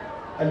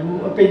alu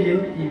ape yin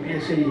I P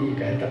S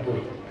ka ta pu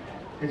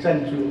e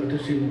chan chu tu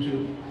sim chu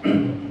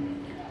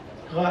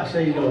ka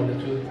sai lo na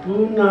chu tu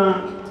na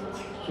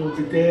su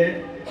ki te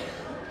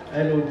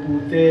alu pu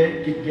te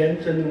ki gen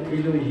chan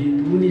ilu hi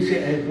tu ni se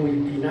ai pu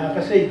ti na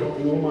ka sai do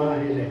no ma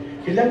he le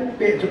hilang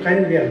pe chu kan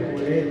ver ko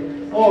le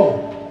o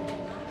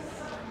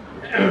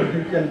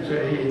chan chu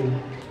hi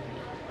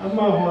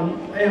ama hon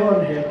ai hon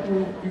he pu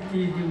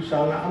iti diu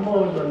sanga ama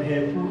hon he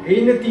pu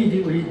eina ti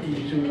diu hi ti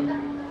chu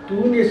tu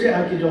ni se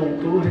a ki jong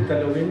tu hi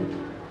talowin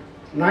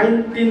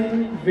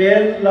 19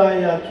 vel la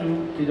ya chu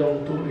ki jong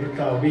tu hi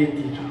ta ve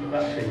ti chu ka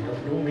sei do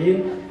no min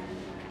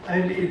ai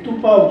li tu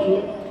pau chu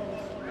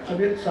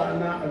abit sa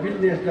na abit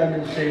nes dan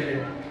sei le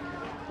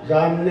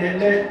zam ne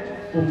le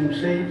pum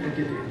sei ti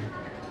ti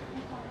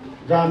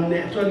zam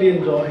ne cho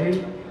lin zo hin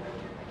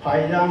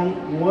phai yang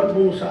ngot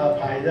bung sa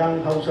phai yang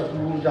hau sa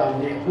bu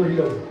jam ne hu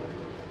lo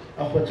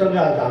a kho cha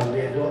ga jam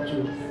ne do chu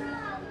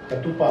ka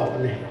tu pa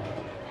ne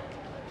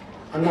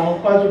anh nào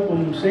qua cho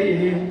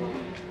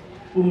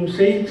bùm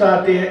xây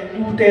cha tê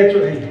tu tê cho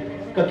ấy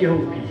các kiểu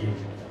bị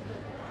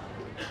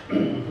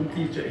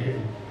thì cho ấy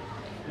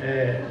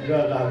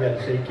rồi là về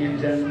xây kiến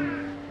dân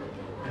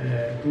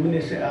tu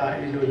ni sẽ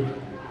ai rồi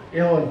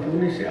hòn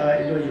tu ni sẽ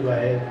ai rồi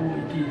vậy tu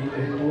ít đi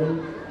cái tuần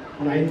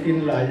 19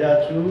 là ra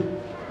chú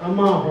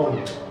ama hòn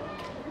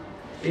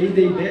ấy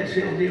đây bé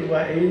sẽ đi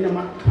vào ấy nó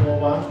mất thua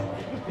vào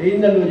ấy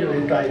nó luôn rồi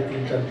tại tiền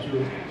chân chú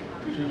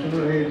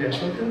ấy để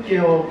có thứ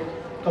kiểu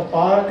cái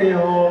phá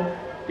theo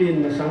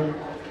pin mà sang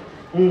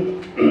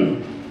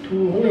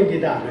thu không nên đi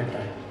đàn này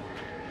tại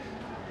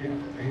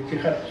chỉ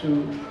khách chú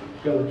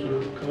cho chú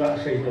các bạn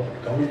xây được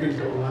công ty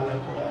đồ mà là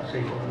các bạn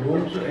xây được luôn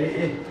chú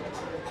ấy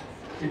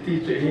thì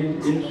chú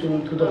in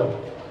xuống thu đồ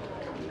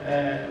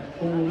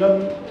cùng lâm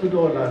thu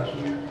đồ là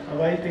chú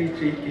vay tay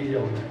chỉ kỳ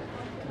dùng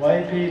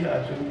vay pay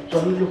là chú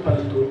chọn lúc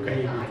phần tuổi cái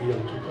gì thì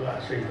dùng chú các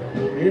bạn xây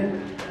được luôn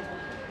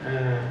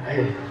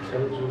cho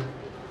chú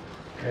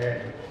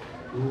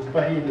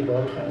upah ini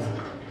dolar khana,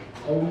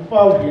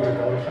 upah ini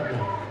dolar khana,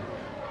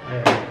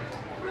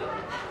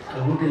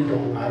 kemudian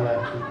dong ala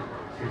tu,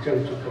 macam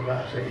tu kerja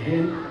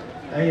sehin,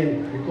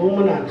 itu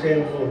mana saya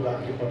kerja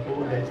di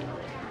Papua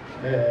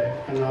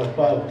ana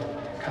upah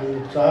thang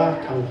cha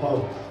thang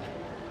phao,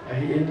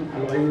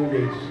 aloi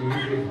ini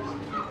sih,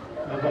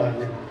 apa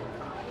ni,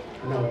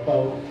 ana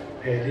upah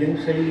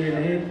pelin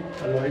saya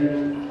aloi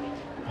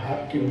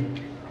hakim,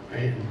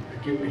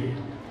 hakim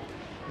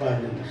và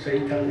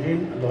xây thang hết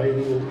loại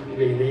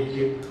người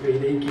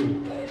này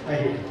kim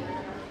ai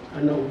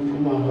anh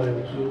ông mà hỏi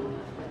chú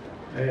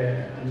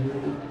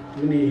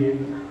anh này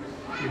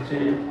sẽ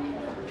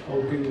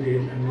hậu tin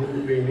đến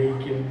anh người này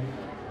kim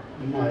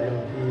mà giờ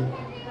thì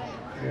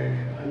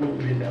anh ông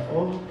hiện đã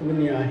có tu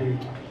ni ai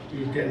thì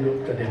tiền nộp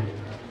tiền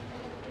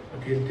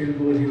tiền tiền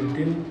buôn hiện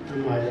tiền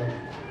mà giờ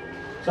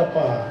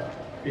sapa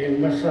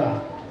tiền masa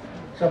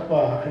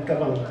sapa anh ta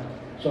bằng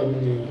chọn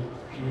ni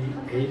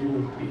thì ấy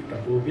luôn bị tập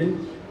vô biến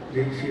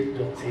để xịt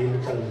dọc thêm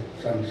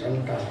sẵn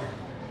ta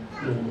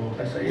nụ mồ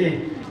cái sấy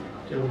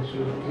trong số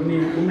ini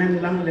kumen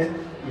lang lệ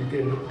thì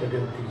tiền nộp tiền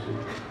thì số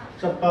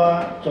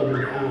sapa chọn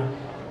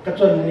cái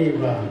chọn ni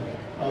và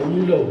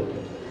ông lâu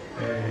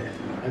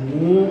anh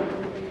mu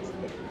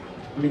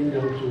mình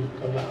đang số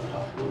các bạn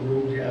học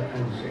luôn sẽ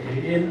thành sẽ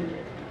yên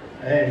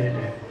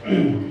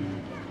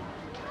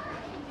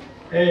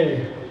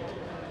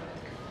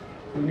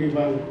ini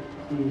bang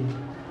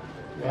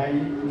vậy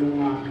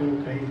nhưng mà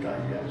không cái tại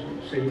gia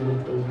xây một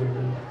tổ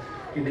mình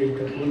cái này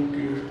tập huấn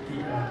thì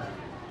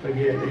thực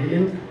hiện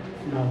hiện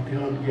nào thì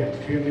họ hiện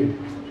thêm mình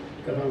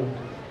các bạn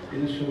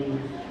in sung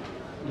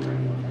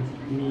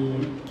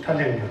mi thay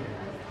hình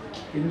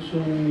in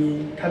sung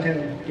mi thay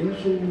hình in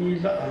sung mi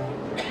là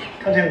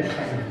thay hình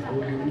khai ô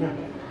liu na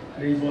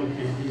lấy bol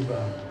về đi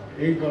vào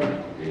lấy bol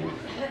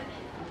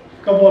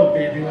các bol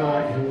về thì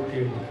ngài hiểu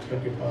tiền cho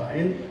cái bài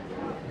in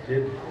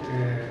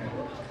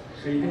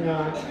xây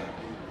ngài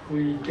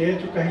kui te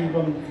chu ka hi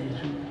bam ti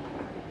chu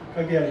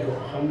ka gel go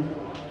kham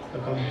ka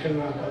kam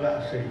changa ka la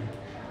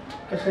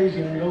sei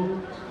jing lo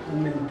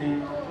min ti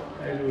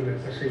ai lo le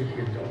ka sei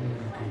hi do min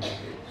ti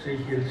sei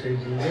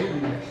jing lo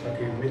min ka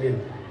ti min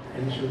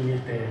en su mi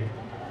te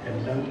en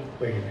dam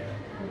pe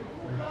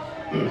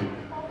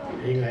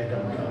ai ngai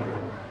dam ta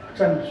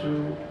chan chu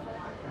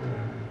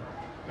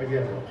ka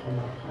gel go kham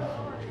ka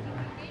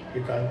ki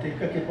tan ti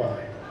ka ki pa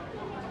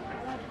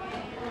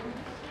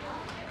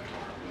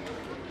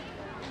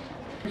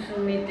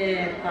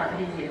Sumite Pak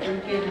Hiji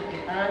Unke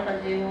kita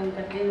tadi orang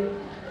tadi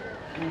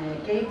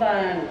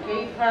kehidupan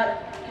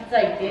kita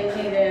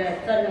ini le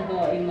chân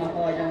ho ima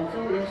ho yang tu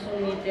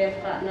sumite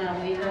Pak na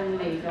wilang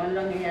le don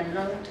lang hian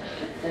lang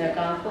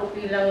ka ko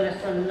pilang le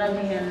san lang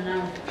hian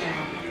lang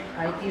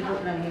ai ti ru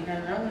lang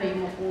hian lang le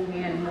mo ku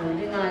hian mo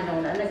di nga dong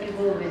na ki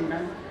bo bin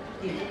lang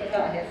ti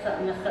ka he sa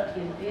na sa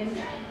tin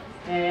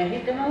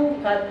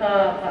hitamo pa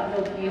lo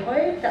ki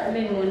hoi ta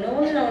min mo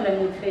no lang le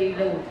mo thei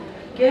lo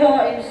cái họ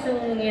in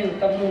sung nghiền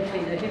cầm một thì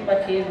rồi hết bắt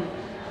thêm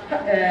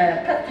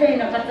cắt thay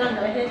nó cắt ra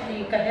nó hết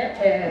thì cắt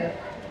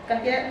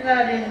hết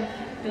ra đến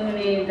từ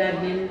này ra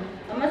đến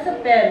mà sắp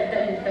bền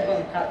tại ta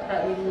còn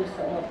cắt in một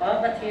số mà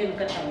bắt thêm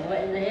cắt thẳng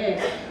vậy này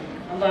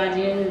và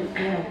nên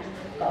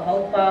cả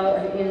hậu bao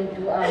in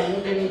tu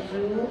ăn in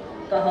chú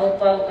cả hậu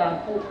bao cả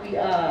phụ bị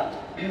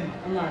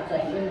mà chạy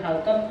in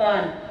hậu cam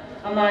pan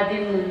ama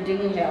din mun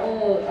ding he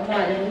o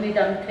ama yang mi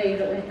dam thei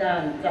ro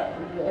etan chak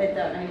ro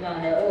etan ai ma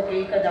he o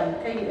ke ka dam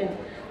thei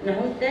na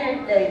hung te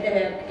he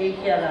ke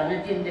kya la na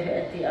jin de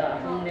he ti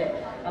hung de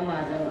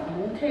ama na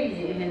hung thei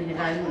ji hen ni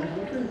lai mun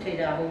hung thun thei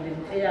da ho din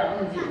thei da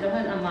ang ji da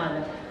han ama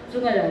na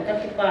chu nga long ta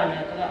ki pa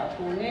na ka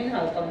pu nen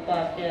hau kam pa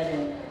kya de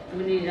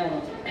tu ni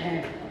long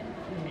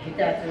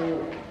hita chu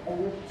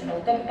hau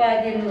kam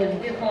pa din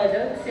mun ti kho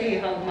da se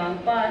hau mang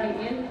pa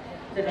ni in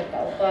จะกระเป๋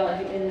าปลา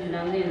ที่อิน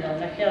นังนี่เรา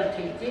นักเที่ยว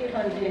ที่จี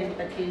ฮันจีนป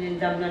ะทีนิน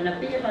ดำนันนับ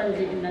ปีฮัน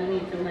จีนัง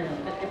นี่ตัวมัน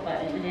ก็จะไป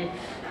นี่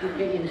คือจ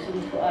ะอินสุ่ม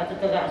ตัวอาจจะ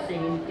กระเสีย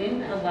งกิน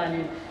อาบา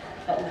นี่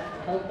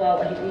เขาปลา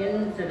ที่อิน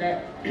จะได้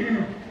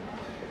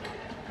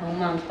เขา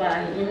มังปลา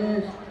อิน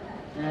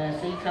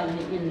สีคำ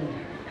ที่อิน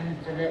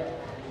จะได้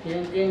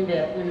yang tiang be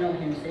puno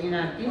hin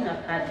seina tin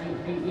akat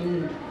di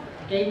in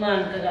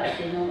keiman kaga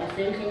sino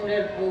asel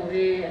singler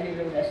puri ai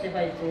lo ase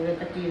bai puri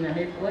katina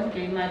he pon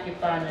keima ki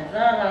pana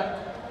zara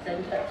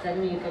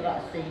sani kaga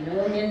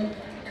sino nin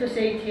thu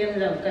sei thiam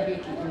lam ka hi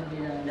ki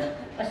in la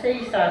ase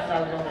sa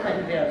sa lo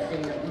kan ver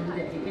sei lo in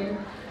de in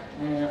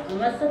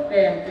ama sa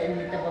pe te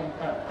ni ta bang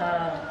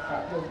ka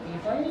do bi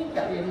bai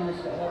ta ye mo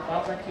so pa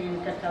pa tin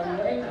ka thang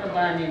lo en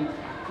abanin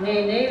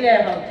nei le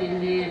ha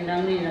tin ni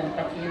nang ni nang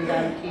ka tin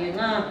dan ki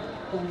nga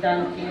cùng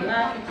đàn thì nga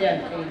cái chèn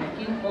thì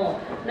kim cổ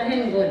nó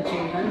hình gồm chỉ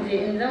hắn gì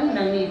in giống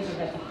năng ni chỉ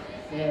cái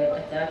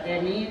cha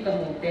cái ní cái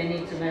một cái ní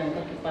chúng mình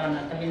có cái bàn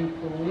là cái hình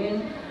phù nguyên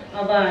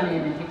ava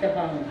này thì ta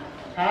bằng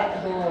hát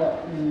hồ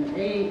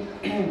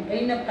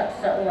ấy nó thật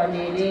sự là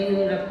này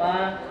nu là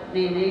ba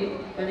này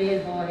cái này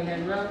hồ thì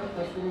nó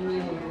có sumi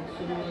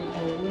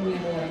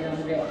hồ làm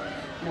đẹp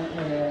nó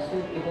suy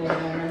hồ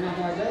nó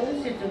hoa dấu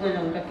thì chúng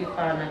mình có cái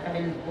bàn là cái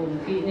hình phù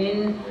kỹ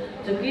nên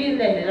chúng cái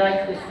này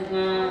lại phải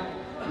sung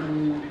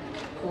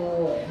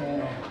ko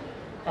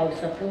au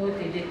sapu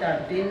ti di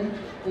tartin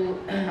ko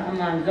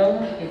aman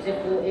dong ke se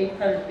ko ek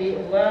khalpi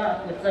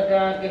wa ko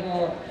chaga ke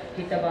ho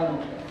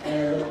kitabang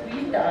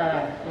lopi ta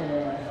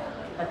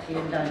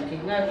pathin dan ti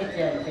nga ke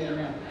chen te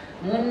na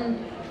mun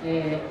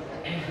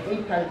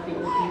ek khalpi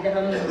ti da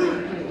ham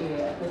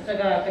ko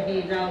chaga ka hi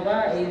na wa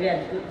e ven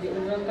ku di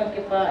ung ka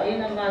ke pa e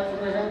na ma chu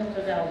ma dong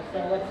chaga sa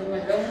wa chu ma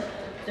dong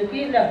chu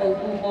ki la ho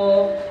ku ho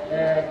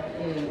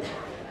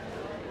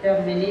the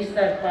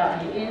minister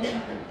pa in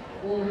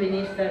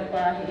minister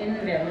pa in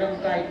vem lam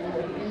kai ko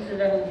in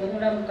sula ho dung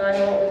lam kai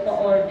ho pa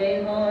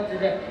ordain ho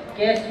sula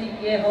kesi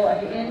ke ho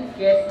in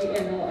kesi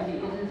en ho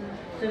in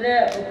sula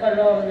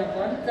upalom na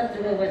kon sa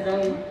sula wa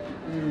zong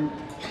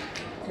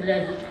sula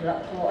zukla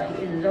ho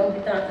in zong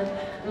kita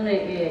ne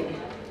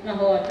na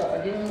ho to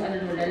ding an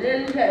lu la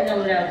lel ka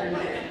nang la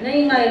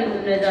nei ngai lu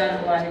na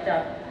dan wa ta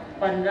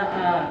pan la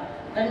a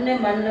kan ne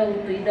man lo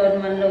tui don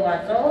man lo wa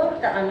so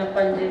ta an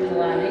pan ji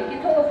wa ne ki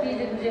tho fi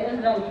ji an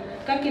long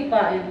ka ki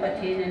pa in pa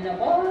thi ne na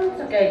bon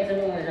sa kai chu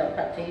mo ja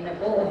pa thi na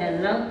bo hen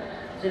lang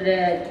chu le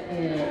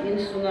in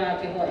sunga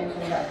ke ho in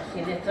sunga si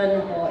le chan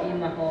ho I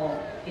ma ho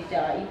ki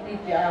ta I ti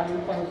pya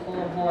mun pang ko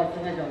ho chu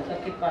ma jong ka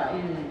ki pa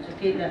in chu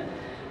ki la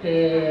he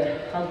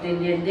hau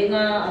tin yen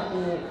dinga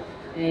aku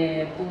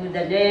pu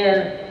Daniel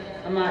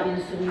ama in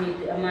sumi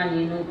ama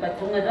ni nu pa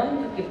chu ma jong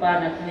ki pa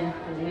na men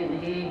pu ne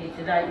he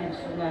chi dai in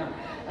sunga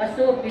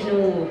aso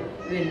pinu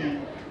win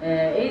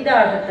ida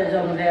ta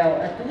jong leo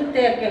atu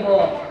te ke ho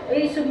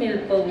ei sumil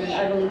po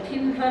arung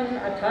thim phan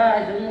atha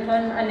ajung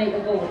phan ane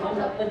go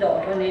han apo do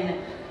hanin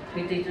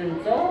piti chun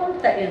chon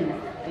ta in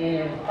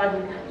pan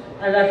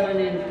ala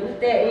hanin tu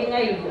te ei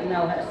ngai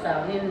nau ha sa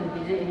nin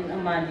bije hin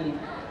amani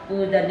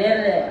pu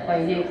Daniel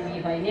hoi ne pi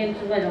hoi ne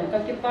chu ma jong ka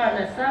ki pa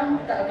na sam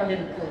ta ka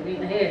hin ko ni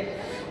he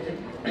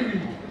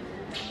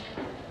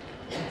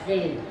je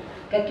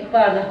ka ki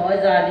pa na ho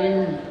za din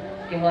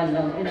ke hon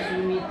long in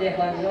sumi te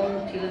hon long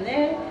thil ne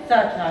sa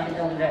cha hi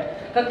dong le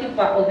ka ki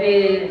pa obe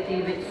ti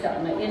be sa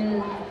na in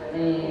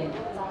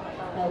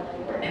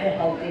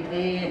hau te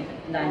de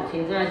dan che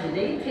nga ji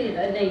dei thi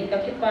da nei ka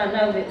ki pa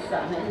na be sa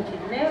na in thi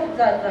ne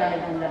sa cha hi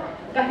dong le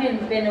ka hin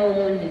pe no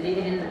mun ni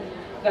hin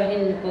ka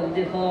hin ko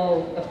de ho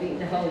ka pi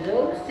de ho zo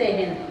se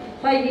hin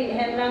phai hi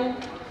hen lang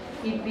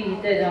I pi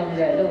te dong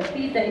le lo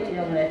pi te hi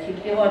dong le thi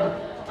ke hon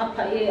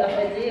apa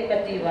je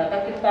katiwa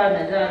kakipa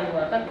na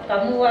zalwa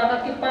kamua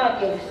kakipa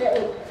ke se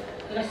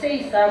la sei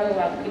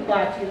samwa kipa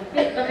chi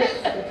pe ka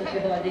ke tu ke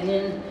ho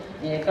dinin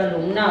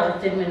kalung na o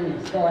temen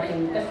ko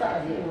hin ka sa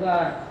ji wa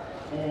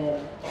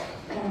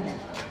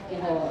ke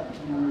ho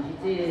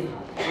ji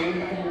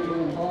kan lu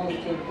ho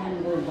che kan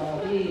lu ba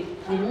hi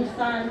nin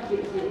san ki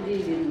di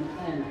din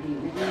kan di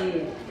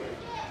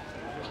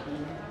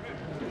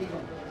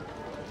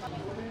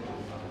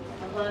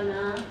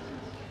abana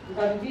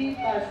Bagi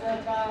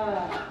pasal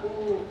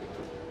aku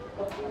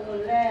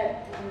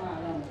kepulet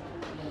malam.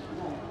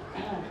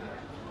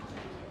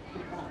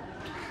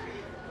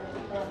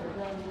 Kita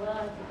bersama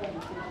kita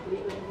diskusi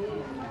ini.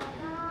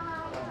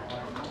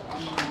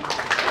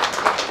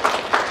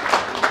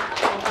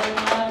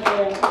 Karena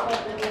yang kita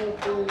perlu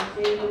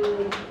fungsi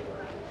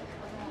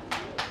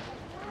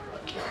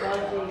kita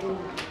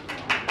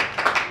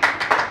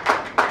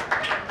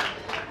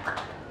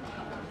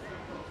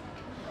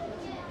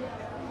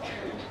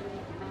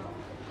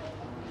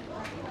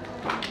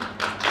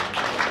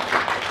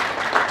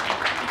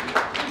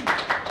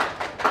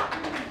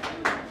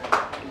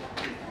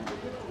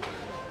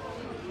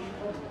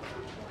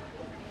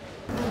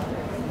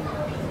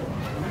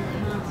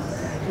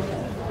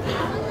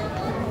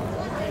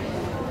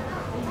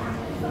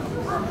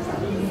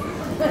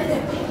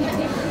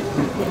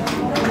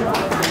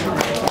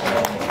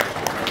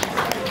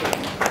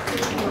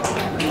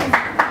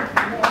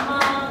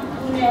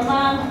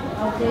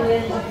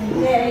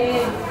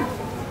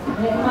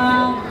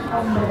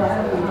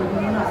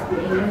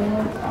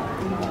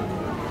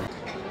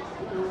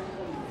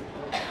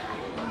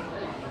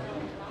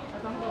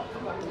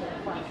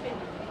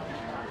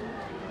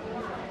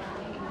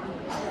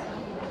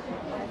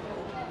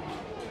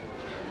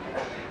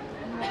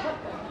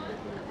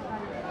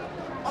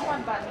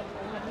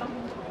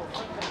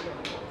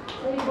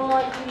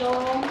boy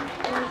kilong,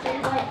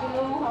 how to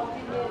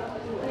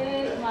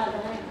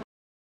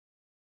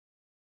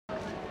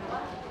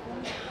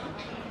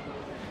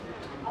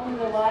ông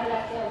người bói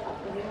là kêu tập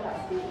cái là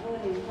xíu thôi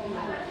thì không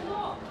làm.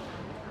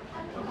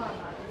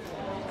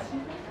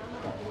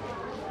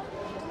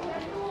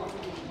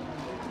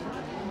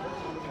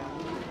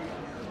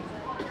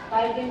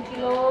 Vài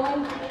kilo.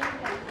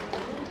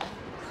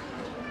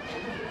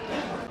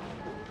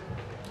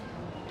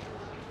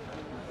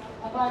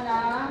 Apa na?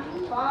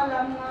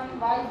 Palam ng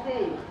baite,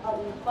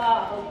 ang pa,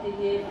 ang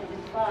tingin,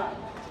 ang pa.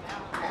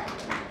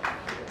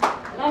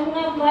 Lam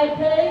ng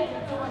baite.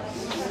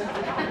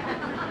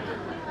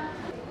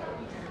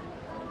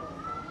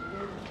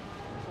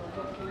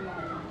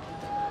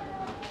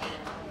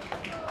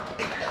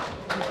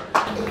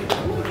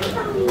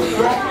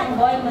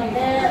 Boy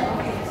mande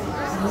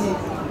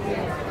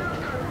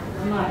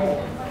mare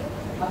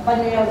apa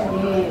niya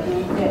ni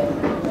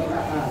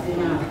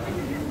sina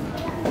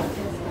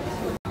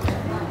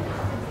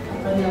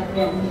apa niya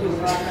pen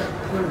juga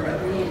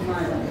ni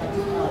mare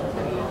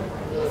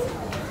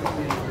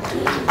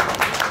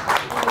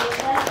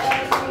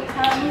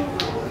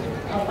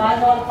apa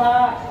apa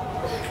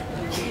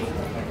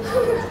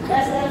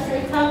dasar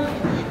sekam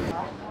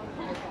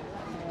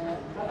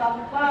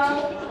kampau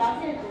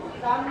langsung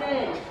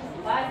sambil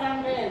Bye.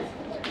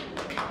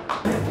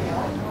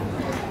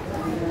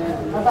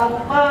 Abang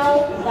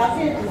kau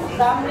kasih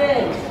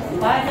sambil,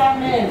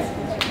 sambil.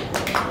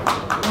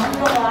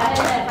 Mano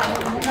ada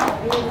kamu nak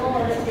ibu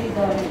reti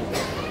dori.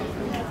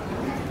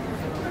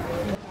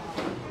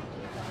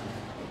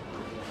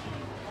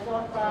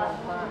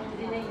 Apa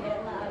ini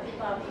kerana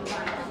apa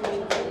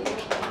masih.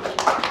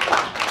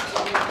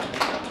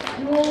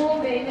 Nu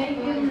bene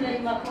yun lay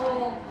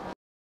mako.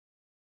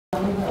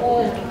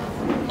 Oh,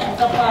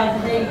 apa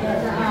ini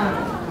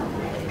kerana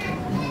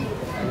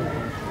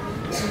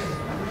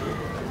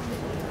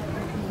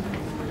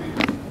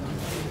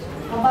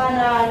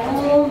Abana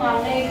nu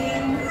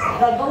mangeng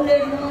gagong le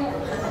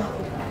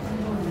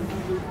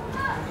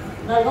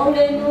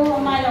nu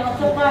mai la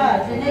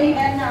sopa sini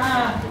kan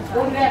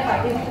uwe ka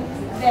ti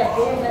be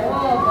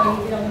oh bai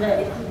jong le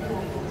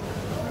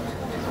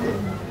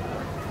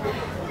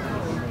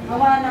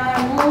Abana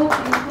nu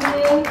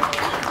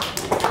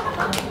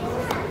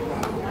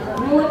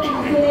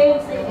tinkule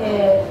se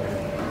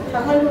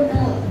tangalun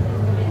nu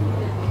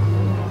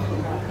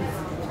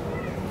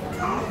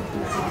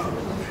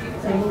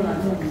Sayuran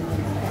nu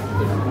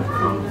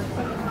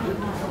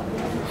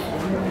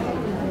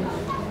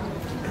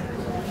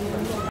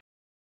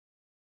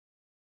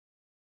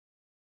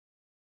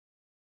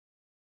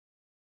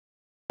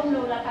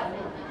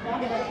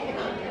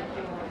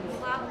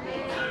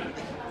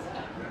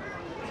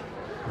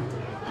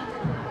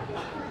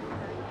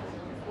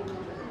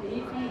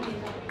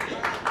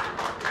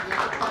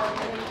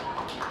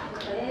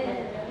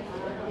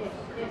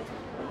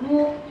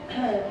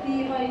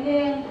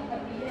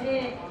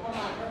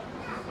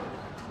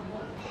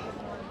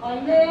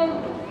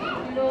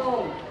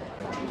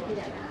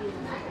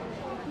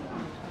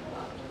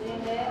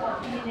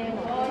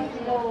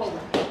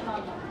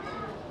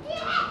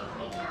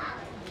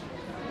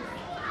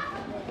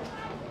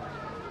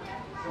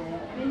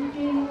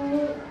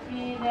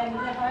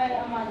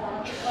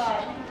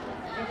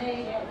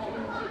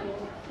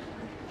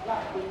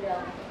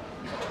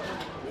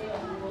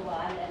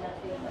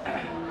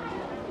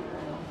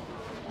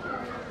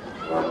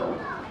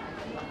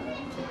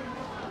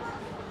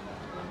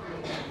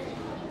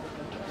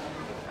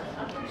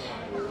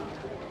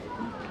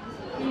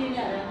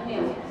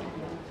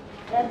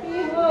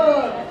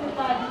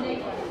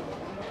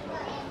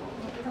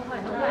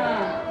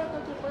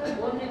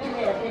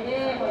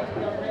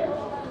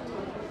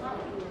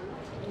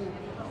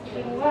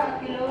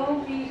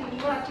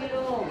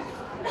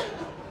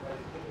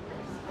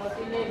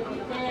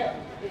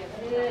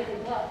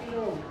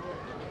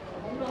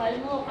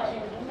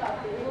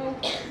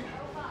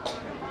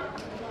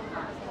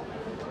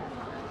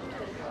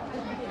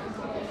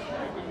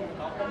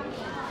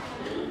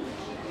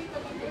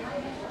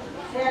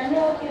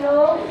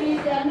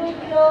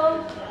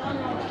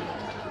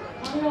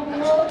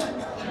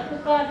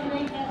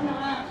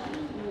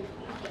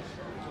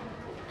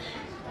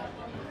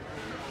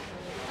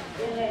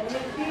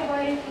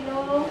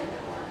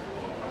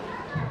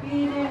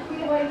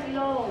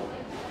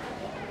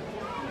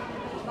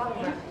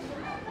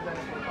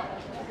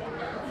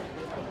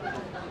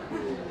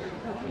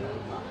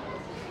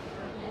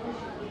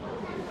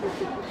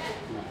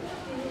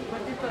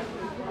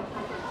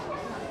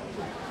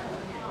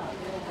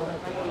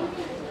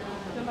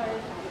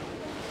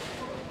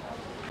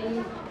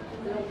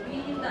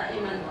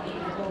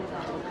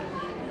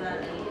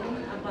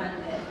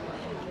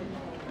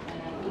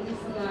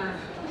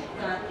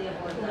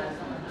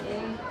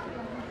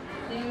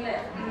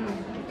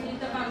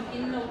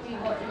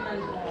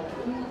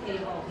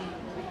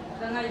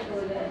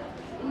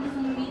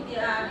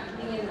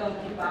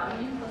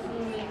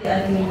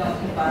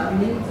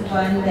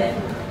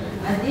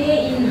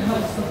Ade in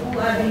house ku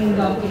ading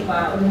dong ki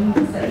pa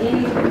sa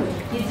in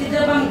ki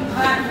bang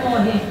khat mo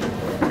he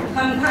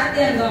thằng thắt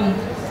tiền rồi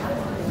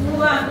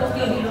mua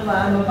Tokyo đi rồi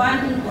mà bán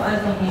hình của ai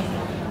rồi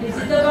thì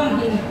sẽ cho bằng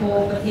hình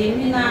của cái thế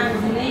như nào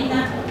như này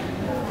na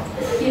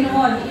khi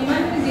nó thì mà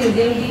mình dừng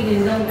đi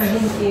đến trong cái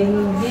hình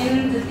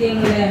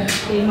tiền này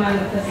thì mà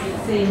cái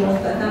xây một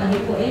cái thằng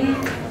hình của em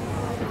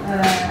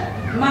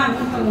mà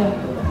cũng không một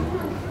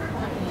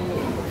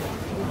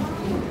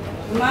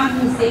mà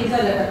mình xây ra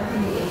là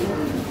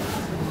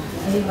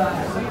cái bà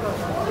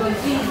rồi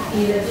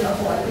thì là chưa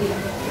hỏi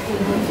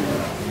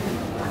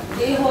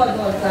thì họ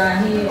đòi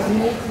ra thì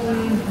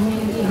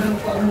mình đi hàng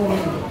có một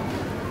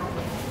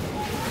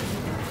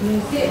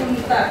mình sẽ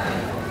tạ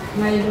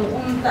ngày lúc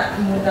tạ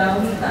một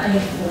đào tạ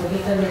hình của cái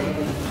cái này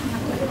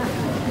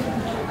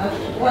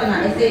quan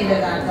lại xây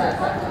là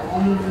tạ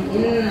ông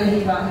thì in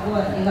thì bạn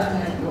quan thì bạn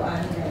này của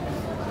anh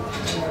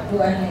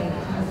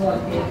rồi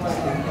tiền qua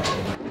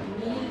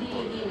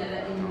đi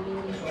là in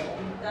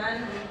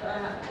tan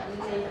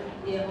in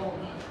dia ho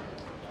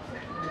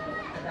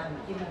adam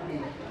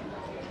P.Molding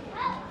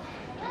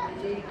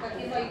jadi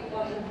kaki mai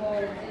kuat ho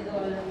itu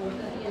adalah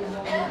untuk yang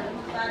ho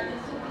tan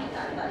suki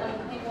tak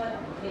dalam tibuan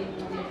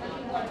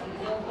kaki kuat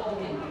itu ho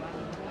ni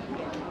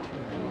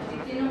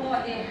jadi ho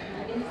ni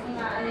ini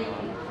semua ni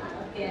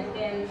pen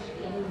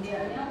ini dia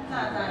ni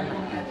tak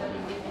yang ada di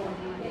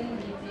P.Molding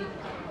ini di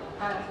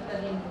harus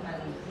terlihat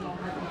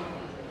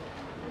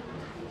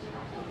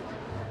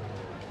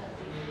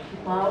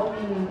Pau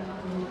ini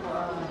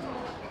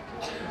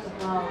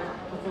Pau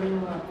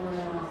ketemu aku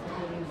yang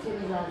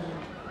sering jalan,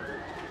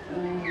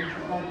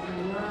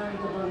 bagaimana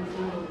orang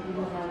sering di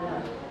sana,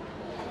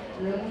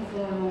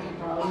 langsung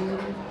Pau ini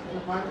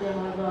lepas dia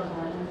masuk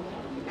sana,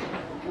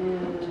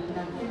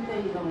 nanti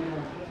pergi dong,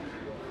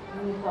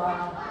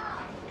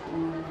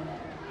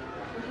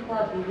 kita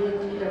pilih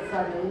di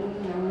sana ini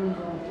yang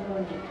dong,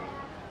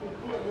 itu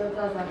dia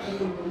kata satu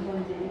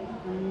dong jadi,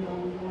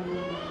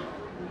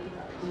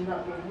 tidak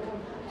boleh.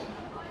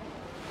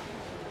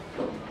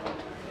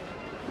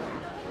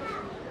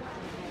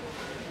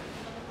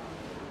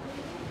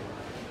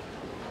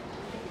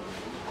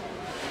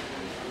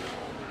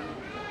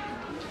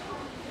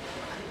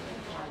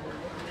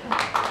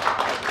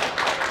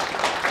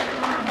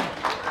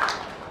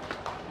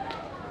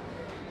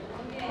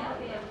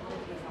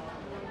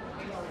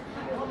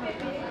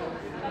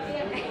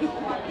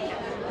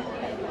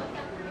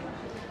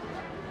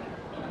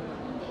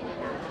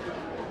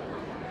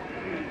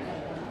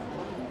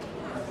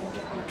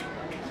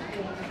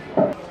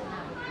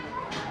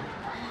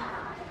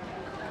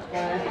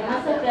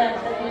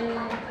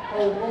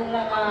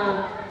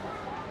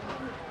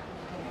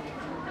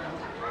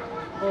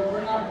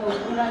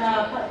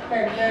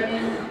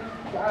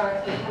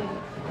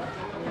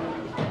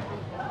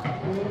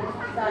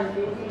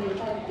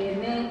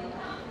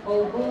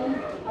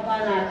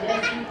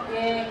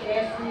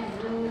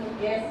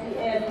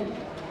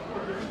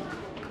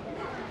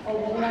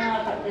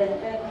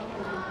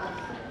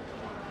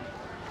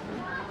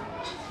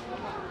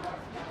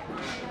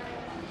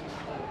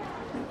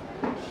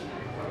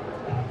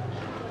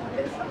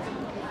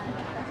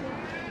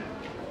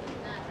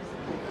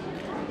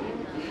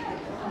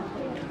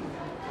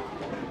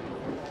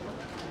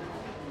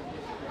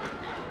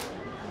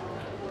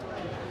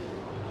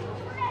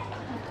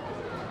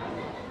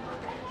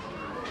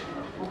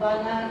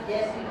 Bana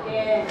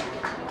Jessica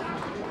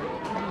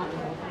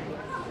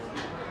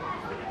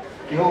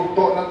Kiho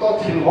to na to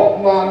thil hok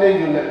ma ne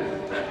yu le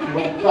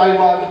lok tai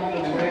ma ne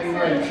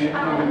ngai chip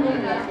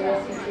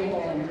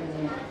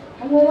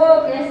Hello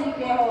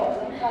Jessica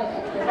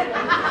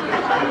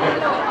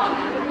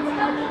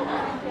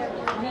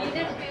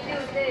Needed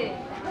video day.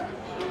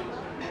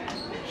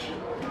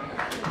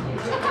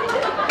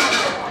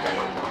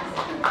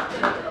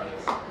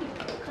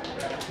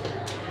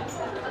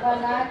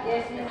 Bana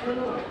Jessica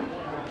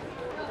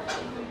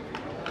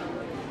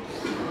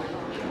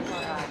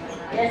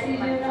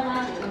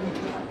naman.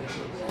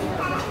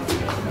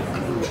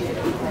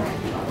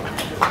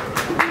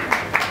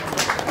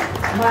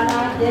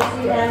 Mana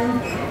Jessie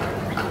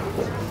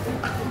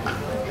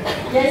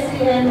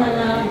N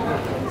mana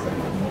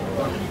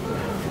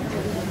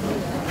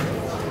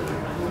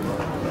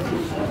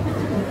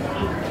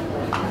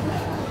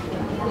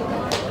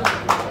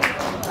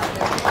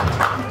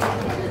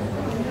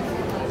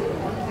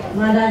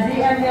mana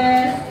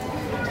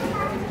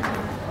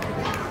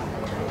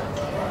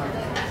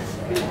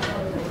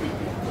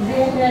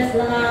ZMS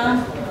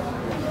lah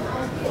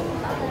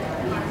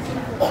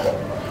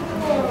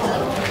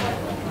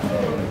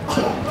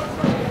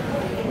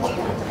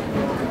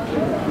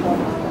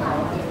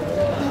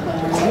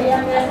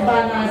ZMS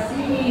bana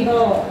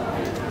CEO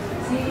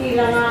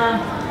lah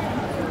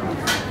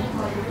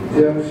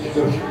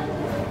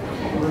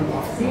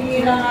CEO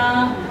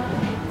lah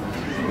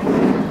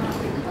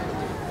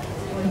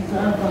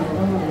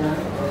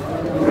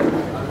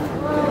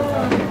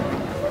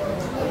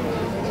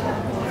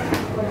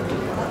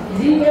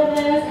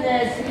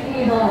ZMS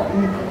CEO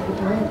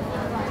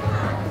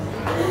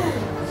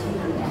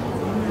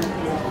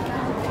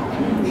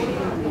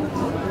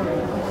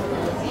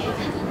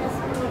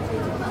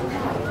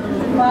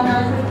mana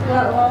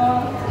juga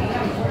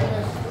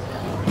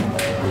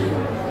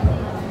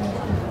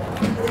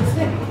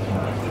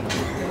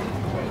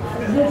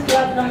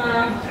Klap na nga.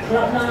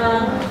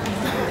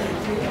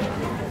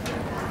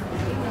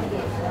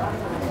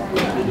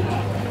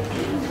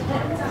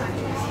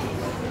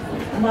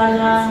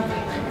 Mana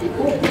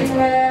cooking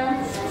wear.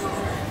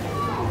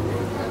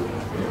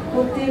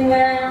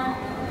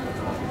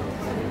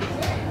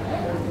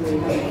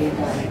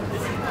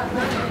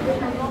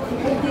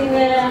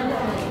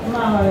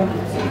 Mahal.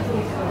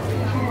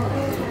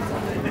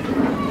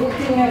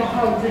 Cooking wear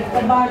house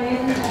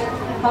kabalin.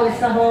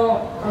 House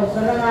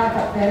lang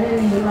ata pero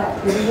nila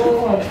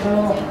pero house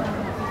lang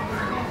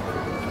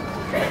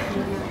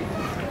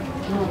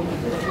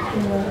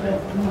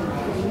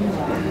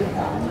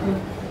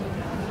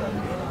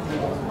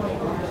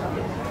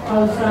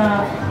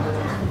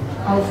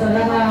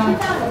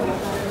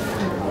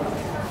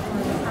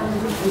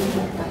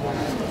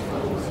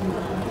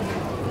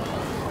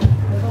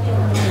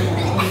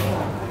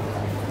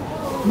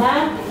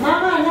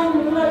Mama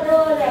nang mula to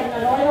dan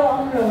naloyo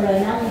ang lola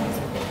nang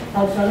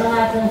house lang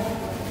ato.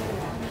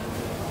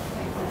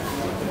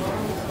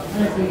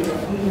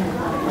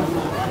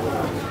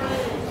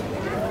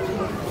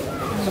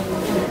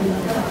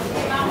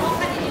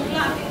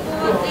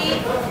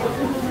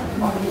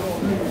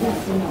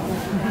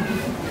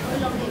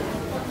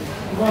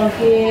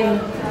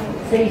 Bakit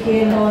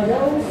saya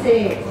modal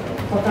se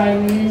pakai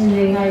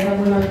ini ngai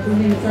kamu nanti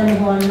minsan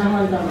hon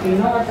nama dan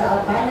pino atau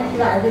apa ni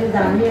tidak ada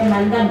dami yang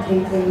mandan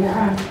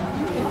tingginya.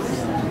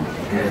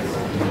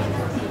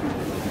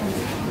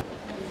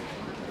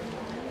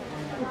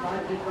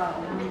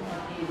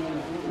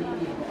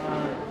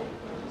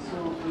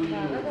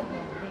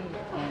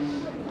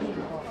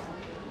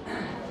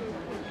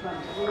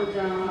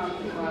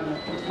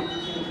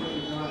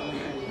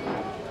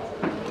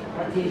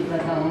 Pati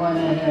kasama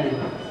na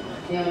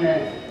yang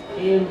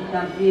em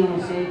tampil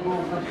se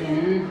ko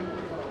patin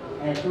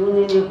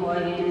tunin ko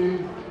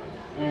ahin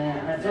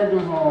ajan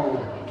ho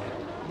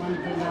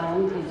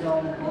mantilaung ki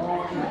jong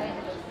ko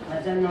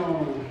ajan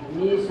no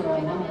ni so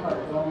ham pat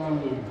jong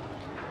mi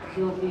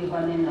so pi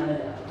panin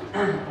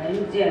ai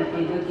jen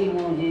pi de ki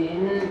mo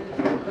jin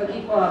ka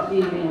ki pa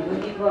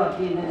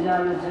pi na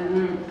jal jan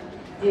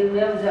til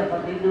lem ja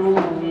patin no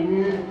min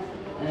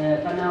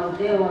kanau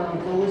te wa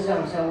ko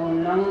sang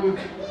sang lang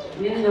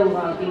min lo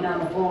wa ki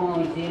nam ko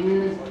mo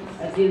tin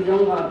asin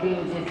dong wa ki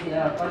je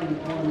pan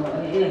ko no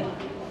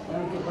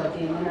yang tu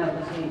pati mana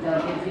kasi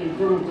ta ke fi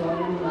jong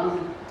jong lang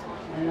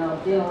na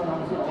te wa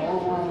so o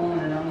mo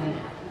na lang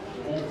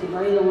ti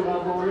mai long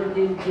ra bo ni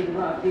tin ti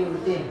wa pi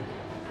te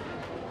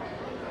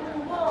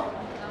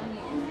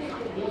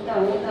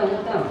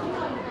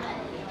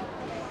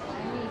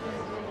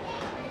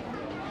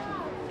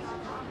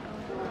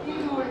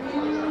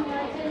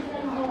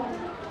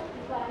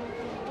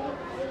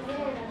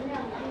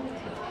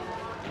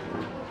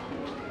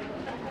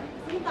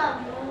Uta.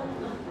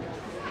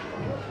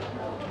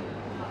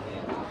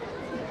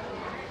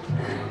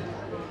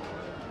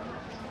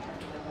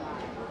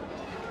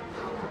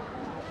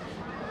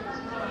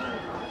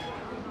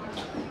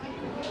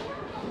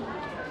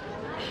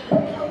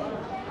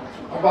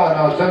 Ba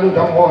na chân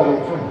đóng hoa rồi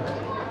chứ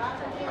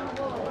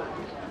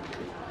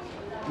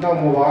nào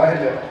mùa vải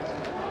hay là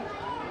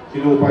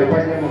thì lùi bay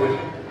bay nha mọi người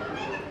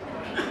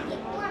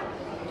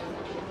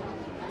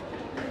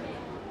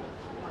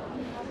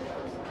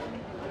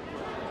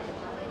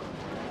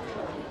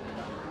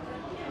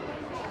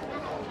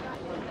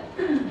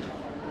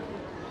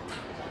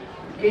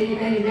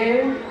cái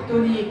đấy tôi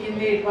đi kinh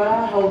lệ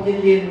qua hậu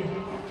thiên liền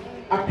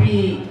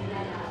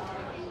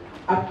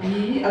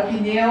api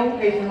neo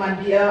kay teman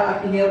dia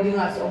api neo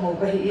dengan seumur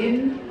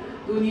kahin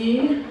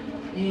tuni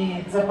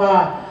ni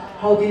zapa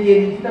hau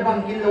dilin kita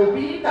bangkin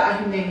lopi tak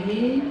ahin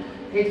nehi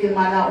kay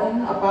teman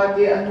apa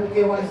dia anu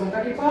ke wan son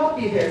kaki pa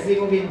pi de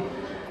zingobin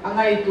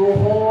angai tu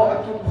ho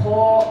atu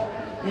ho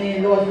ni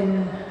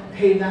lodin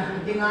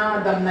theina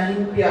dinga dam na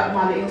hin pia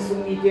male in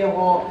sumi ke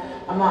ho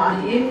ama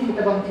ahin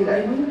kita bangkin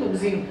ahin tu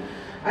zing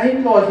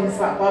ahin lodin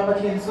sa pa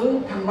pathian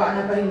su thangba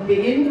na kahin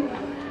pein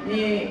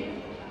ni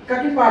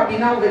kaki pa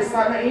pinau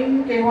desa na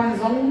in kay wan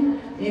zong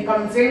ni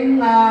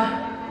kamjeng na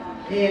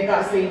ka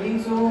saving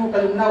su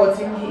kalumna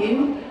watching hi in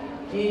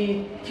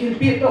ni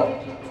thilpi to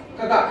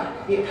kaga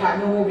ti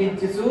thanu bin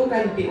chu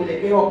kai pi ule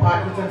ke ho pa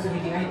hi chan su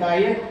hi ngai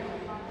dai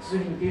su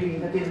hi pi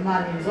ring ka tin ma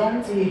ni zong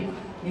chi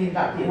ni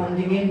da pi hon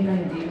ding in kan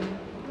di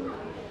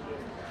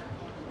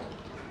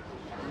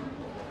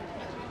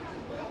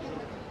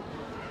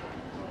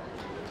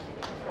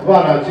ba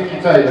na chi ki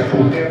chai da pu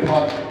te pha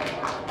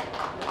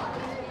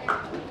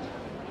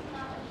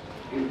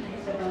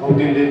hau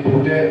din le pu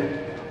te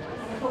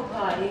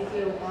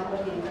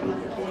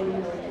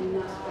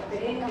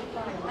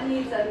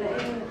Ani sana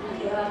in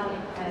dia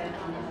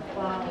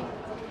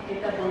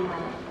kita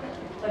pernah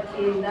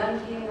percintaan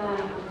kita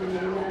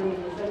dengan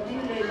ini. Jadi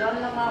lelah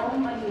lama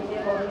ani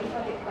dia baru ni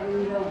pakai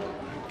panjang.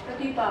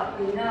 Tapi pak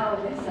pinau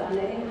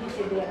sana in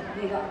disediak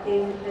dia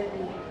tim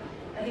tadi.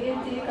 Akhirnya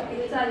dia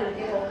kapita yang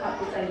dia orang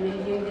kapita ni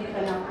dia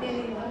kena tim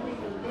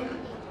ni.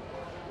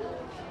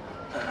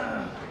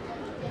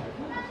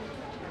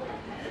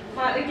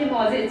 phát cái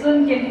mỏ dễ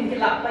chun cái hình cái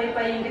lạ bay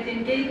bay cái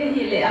tin cái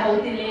hi lệ hậu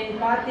tin lên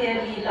ba tia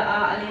li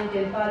là lên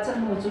cái ba chân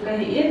hồ chú cái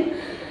hin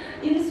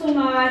in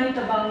sunga hi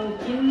tabang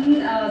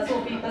in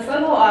sopi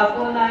pasal ho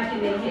ako na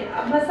kini hi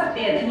ama sa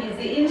pen hi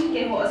zi in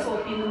ke ho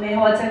sopi no me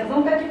ho chang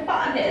zong ka ki pa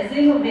le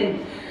zing ho bin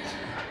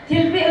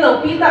thil pe lo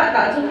pi ta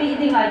chu pi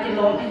ding ai ki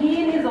lom hi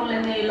ni zong le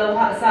nei lo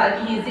ha sa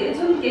ki zi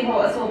chun ke ho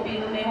sopi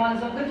no me ho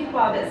zong ka ki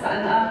pa be sa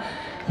na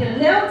thil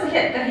leo chi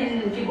het ka hin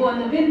ki bo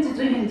no bin chu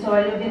hin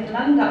choi lo bin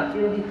lang ga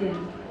pyo hi tin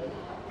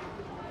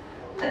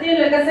ati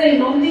le ka sei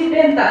nom di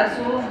pen ta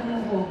chu no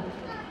ho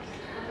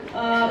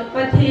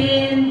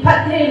pathin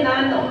pathe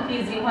nan ong pi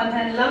jing han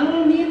han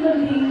lang mi lo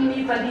hing mi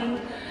pathin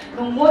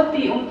nong mot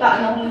pi ong ta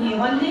na hong hi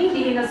han ding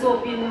ti na so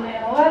pi no me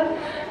hon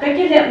ka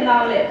ki lep naw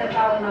le ta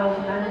taw naw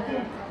na na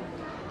ti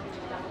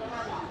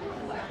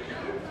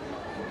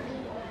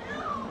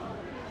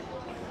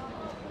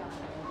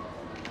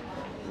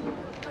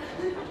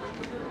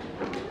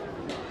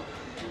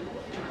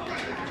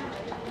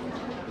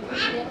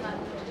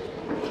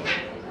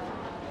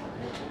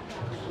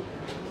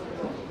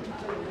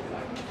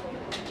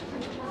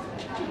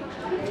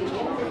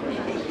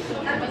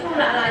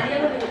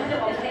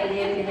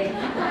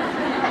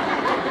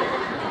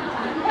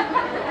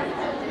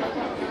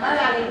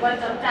quan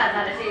trọng trả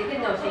là sẽ cái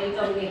đầu sẽ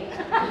trong nghề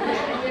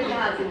cái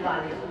nhà chủ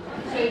quản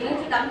sẽ những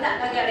cái tấm dạng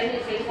các cái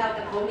đấy sẽ sao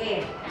tập cố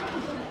nghề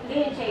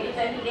cái sẽ đi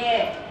tới đi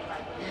đây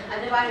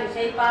anh ba thì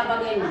sẽ ba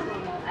bằng nghìn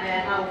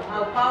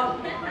hào cao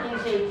nhưng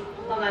sẽ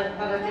bằng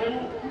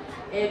chân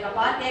các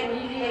bạn tem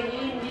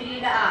đi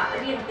đã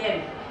liên tiền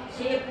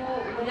sẽ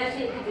phụ người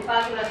sẽ thì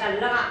ba chúng là sẵn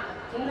lắm ạ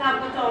chúng ta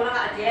có cho nó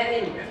ạ chế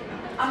nên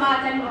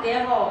ama chân tế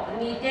họ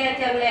ni tế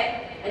chân lệ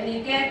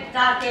ni tế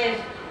cha tế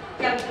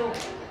chân tu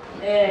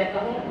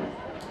cũng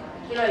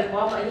cái lời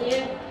của mọi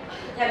người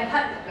chân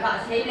thật và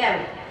xây làm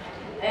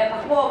các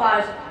cô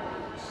và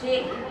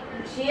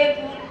sẽ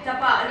cho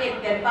bạn liên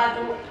tiền ba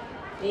tu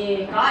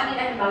có đi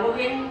ăn bằng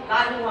viên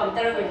có đi hoàng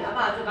tơ mình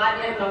ama tu có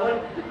đi ăn bằng viên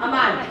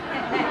aman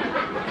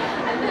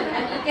anh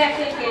đi kéo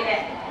xe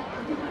này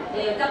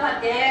các bạn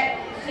thế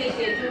xe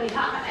tu ni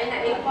khác anh là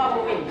em qua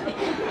một mình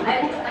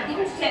anh đi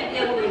cũng xem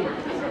tiền một mình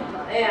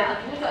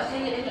aku tak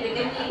sini lagi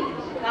dekat ni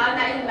kalau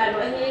nak ini baru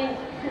ini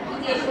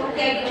kita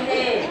suka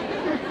gini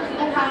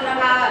kita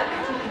lah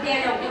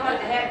kita yang kita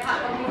dah hak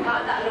kami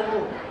hak tak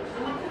lalu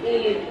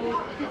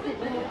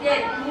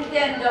kita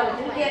jauh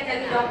kita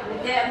jadi jauh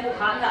kita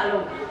muka tak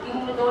lalu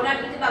kita tu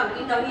nak kita bang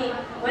kita ni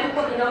orang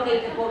kau kita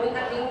ni kita kau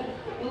kita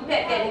kita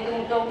kita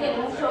kita kita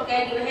musuh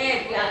kita ni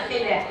heh dia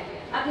sini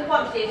akuควา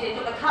มเสียเสียจ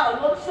ะกระเท่า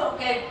รถโชก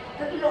แก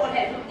ถ้ากิโลแท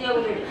นทุกเดียว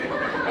เลย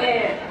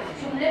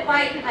ชุมเล็บไป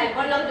ไอ้ค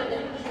นเราจะ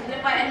ชุมเล็บ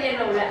ไปอันนี้เ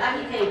ราแหละอัน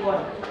นี้เทก่อน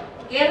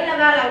เกมละ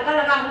งานหลังก็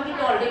ละงานมุ้งที่โ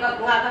ดนเลยกับ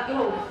งานกับที่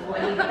หูหัว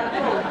นี่กับ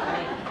ที่หู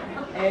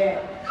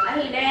อัน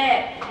นี้แน่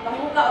บาง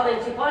มุ้งก็เอาเป็น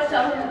สิบร้อยเสือ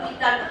หุ่นกิจ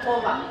การโค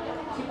บะ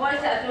สิบร้อย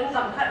เสือจนส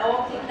ำคัญเอา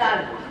กิจการ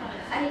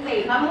อันนี้เท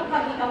คำมุ้งค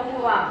ำที่คำมุ้ง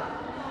ว่า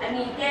อัน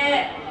นี้แก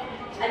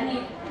อันนี้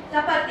ถ้า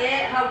ปะแก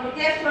เขาแ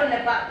กชนเล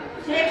ยปะ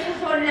เชฟ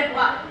ชนเลยป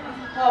ะ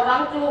พอวา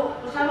งจู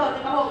sama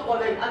tu kau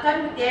komen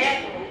akan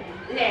dia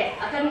le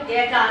akan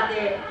dia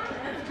jadi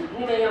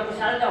ni memang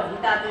besar jauh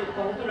kita tu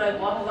kau tu lagi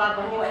kau buat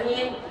kau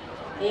ini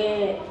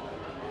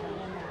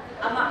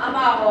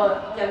ama kau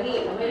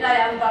jadi bila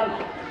yang bam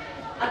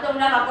atau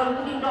nak kau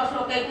mungkin dosa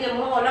kau itu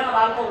mau orang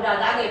bang kau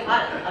dah dah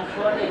gefat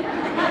asal ni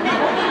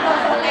mungkin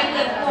dosa kau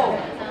itu kau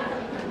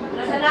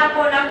rasanya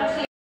kau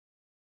nak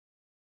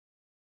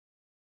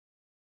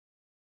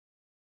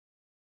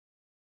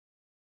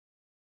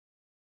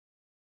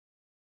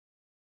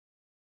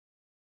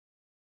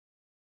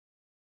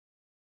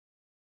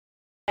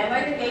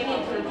mấy cái này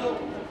sử dụng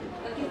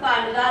cái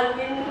bàn ra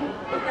bên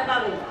cái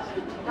bằng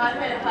phán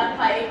về phán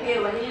phải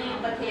kêu và đi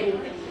bắt tiền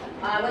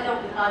bây giờ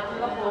chúng ta chưa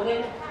có phổ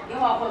biến cái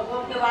họ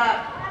còn kêu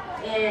là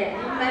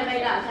mấy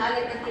đã sáng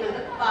cái tiền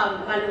cái bàn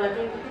mà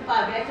chúng cái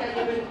bàn bé chơi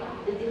cái bên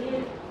thì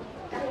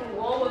cái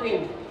ngô của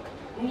mình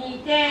nhị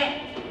tê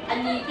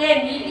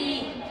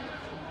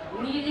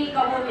nhị đi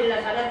có một mình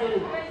là sao là dùng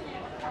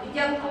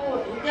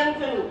chẳng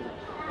chừng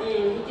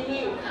thì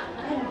cái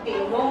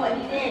kiểu ngô ở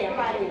đi đây là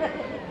phải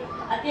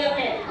Ati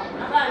apa?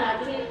 Apa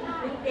nak tu ni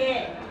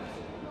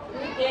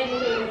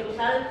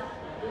misal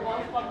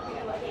uang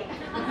kopi apa ni?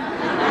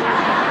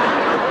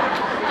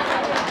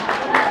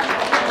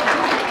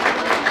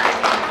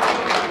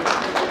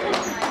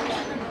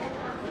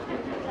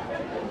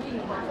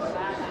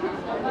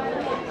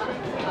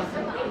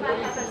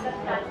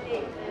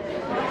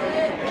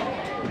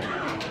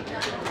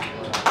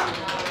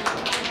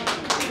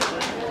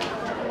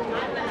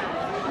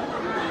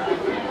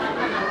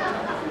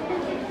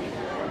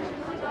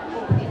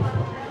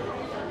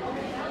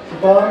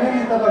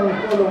 Bami kita bang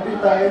kalau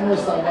kita ini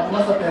sama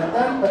masa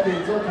pentan,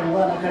 tapi itu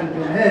cuma akan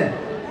pindah.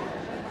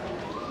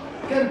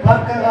 Kan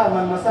pakai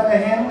aman masa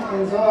hen,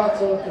 inzo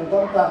atau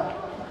terus tak,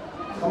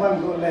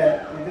 kaman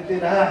gule itu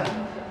tidak.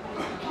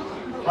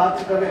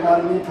 Pak kita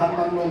berani pak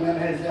manglongan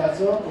hesi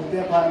atau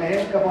udah pak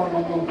hen kapan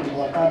manglong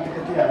buatan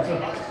kita atau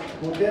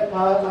udah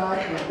pak nak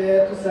udah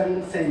tu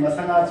sen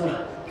masa atau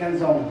kan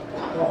zong,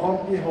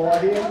 tohom pi hawa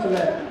dia tu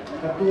le.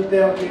 cái tu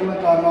teo cái mà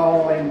cả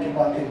ngào em cái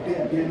bạn thì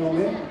cái biên nông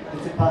ấy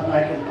thì phát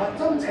này cái phát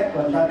trong chết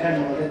còn đang khai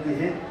mở thì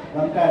hết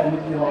làm cái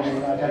mình đi học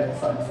mình là cái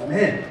sản phẩm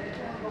hết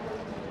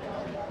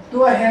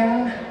tua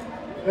hàng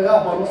cái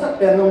gặp bọn sắc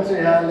biên nông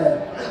chơi hà lệ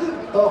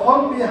tao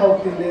không bị học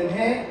tiền đến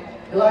hết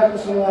lại cũng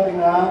xuống ngay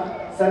ngã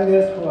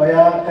Sunday school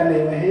ya cái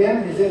này mà hiện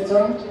thì dễ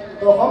chọn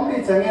tao không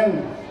bị chẳng em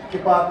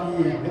cái bà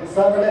bị việc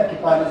sao cái cái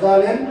bà ra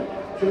lên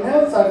thì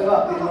nếu sao cái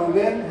gặp tiền nông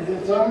lên thì dễ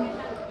chọn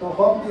tao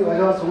không bị ở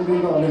đó xuống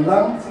đường đó lên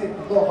lăng thì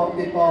tao không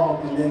bị bao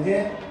học tiền đến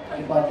hết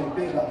cái bà thì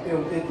bị gặp tiêu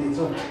tê tí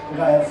chút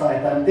cái sai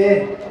tàn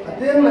tê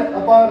tiếng là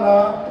apa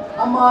na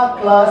ama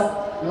class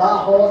la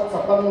ho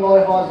sapang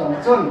ngồi ho giống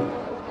chun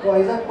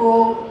coi ra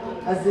cô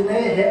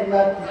azine hết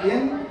na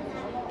tiền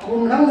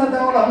cùng lắm là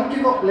đâu là không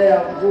kịp học lèo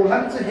cùng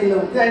lắm chỉ hiểu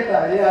được cái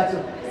tại à chú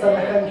sao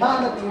mà cần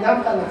thang là tiếng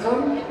lắm cần là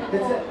chun thế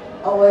chứ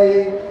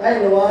ai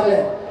lo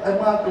lệ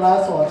ama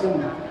class ho chun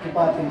cái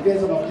bà thì biết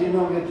rồi đi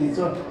nông cái tí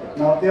chun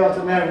nào tiêu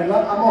cho nên là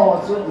ama ho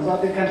chun do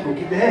tiếng khăn của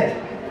cái đấy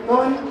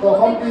tôi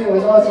không đi với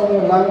do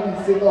xong lắm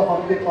xin tôi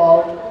không đi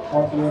vào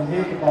học liền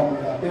hết cái bà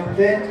mình là tiêu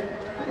thế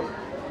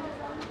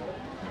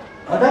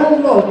ở đây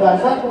không có cảm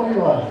giác không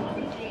hiểu à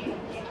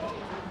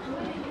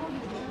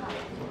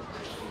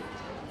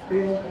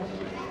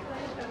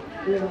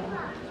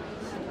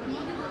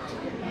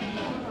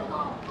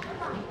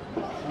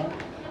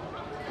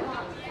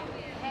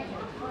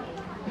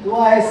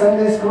tôi ai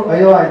Sunday school ở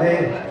đâu đây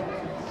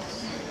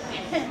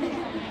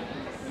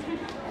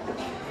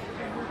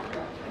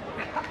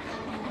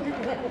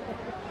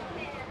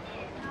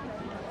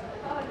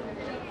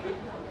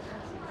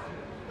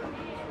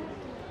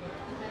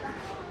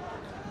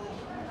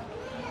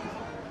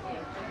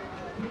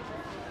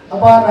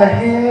apa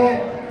nahi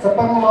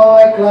sapang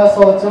loi class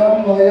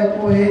ochon loi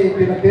puhi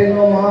pinapin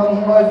no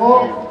mahang loi vo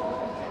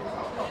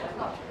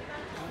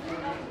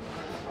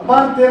apa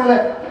tiang le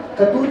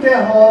katute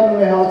hon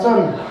me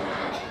ochon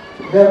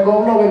der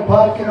gom lo ben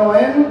park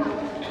kinoen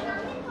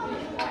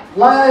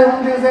lai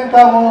hung de zeng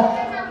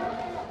tamo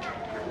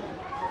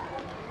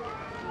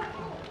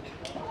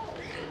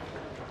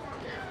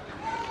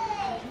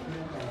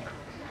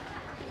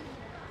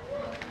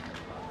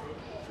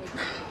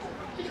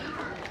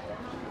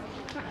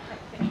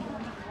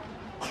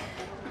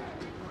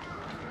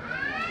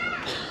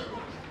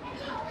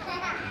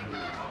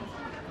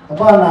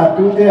apa na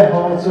tu te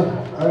ho chu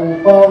au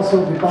pao su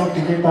bi pao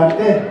ti ta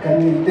te kan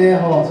ni te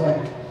ho chu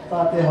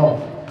ta te ho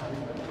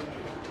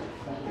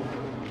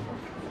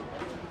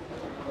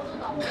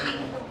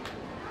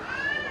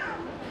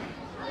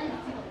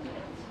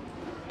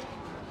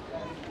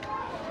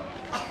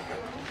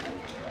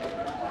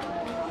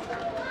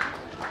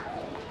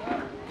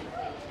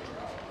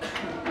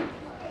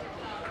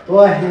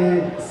tua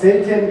hi se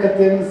chen ka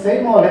ten se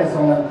mo le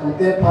song na tu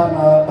te pha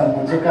na pan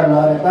man chu ka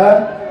la re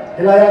ta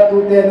helaya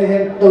tu te ni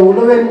hen tu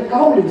lo ven ka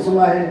hong lim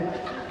sunga he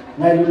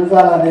ngai lu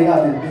za la ne ga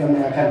ten pi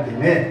ne khan ti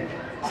me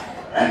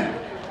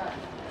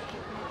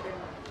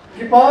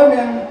ki pa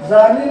men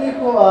zani ni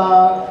ko a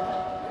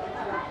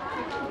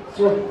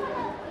so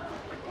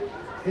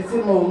ese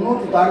mo no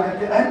ti ban ka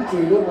te an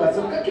ti lo wa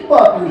so ka ki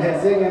pa pi he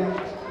zeng en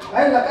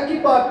ai la ka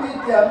ki pa pi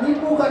ti a mi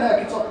pu ka na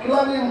ki chok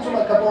kila ni chu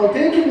la ka bol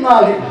te ki na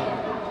le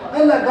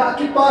ai la ga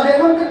ki pa he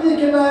nam ka ti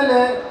ki na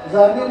le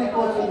zani ni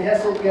ko so he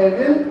so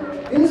kevin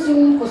in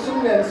sung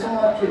kusung len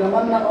sunga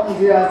thinaman na om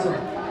dia chu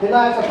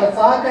hilai cha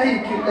phacha ka hi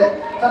kile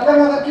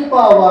katanga ka ki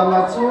pa wa nga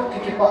chu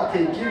ki pa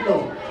the ki lo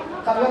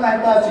katanga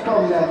ta chi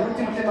kom le du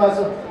tim tim ma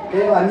chu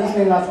ke ani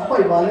ne nga sa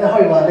hoi wa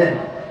le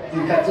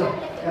ti ka chu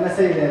kana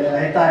sei le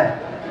hai tai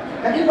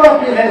ka ki pa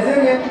pi le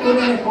zeng en tu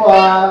ni ko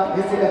a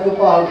hi si ka tu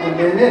pa tu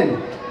le nen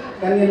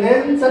kan ni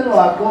len chan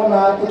wa ko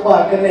na tu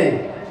pa ka ne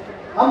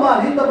ama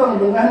hi ta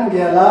bang dung an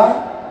dia la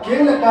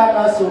king le ka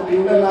na su pi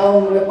le na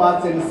um le pa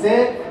chen se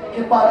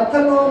ki para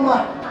thano ma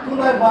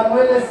tunai ban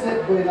we le se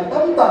boi na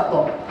tam ta to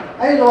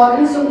ai lo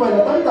in sung boi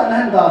na tam ta na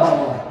da ha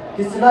wa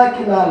ki sila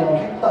ki na lo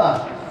ta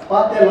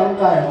pa te lam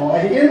kai ho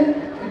ai in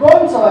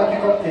gon sa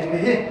ki ko te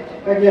hi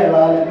ka ge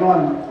la le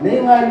non nei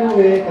ngai lu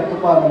we ka tu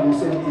pa ma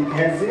sen ti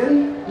he zin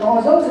no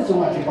zo se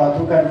chunga ki pa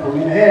tu kan pu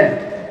min he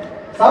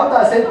sa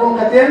ta se kong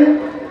ka ten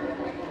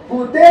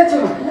pu te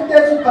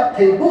chu ka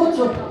the bu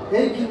chu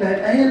ei ki na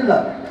ai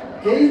la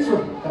ke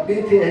chu ka pi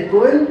the ai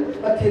koin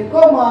pa thin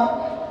ko ma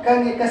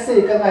kang ka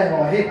se ka ngai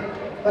ho hi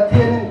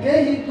pathian ke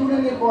hi tu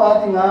ni ko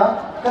atinga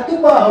ka tu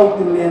pa ho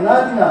tu le na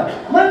dinga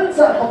man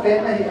sa ko pe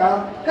na hi a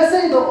ka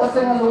se do o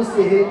se ngalo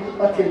se hi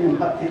pathian ni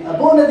pathi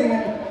abona ding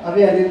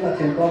ave ali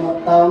pathian ko ma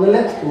taw na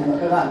le tu ma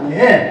ka ga ni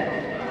he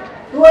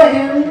tu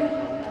hin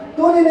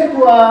tu ni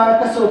ko a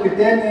ka so ki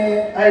te ni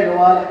ai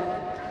ro wala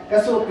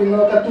ka so ki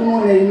no ka tu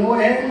no nei no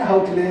he ho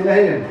tu le na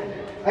hi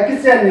a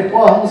ki sen ni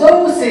ko hong so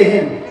se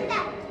hin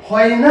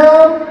hoi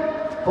nam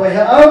hoi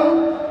am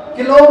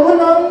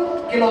kilomunam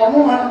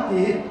kilomu man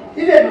ti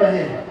ibe no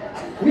he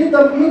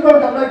mi kon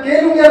ka na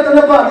ke lu ya ta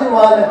na ba di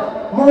wala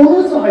mo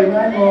nu so hai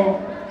nai mo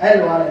ai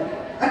wala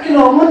a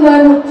kilomu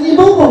nai mo ti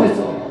bo ko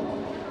so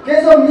ke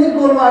so mi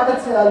ko wa ta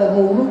se ala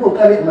mo nu ko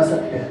ka bi ma sa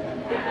ke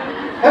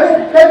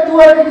ka tu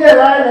a ke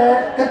ra le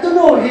ka tu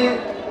no hi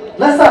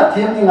la sa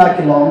thiam ni nga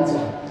kilom chu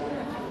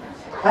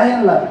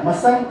ayan la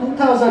masang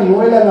 2000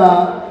 noi la nga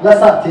la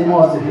sa thiam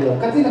ho chu hilo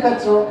katina ka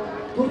chu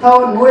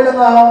 2000 noi la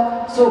nga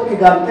so ki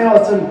gam te ho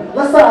chun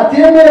la sa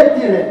thiam me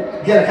ti le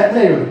ger khat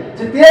nei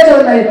chu te jo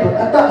nei pu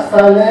ata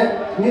sa le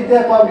ni te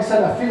pa ki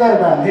sa figure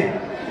da ni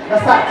la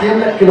sa thiam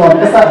le kilom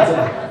ka sa chu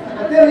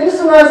ate ni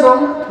sunga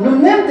zong nu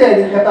nem te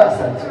ni ka ta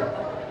sa chu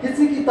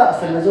kichi ki ta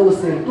sa na zo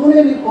se tu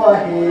ne ni kwa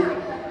hi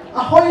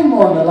ahoy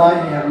mo na lai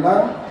hi la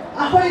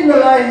ahoy na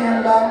lai hi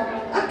la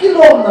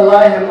akilom na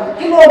lai hi la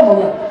kilom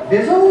na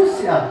bezo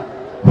sia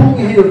hung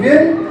hi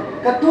vien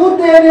ka tu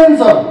te nen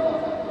zo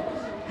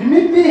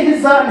himipi hi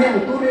za nen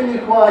tu ne ni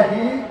kwa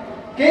hi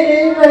ke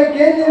ei ngai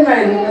ke ni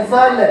ngai na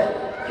za le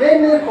ke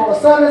ni ko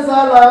sa na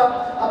za la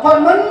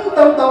apan man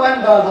tau tau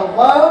an da ha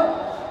wa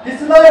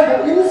hislai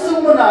ho in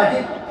sum na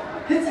hi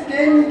his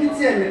ke ni ki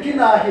chen ki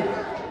na hi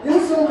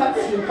in sum khat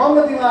sin phom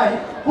na dinga hi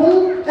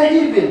hung a hi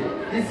vin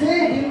hise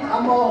hin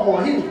amo ho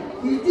hin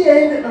iti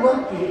ei na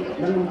wan ki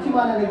nan ki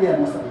mana ne dia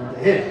masam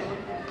de he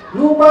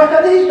nu ba ka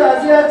di ta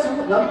sia chu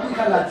lam pi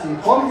kha na chi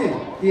phom din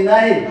ti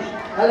na hi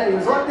ala in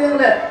zo teng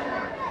le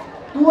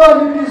tua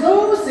mi pi zo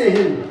se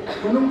hin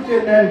kunum te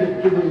nan de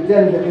ki bu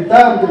den de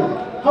tam de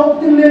hau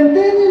tin len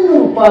te ni nu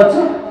pa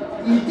chu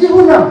iti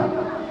hunam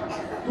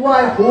tua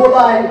ho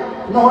lai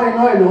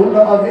noi lu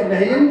lo avit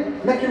na hin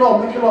na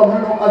kilom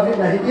lo avit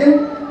na hin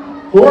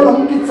ho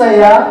long ki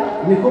chaya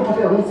mi ko pha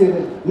pe hong se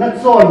na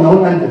chon no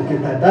nan de ki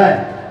ta dai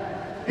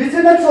hi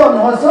che na chon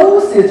ho zo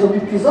se cho mi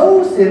pi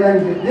zo se nan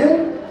de de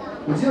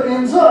ji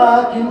in zo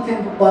a kim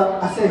tin pa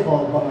ase ho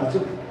ba na chu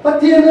pa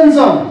tien en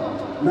zong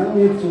nang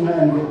mi chu na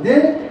an de de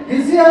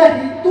hi zia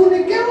hi tu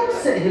ni ke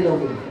se hi lo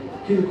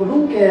ki ko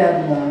lung ke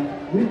na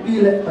mi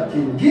pi le pa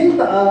tin gin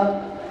ta a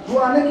tu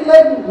ana ki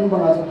lai bu ba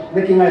na chu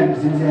me ki ngai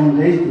zin zin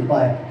le ti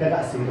pai ka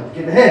ka se lo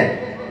ki de he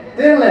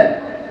ten le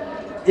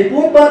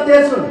ipu pa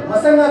te sun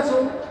masanga chu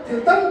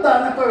til tam ta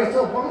na ko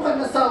so pom khan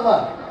na sa wa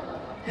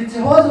hi chi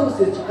ho zo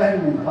se chu kai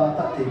min pa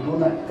ta te bo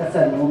na ka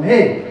san nom he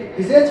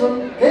hi se chun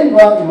ken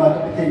wa ki ma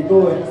ka te to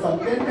e sam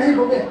ken kai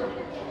bo be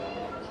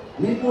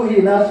ni pu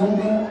hi na sung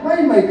ding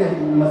mai ka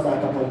hi ma sa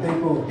ka po te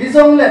ko hi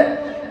zong le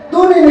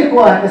tu ni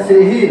ko ka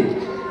se hi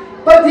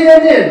pa thi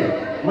ni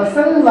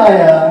masang la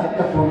ya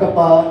ka pu ka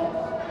pa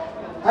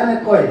ana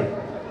koi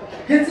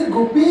hi chi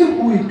gopi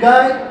hui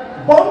kai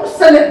bom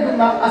select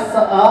na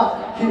asa a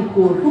hin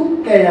ko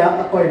lung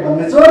kaya akoi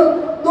bang chon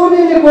tu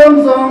ni bom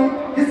zong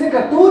hisi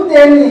ka tu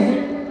te ni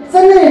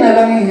sanai na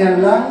lang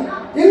hian lang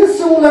in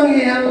sung lang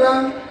hian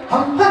lang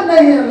ham phat na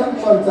hian lang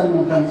chon chan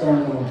mong kan chon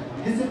lo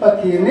hisi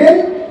pathi ne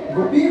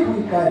gopi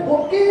hui kai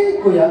bo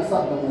ke ko ya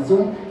sa bang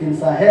zung tin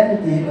sa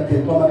hen ti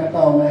pathe ko ma ka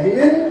taw na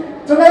hin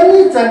chonai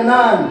ni chan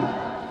nan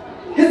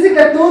hisi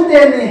ka tu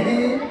te ni hi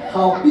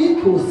khau pi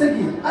thu se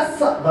gi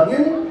asa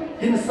bangin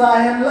hin sa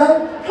hen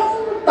lang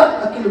tak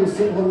akilum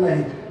se hon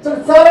nahi chal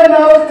sare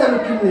naw chal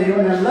kim ne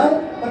hon lang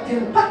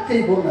pathin pat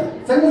thei bon na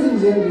chang jing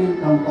jing ni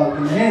nam pa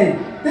ki ne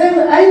ten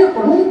ai no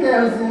ponung ke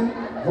hazin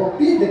ho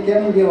pi de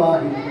kem ge wa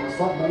hi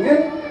so bangen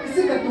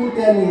isi ka tu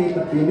te ni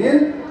pathinin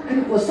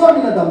hin ko so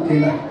na dam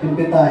thina hin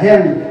beta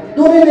hen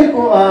tu ni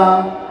ko a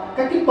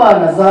ka ki pa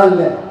na zal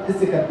le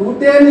isi ka tu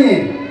te ni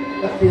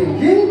pathin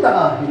hin ta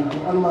a hin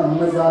ko anman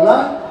na zala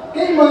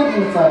ke ma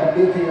hin sa ka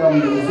pe thi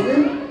am ni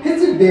zin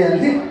hisi bel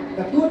hi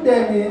ka tu te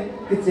ni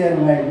kichen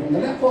ngai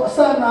na ko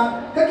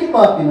sana ka ki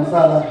pa pin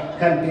sala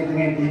kan pe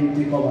ngai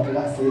ti ko ba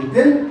la se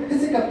den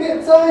isi ka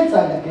pe chai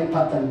cha la ke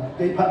phatan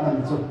pe phat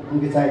man chu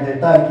ngi chai dai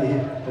ta ki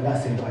ga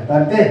se doi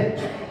tan te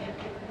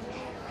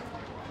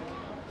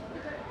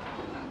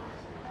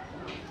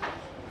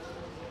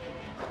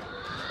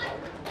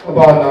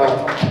abana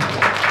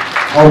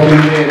au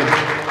tin ne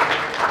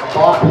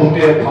pa pu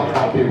te pha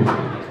ta pi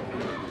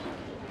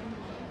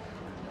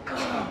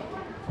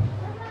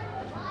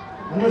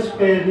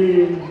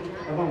Muspedi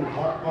abang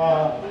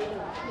khapa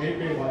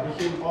pepe wa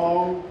isim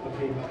ong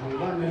pepe wa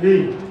hangwan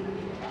ni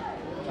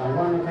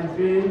sangwan kan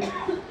pi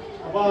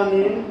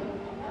abanin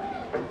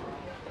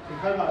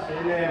ikhala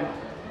selem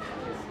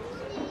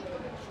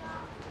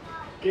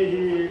ke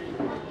hi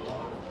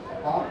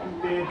pa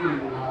pe din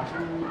na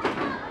chu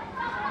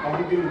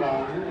ang din ba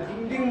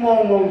ding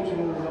mong chu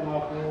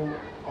ma ko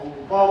ang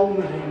pau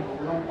mo hin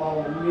ang pau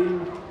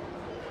min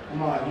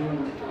ma hin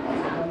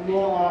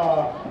mo a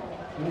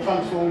bukan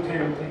song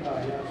thêm kita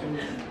ya sing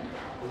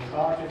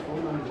kita ke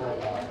phone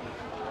bola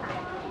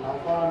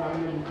napa nang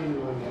mungkin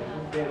lo ya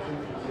dia sing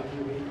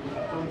sendiri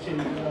atau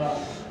sing kita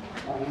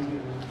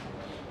angin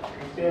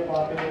kita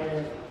pape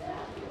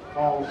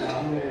kau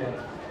samle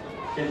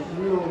ken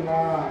lo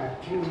na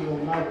kin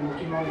lo na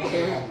mungkin mau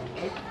ke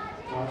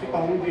na si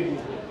kamu di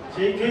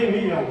CK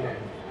mi yang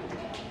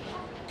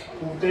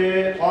ute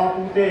pa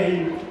ute hi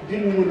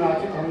din muna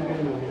si kamu din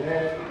lo le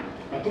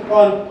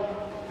atukan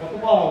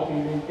katubaw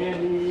tingin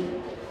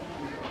ni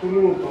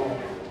tulu to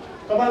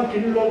taban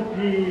kinlong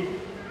pi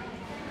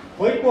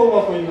hoi ko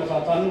wa ko na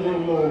sa tan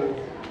lo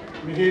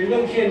mi he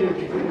lo chen ni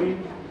ki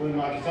ko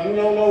na ki sang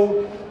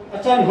lo a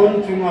chan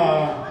hon chunga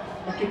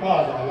a ki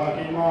pa da la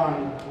ki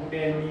man u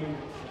de ni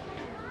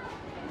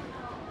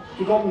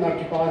gom na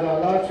ki pa da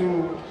la chu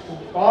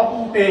pa pu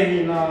te ni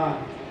na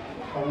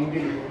kong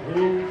din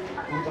hi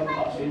ku tam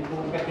ka se pu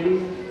ka ti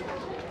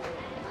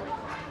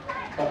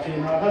ka ti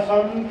na ha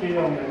sam ki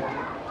yong le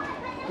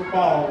ku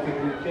pa ki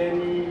te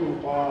ni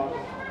pa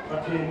ka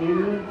ti ni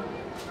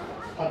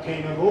ka ti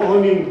na go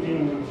honing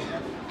ting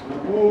na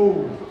pu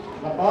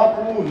na pa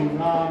pu ni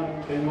nan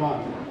ke ma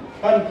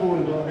kan pu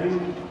do hin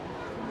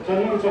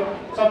chanu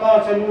cha pa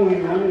chanu hi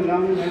nan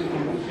lang nan ki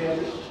mu se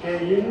ke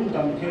yin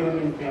dam the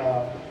honing pya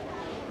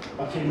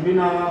ka ti mi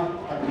na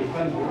ka ti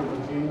kan pu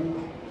ting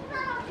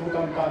chu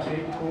tam ka se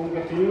pu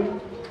ka ti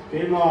ke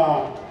ma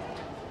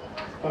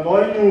ka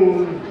loi nu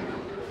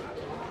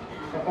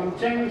ka kam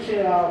cheng se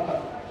a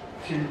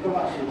chim to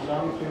ka se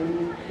sang tu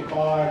ki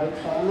pa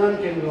sa nan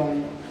ken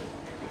long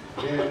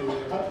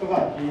các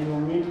bạn thì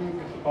mình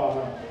có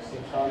sự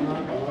sáng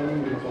tạo và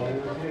mình có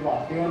những cái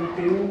tiên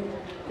tiến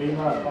khi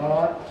mà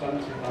có trong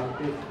sự sáng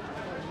tạo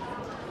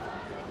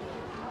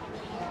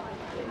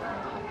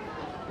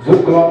giúp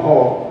các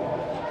họ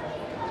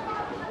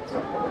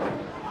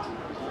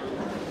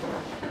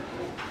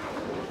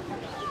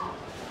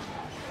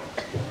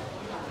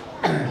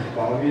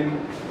bảo viên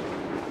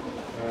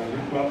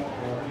giúp các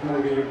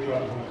P.Molding giúp các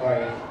hôm nay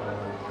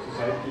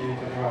society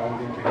trong hàng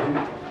đình cái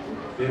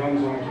Di Hong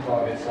Kong kita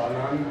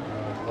besanan,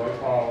 loi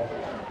pau,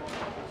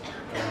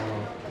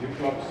 di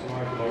klub semua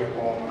itu loi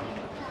pau,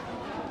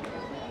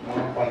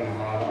 mampan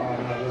hal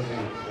anak lagi,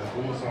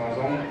 rumah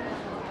sangat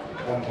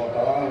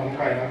kota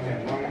lengkai nak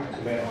henang,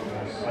 sebab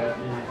saya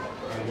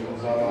di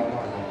Jalan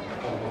mana,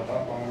 kota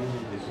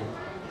kami di su,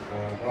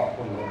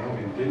 rapun orang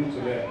mintin,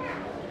 sebab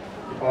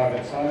kita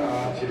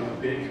besanan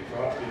cilupik,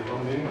 kalau di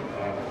London,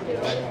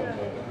 orang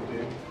macam tu,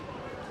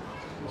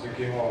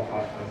 mungkin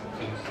orang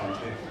jenis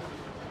sampai.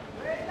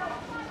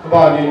 các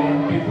bạn đi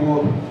đi mua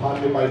hàng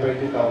cái bài bài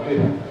đi tàu đây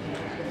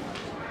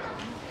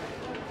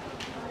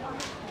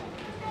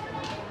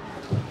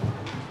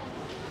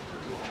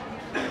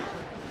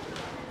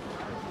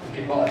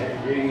cái bài này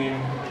riêng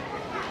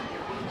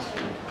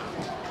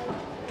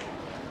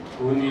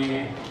kuni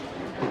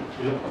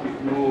lúc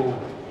nu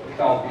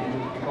tàu bị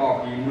nu cái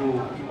bao bị nu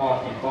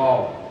cái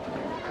bao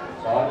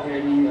giá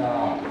thế ni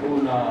à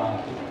kuna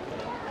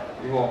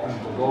cái họ ăn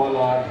của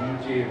 $1 hình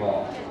chế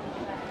vào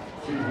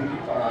xin hùng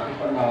cái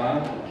phần nào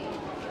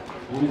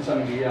muốn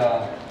sang đi à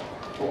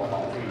bộ họ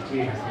thì chi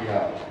thì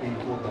à in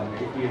cô đồng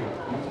cái kia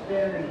nó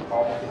sẽ có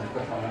một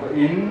cái phần của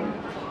in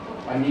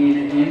anh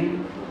in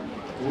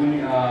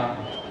muốn à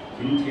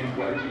in tiền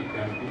của chị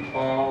cần bị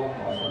bao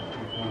và sản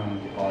xuất hàng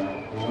thì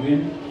còn của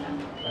mình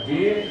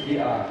thì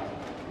à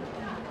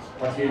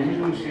và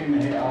tiền mình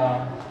xin hay à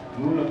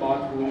muốn là bao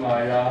thu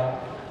ngày à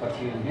và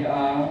tiền hay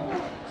à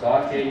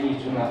giá tiền như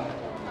chúng ta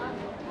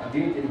thì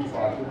tiền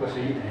phải thu cái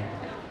gì này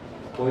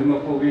tôi mà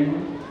cô bin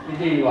cái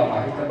gì mà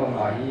ngày ta bằng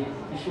ngày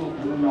cái số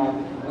lượng nào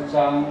nó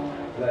sang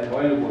lại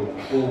nói là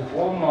cô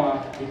có mà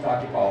cái ta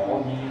cái bảo có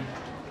gì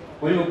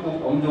với một cô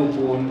ông dâu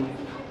buồn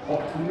họ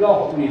thú lo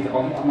họ nghĩ là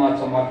ông ama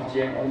cho mà cái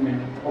chuyện ông mình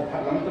họ phát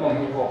lắm cái bằng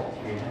cái họ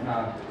thì là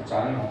cái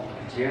chán họ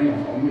cái chuyện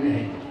ông mình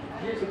này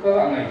cái sự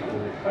các ngày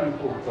tuổi khăn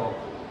cổ cho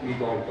đi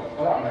đòi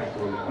cho các ngày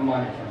tuổi ama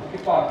này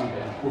cái ba thì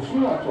là cô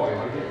xuống là trời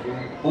hỏi cái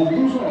cô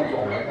cũng xuống là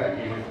trời hỏi cái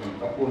gì thì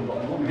các con bọn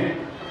nó hết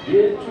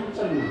ये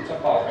चुनचन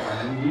चपा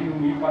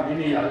नि pa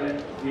ini ale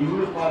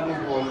ini pa lu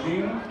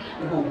holding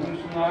itu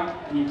bungsuna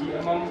ini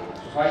amam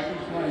society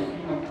sunga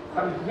ini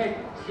kan he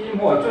sim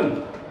ho chun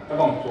ta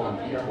bang chon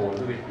ti ho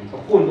lu be ti ko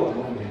pun do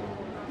no me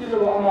ni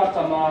lo ama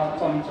chama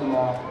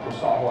ko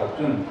sa ho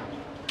chun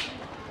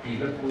ti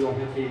le pu yong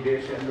he te be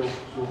se lo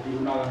so pi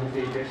na he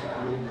te be se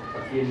lo pa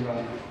tien no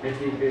he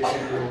te be se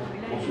lo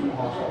ko su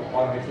ho sa pa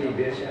he te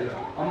be se lo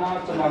ama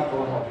chama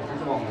ko ho te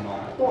ta bang ma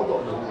do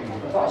lo ti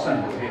ta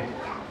san do he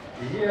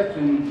ये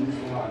चुन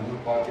सुना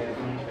अनुपाते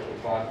चुन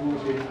पातु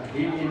से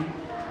हिन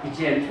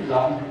इचेन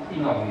चुजा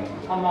तीना बंग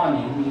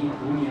अमानी नि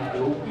दुनिया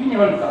लो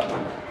बिनिवन का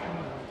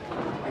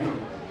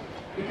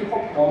इके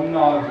पॉम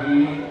ना ही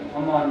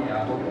अमानी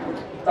आ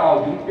ताव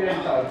दुन पेन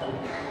ता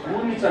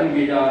दुनि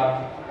चंगेया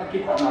अकी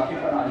पना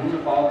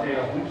अनुपाते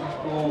हुन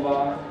तो बा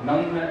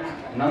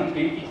नंग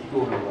के की तो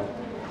लो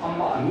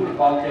अम्मा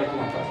अनुपाते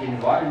को पथिन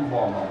वा इन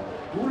बॉमा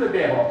दुले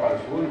बे हो का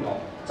सुन लो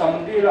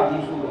चंदे ला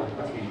हम सु लो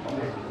पथिन हम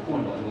ले को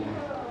लो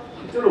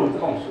这种这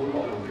种说老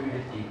有这个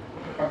地，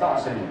个大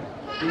声，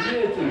这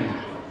些阵，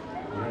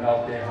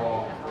老的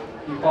吼，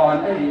一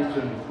般那一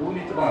阵，古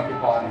你这帮一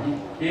般的，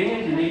电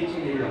影是你记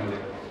的样的，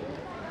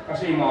可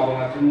是嘛帮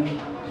啊阵，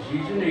时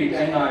阵的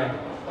在那，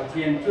个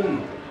天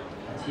阵，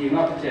天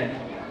啊不见，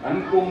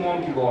俺公忙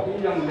去搞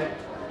一样的，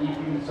一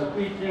边是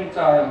规定在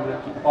的，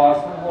巴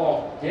士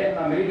吼，天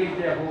那没得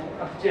的吼，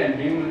啊见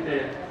零的，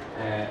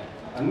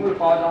俺们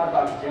巴扎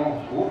大讲，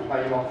我还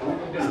要我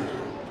不跟。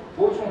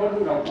我从很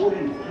多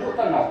人我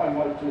但哪怕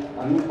我就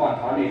俺们办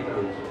他那个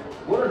东西，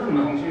我这是没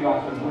东西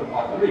啊，是我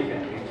把他那边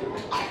给做，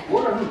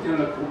我这是丢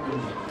了不东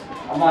西，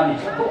阿妈你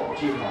是多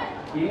钱嘛？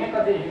因为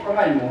他这刚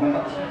才我们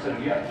他是整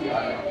理啊，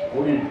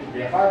我们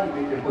连哈的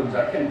给跟着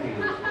看的，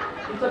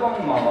你这帮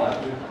妈妈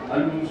就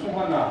俺们说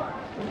话呢，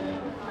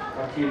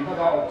 ประเทศเขา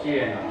ก็เอาเจ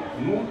น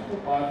นู้นผู้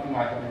ป่าที่ม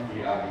าจากอินเดี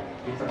ย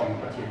ที่จะบัง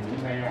ประเทศนู้น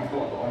ให้ยังตั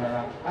วนั้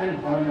นไอ้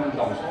คนมัน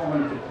ดำซ้อมั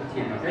นจะประเท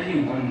ศนั้นแต่ยิ่ง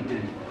มันเป็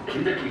นที่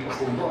จะกี่กับค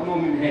นตัวนู้น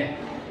มันเห็น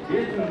ที่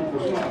จนผู้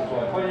สูงอายุ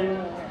เขา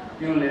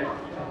ยังเล็ก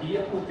ที่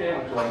ผู้เฒ่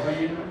าเขา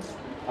ยัง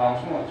ทาง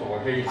สูงอายุเขา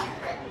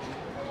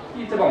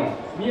ที่จะบัง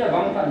มีบา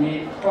งท่านนี้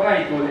ก็ให้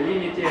ตัวเลย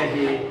มีเจ้า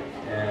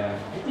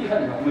ที่ขั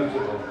นมาเมื่อจุ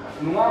ด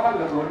นุ่งอาเขา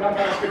โดนน้ำ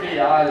พัดไปได้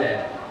ยาเลย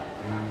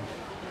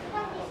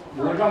โด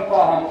นน้ำปลา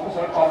หำผู้ส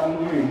ารปลานุ่ม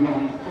นุ่ม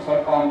ผู้สาร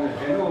ปลาเนี่ยเ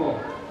ห็นว่า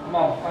ม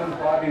าพัน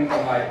ปลาดิ้งท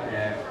ำไม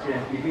เช่น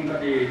ดิ้งก็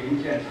ดีดิ้ง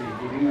เช่นสี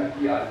ดิ้ง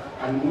ที่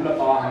อันมูล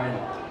ปลาหำเนี่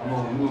ยมั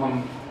นนุ่ม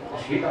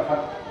ชีตพัด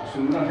สุ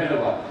นัขเห็นหรือ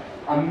เปล่า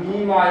อันมี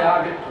มายา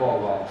เด็ดทั่ว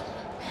ว่า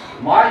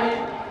ไม่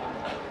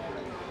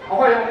เอาไ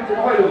ปยังไม่ถึงเ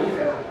อาไปดู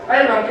ไอ้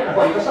หลังจาก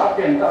นั้นก็สับเป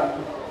ลี่ยนกัน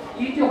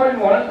อีที่ห้อยห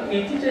มอนอี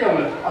ที่เจ้าเล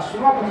ยอาสุ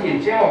นัขเห็น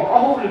เจ้าเอา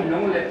หูลืมน้อ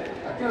งเลย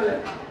ที่เลย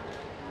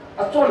อ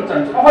าจนจัน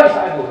ทร์เอาห้อยส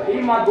ายบัวไอ้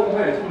มาดูใ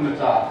ห้ทุกคน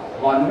จะ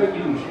วันนู้นกิ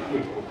นมุสิก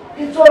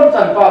อีจน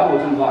จันทร์ป้าบัว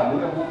จนวันนู้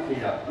นบุกที่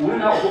จะอุ้ย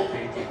น่าบุก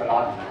ที่ที่กลา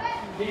ด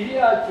ที่เรี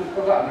ยจุด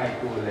ก็ไง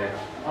ตัวเลย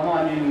อามา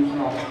นี่มุส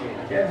นาโอเค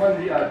แค่คนเ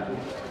รียจุด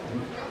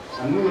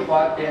อันนู้นป้า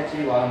เจ้าชี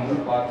วานู้น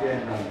ป้าเจ้า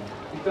น้อง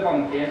ที่ตะบัง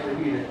เจ้าสุด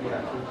ที่เลย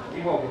ที่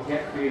เขาไปแค่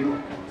ปีนู้น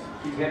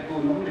ที่แค่ตัว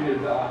นู้นเลย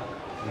ละ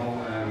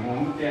มุ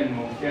มเจน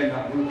นู้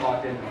นป้า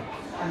เจ้า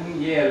อันนี้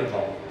เย่หรือเป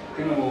ล่า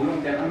ที่เรามุม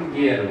เจนอันนี้เ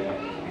ย่หรือเปล่า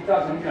ที่ตา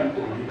สำคัญ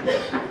ตัวนี้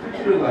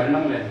ที่รู้ว่า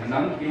นั่งเลยนั่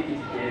งกี่ที่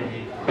เจ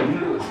นี่ไม่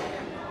รู้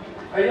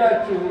ไอ้ยา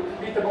จู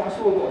ที่ตะบัง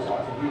สู้ตัวสาว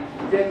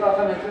ที่เจ้า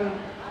ข้าเนี่ยคือ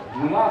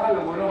นุ่งอาเขาเล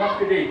ยวันนั้นเข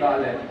าได้ตา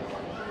เลย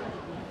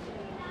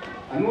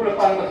อันนู้นเรา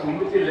ปั้นกับถุง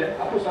มือที่เลยอ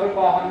าผู้สาว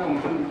ป้าเขาเนี่ย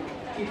มัน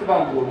ที่ตะบั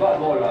งบัว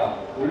บัวละ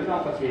บัวนั่ง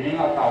กับเชนี่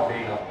งาเต่าเอ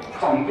งละ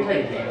จำไม่ได้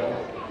เลย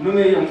นุ่มเ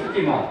อง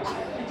ที่มา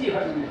ที่เข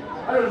า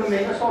อะไรนุ่มเอ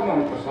งก็ซ้อมมั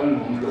นก็ซ้อม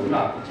นุ่มหลุดหน้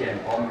าที่เจน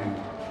พร้อมมัน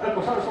แล้วก็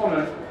ซ้อมเล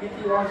ย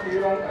ที่ร้านที่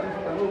ร้านอันนี้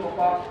ก็นู้นก็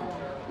ป้า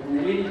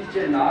นี่เจ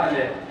นน่าเล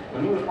ยอัน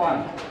นู้นปั้น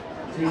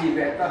สิ่งนี้แบ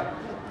บนั้น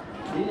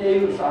นี่เอง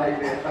สาย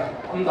แบบนั้น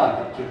อันนั้น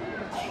จุด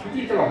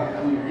ที่ตะบังอั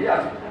นนี้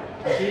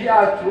ที่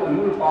จุดอัน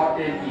นู้นป้าเต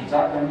ะที่จั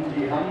ดอันนี้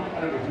ที่hamอะ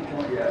ไรก็ที่ท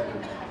ำเนี่ย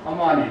อา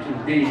มานี่จุด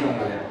เดียว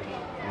กันเลย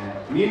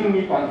มีนุ่ม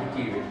มีปั้น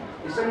ที่เลย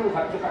อิสระลูก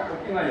ขัดขัดก็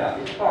ที่ไหนล่ะ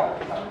อิสระ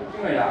ขัดก็ที่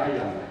ไหนล่ะไอ้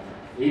ยัง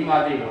อีมา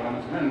ดีเรานั่น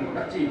นั่น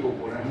ก็จีบ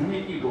กูนะมี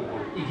จีบกู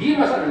อีกที่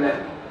มาสั่งเลย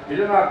เดี๋ยว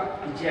เรา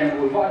เจน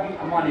กูว่าที่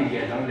อามานี่เกี่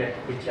ยนั่นเลย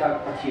อิจฉา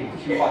ที่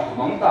ที่ว่า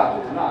มังตาตั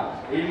วน่ะ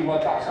เอ็มว่า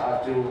ตาสา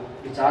จู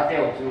อิจฉาเดีย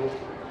วจู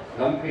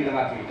ลำพีลำม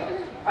าที่กัน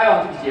ไอ้วัน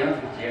ที่เจ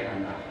นกัน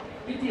นะ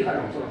ที่เขา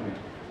ลงส่วนนี้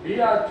เดี๋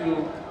ยวจู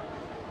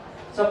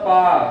สปา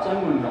จ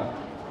มุนนะ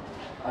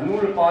อันนู้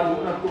นปาลูก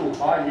นั่นตู้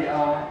ปาเยอ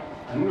า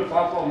อันนู้นปา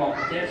ก็มา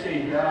เทสเซี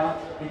ย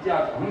ที่จะ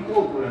หันตู้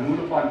ตัวอันนู้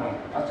นปาน้อง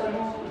อาจารย์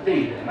นู้นดี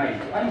เลยไม่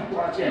อันนี้ตั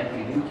วเจน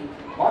ที่นี่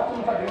บาตุน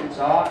พัดนี่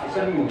จ้าอิสร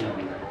ะนู้นอย่าง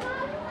นี้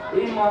เ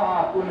อ็มมา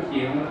คุณเ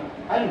กี่ยง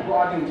อันนี้ตัว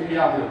ดิ้งจะย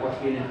ากเลยว่า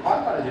ที่นี่พัด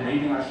อะไรจะไม่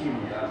ดิ้งอาชีพ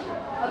นี่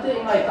อาเดี๋ยว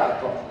ไม่ตัด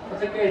ก็อาเ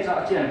ดี๋ยวแค่จะ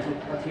เจนจุด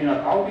ว่าที่นั่น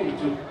เอาดี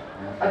จุด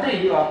อาเ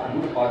ดี๋ยวอัน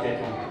นู้นปาเจน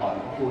ตรงที่ปา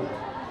น้องพูด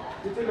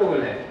ที่ตัว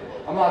เลย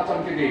อามาจ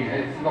ำที่ดีเนี่ย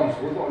ที่บาง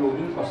ส่วนตัวเรา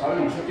ดิ้งภาษาเร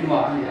าสุดที่มา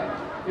เนี่ย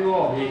ที่ว่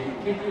า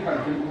ที่ขัน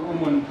ที่รู้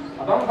มัน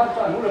บางท่านจ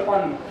ะนู้นปั้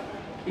น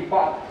ที่ป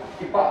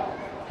ะ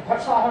ภา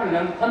ษาเขาเ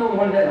นี่ยท่านรู้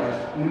มันได้หน่อย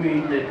มี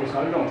เด็กภาษา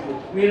เราสุด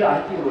มีหลาย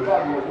ที่รู้ว่า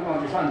รู้ที่มัน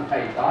จะสั่นไท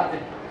ยตา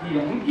ที่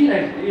ยังที่ไหน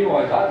ที่ว่า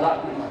จะละ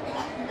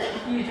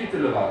ที่ที่ตัว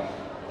เรา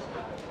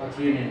อา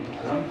ทิตย์นี้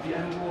เราที่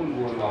อันนู้น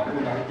บัวเรา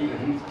ผู้นั้นที่กั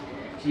น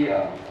เชี่ย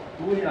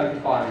ตัวนี้อาที่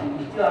ปาน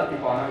อีกที่อาที่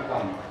ปานกั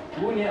น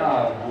ตัวนี้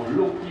บัว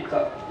ลูกที่จะ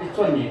ที่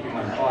ส่วนนี้ที่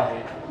มันป้าให้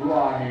ตัว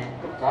ให้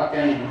กาแก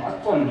นี่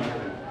ส่วนนี้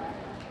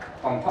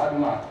ฟังพระดู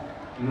มา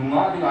นุ่งอ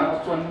าดีงาน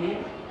ส่วนนี้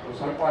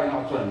สารพัดงา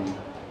นส่วนนี้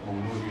มุม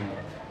นู้นดี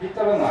ที่ต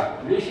ะวันอ่ะ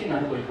เลสินั่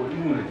นก็อีกคนนู้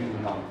นเลยที่นู่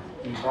นน่ะ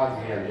ที่ป้าเ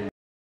สียเลย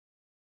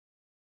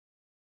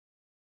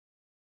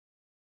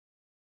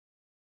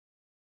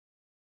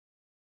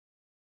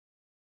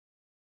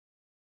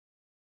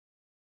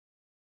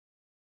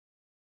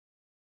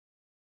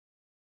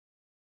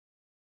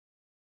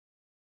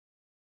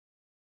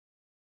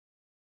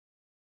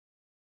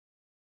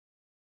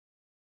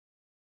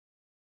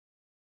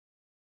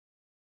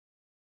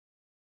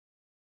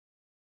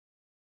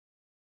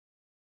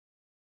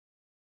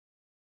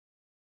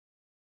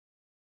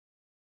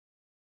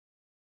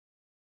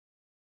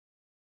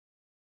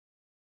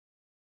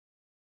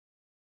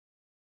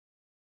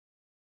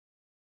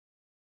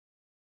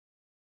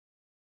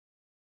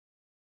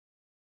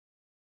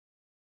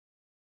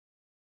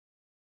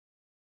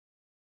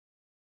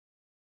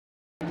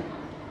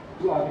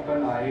ตัวที่เป็น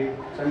ไหน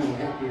สนุก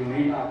ที่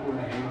นี่อาคุณ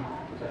เห็น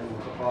สนุก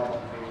สบาย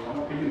แล้ว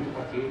มันเป็นอยู่ที่ป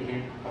ระเทศเห็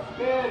นแ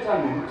ก่จัน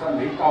ไ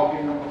ม่เก่าเป็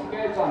นแล้วแ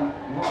ก่จัน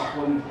เมื่อค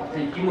น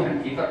ที่กินมัน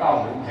ที่ก็เก่า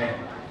เลยเห็น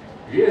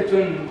เยอะจ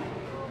น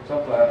สับ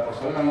ภา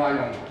ษาละมาอ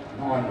ย่าง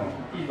นอน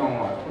ที่บาง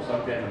วันภาษา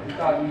เป็นที่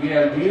ตาดูเยี่ย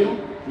มเ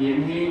ยี่ยม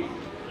นี่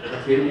ประ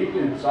เทศนี้เ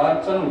ป็น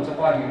สนุกส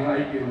บายยังไง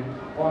เป็น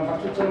คนทัก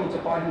ษะสนุกส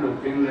บายหลุด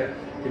เป็นเลย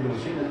ที่ลุง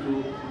เชื่อจู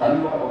ตัน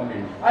ว่าเราเป็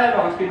นไอ้เร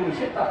าที่ลุงเ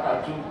ชื่อตัด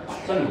จู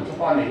สนุกส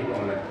บายนี่ตร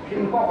งเลยที่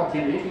มันก็ประเท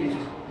ศนี้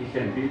ที่เ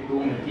ห็นที่ตร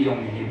งที่ตรง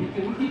นี้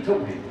ที่ทุก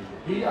ข์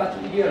hi a chu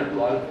ge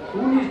dual tu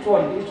ni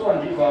chuan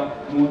di ba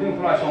molding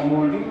fly so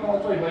molding no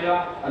choi ba ya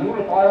anu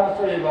la pa ya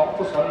choi ba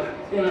ko sal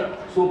in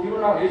so pi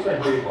na e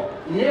choi ba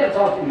ne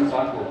cha tin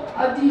san ko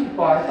adi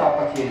pa ta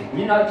pa thin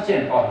mina ki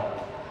chen pa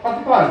pa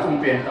ti pa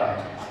chung pen ta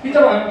hi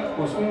ta wan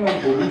ko sung no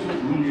ko lu chu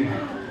lu ni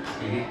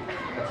hi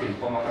ka thin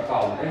pa ma ka ka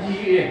a ji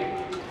e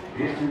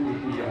chu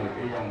ti yang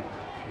le yang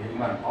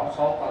มันพอช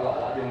อบตลอด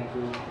ละยัง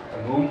คือ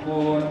นุ่มพู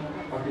น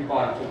ปฏิบั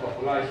ติสุขภ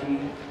าพซึ่ง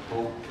ถู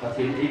กประเท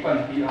ศไอ้ปัน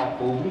ปีอา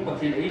ภูมิประเ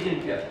ทศไอ้จิน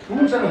เปียทุ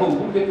นสันหู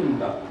บุญเกิดตุน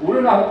ดาอุล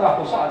นาหกาภ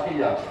าษาที่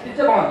ยาที่จ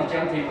ะมาที่จั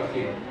งที่ประเท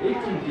ศไอ้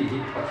จุนที่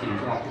ประเทศ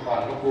จังปฏิบั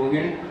ติก็ควรเ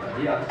งิน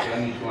ที่อาจจะ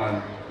มีจัง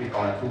ปฏิ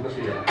บัติทุกเ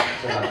สีย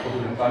สนับส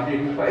นุนการที่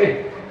ไป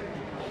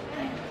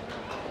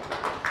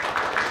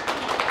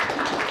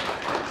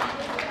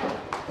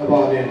แล้วประ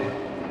เด็น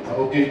เรา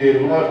กินเดือน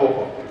ละก็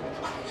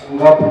สัง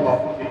กัดปุ๊บ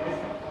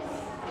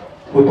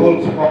ผู้ต้น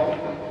สมัคร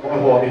มา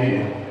หัวดี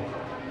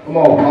ม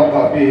าพัก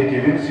กับปีที่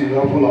วินสิง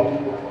ห์ผู้หลับ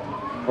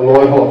ลอ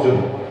ยหัวจุด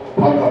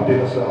พักกับปี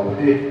ก็เสียวัน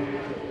ที่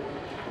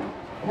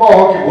มา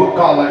หัวกี่บุตร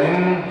กาลอิ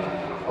น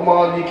มา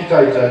นี่คิดใจ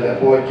เลย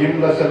พอกิม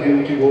และสกิน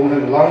กี่วงเห็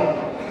นหลัง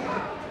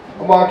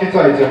มาคิดใจ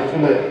สุด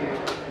เลย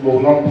หมู่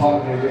น้ำพัก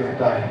ในเรื่อง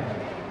ใจ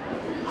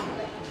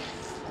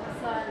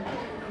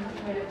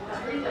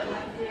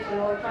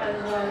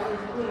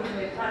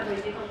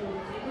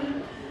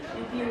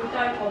อยู่ใ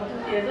ต้ของทุ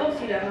กเดียร์ต้อง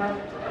สิละมา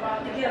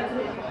ที่เกี่ยว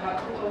กับผัก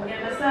ของเงี้ย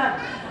มาซะ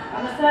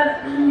มาซะ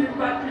อยู่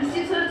กับลิ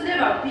ซิสเจ้า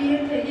แบบพี่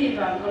เที่ยวแบ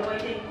บก็เลย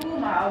ได้กู้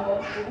มาเอาของ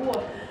กู้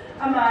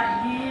มา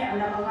ฮีอัน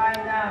นั้นมาไง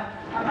นะ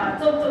มา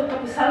จบกับ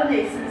ผู้สาวเด็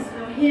กสิ่ง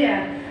สิ่งนี้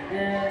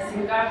สิ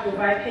งคโปร์ไ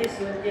ปเพชร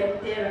ส่วนเดียว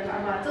เดียวแล้ว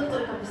มาจบกั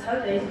บผู้สาว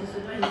เด็กสิ่ง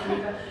สิ่งนี้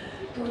ก็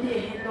ตัวนี้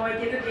เห็นรอยเ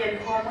ด็กก็เรียน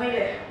คอไม่เล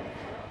ย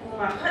กู้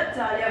มาคัด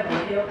จ่ายแล้ว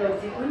เดียวเรา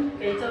สิคุณไ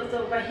ปจ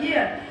บไปเฮีย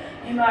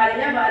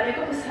Himalaya balik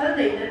ko sa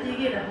day na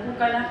tigil ako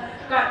kana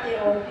kate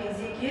o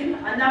fizikin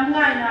anam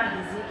nga na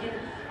fizikin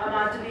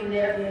ama tuwing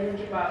na biyan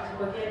kipa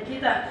ko kiyan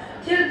kita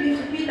til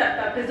pita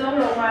ta pezo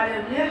lo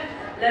mare ne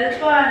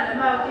lalpa na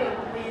ma ke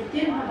ko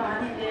tin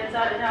ma ni le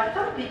za na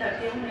ta pita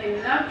ke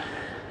ne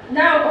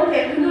na ko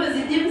ke nu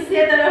zidim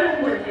se ta la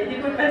ko ne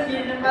di ko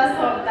pati na ma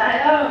so ta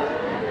ya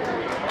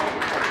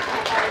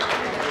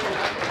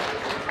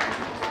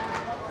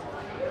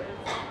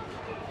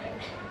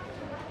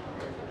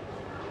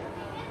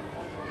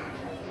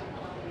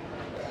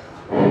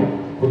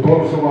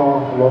Betul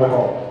semua luar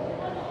kau,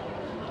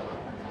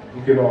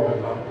 mungkin orang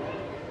lah.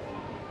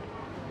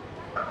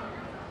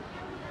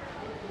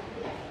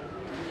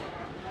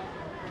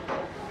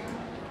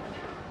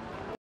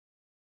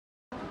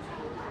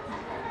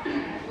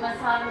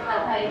 Masalah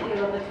kata itu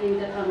orang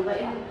kita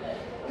tambahin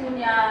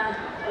punya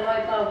loy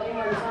kau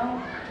kian sang,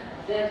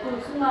 tu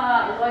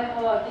semua loy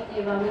kau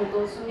kita bangun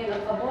tu semua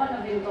nak kawan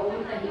nak bin kau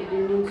minta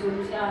hidin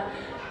muncul sia,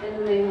 dan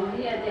memang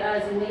dia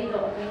ada azmi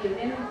doa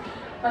hidin.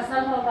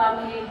 Pasal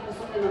kami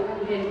pasal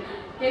mungkin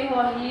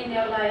kau ini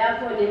nilai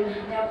aku ni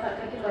nilai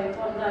kat kita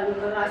pun dah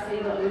kelas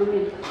itu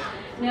ni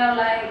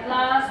nilai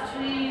kelas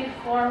 3,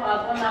 4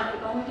 apa nak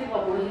kau mungkin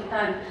bawa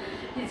hitan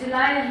di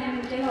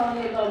sini yang kau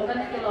ni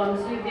lomkan kita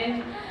sih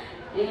bin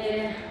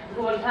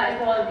goal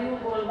thai ball view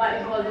goal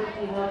by ball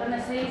tu kan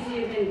saya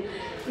sih bin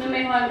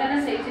memang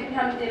kan saya sih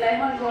kami nilai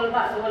goal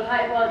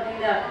thai ball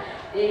tidak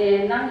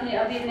nang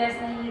hi awareness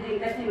nahi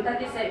dingkat hingkat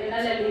kita bila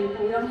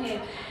limpu yang hi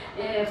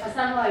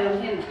pasal yang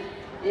hi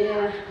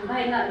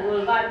भाई ना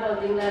गोल बार बहुत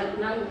दिन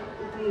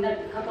नंग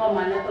खतो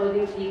माना तो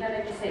दिन ठीक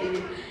है कि सही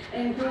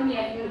इन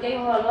दुनिया इनके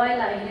वो लॉय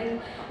लाइन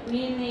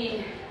मिनी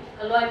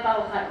लॉय पाव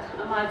खात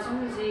अमाचुम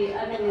जी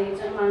अने ने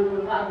चमान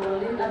गोल बार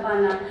बोलिन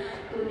अबाना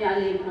दुनिया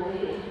ले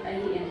बोहे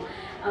अहियन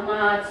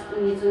अमाच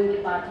निजुन की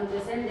पाथु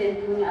के सेन दिन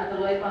दुनिया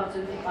का लॉय पाव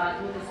चुन की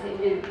पाथु के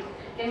सेन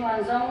के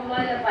वांजों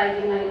लॉय ला पाई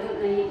की नहीं लुट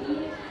नहीं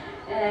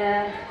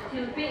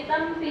Hilpi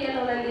tampi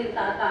lo lagi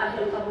tak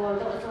hilang kabur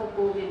tu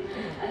cukup.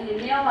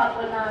 Akhirnya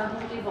apa na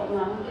mungkin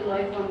bawa mungkin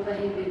loi pun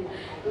terhibur.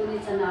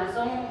 Tuni cina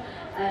song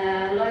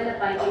loi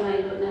lepas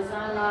kenai lo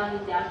nasalah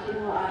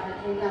hijakin ho ada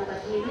hingga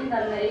pati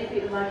dan lagi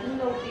perbatin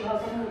lo pihak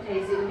pun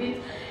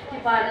terhibur.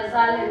 Kita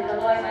nasalah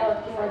kalau loi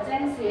kita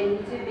ceng sih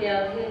ni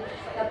biar he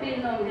tapi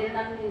nom dia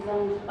nang ni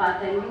song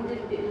paten ni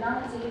dia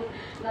nang sih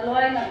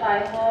naloi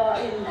lepas ho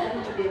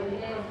ini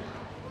terhibur he.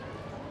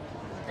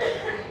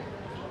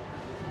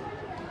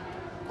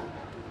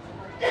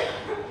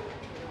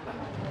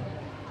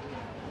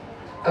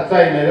 Anh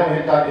trai này đang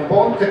hiện tại thì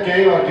bốn thiết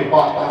kế và kịch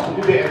bản tạo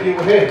sự địa đi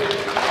có thể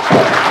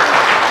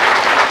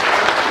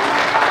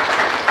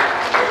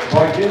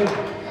rồi chứ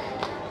Hãy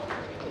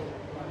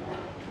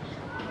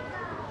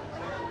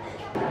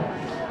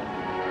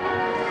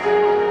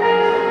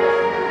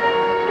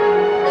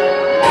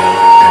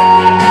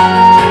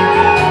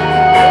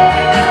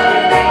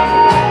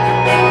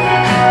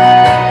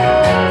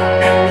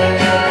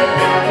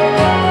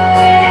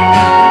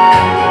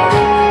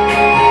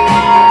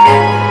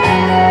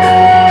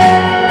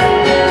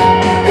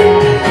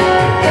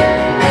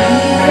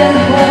subscribe cho kênh Ghiền Mì Gõ để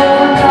không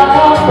bỏ lỡ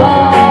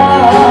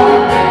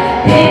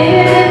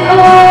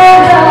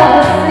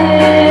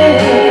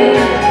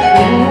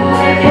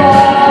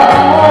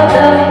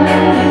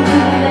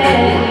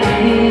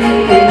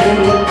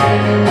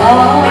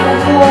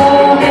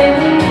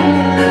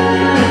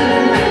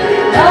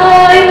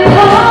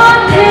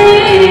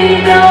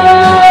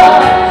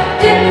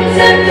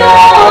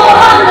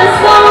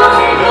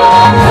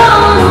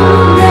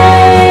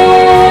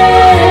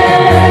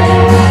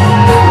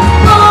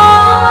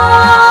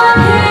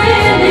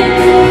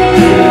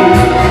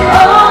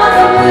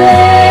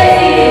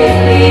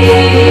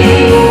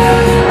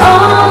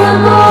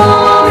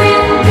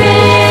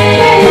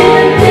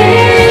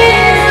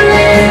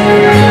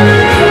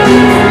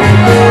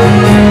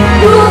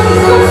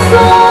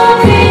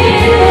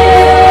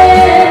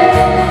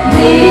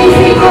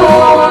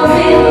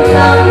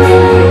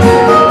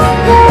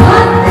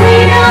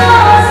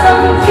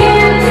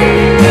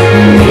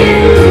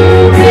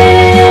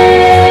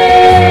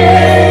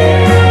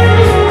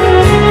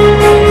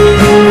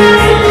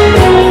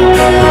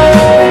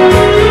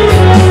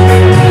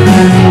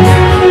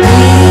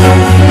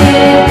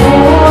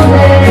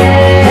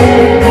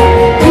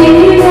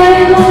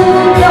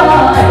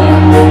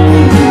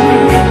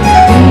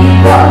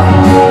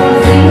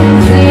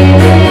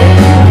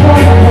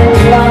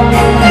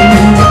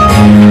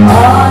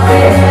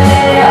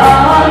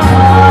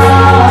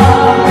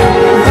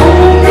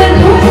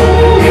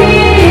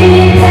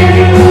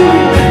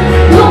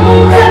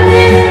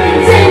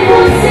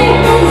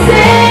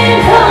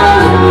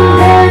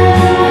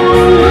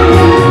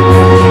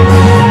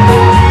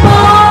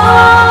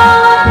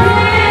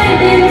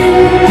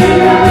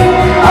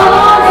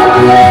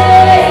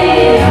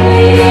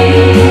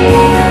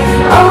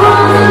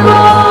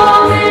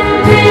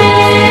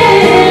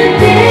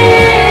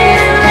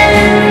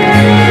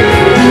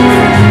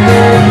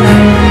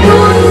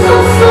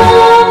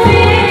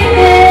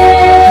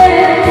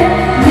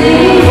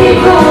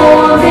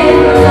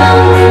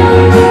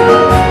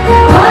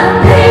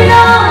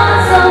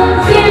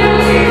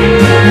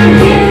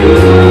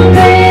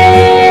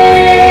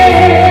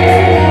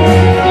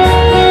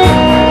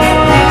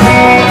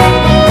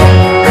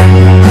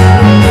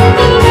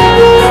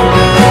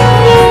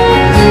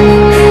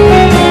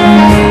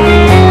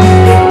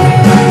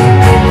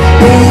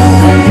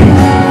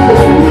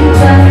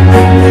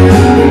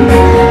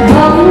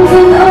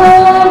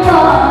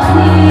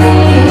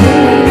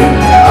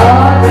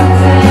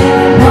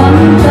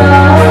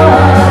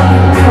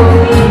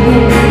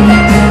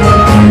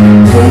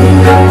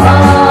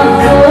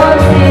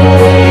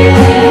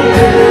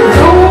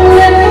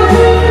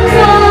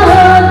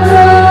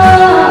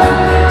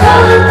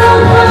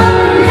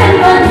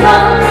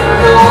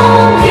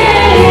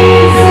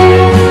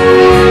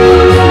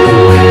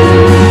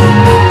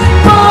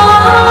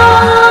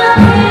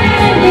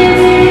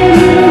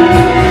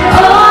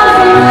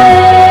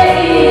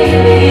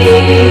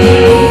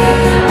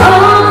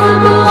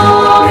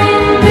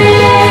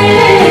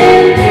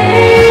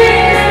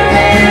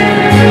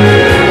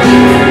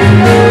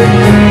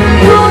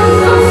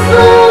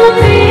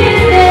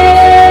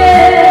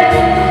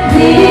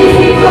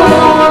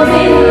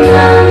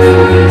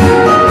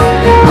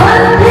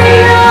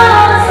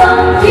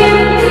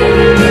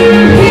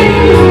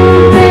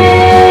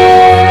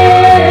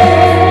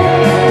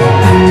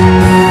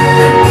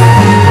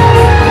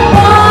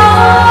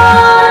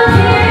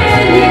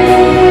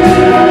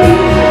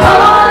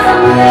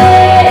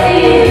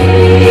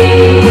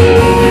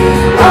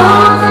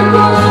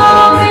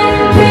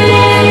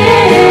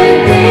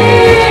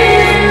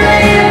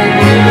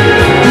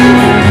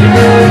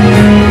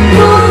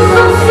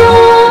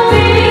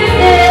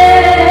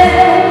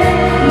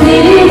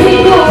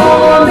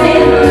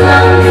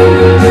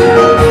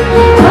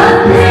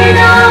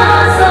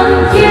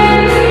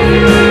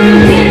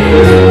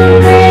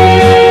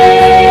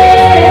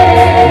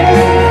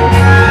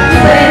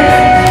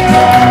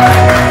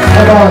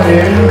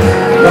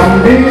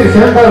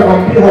center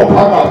from pi ho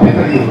pha ka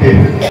Peter Lim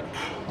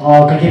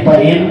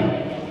kakipain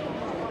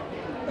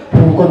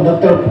pu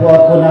conductor pu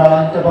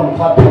akuna tabang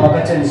phat pha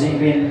ka chen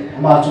zibin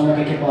ma chung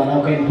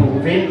kakipana kain pu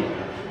vin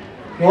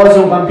yo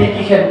jong kampi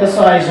ki khen ta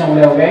sai jong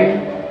leweng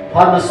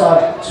phan sa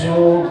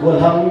chu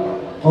golhang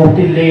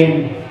hotil lane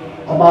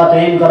ama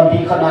tein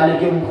kampi khana le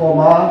kim ko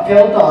ma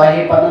fel ta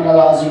ai pan na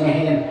la jing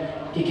hen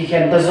ki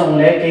khen ta jong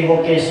le ke ho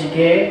ke si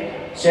ke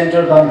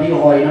center kampi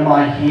hoi na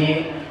ma hi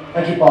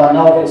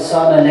kakipana ve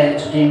sa na le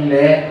chuting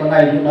le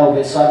kangai lu na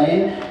ve sa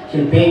nin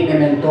hilpe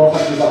memento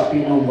khatiba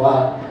pinongwa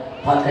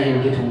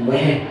patahin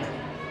githumwe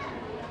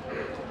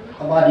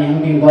abadi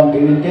hunging bam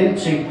pinten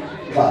chik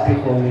ba pi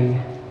khoming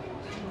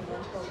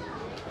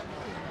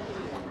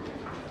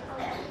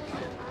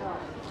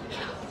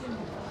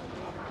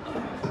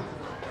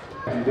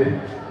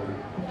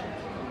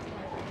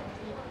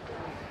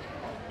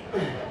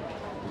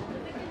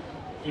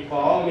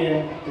Ipa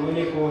min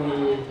tuni ko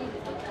hi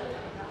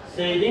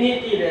sei ding hi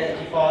ti le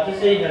ipa tu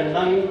sei han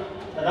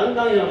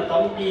dang yang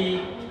tampi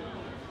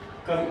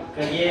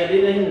ka ye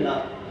ri le hin na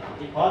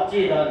ipa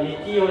chi da ni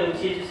ti o yang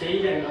si tu sei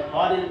le na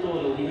pa din tu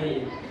lo ding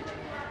hi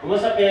ma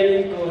sa pe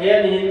nin ko he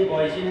ni hin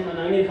boy sin na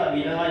nang ni kha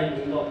bi la ha hin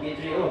ding do ki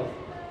tri o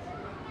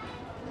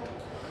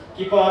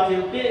ki pa ti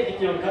pe ki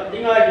ti on khat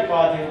dinga ki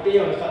pa ti pe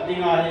on khat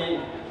dinga hi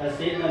ta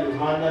se na lu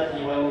han na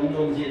ti wa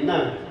dong jin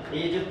na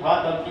e ju pha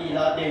tampi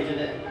la te ju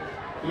de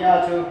ya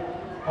chu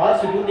pha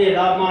su du de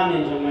la ma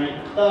nin jong mai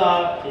ta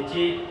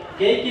chi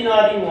ke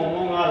kina di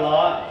mo nga la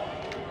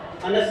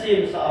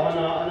anasim sa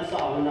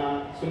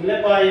avana sumle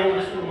pa yang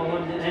asu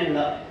mangon din hen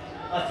la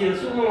asil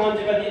su mangon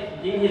je kadi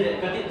ding hi de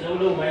kadi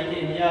jolo mai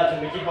de nia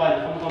chu ki pa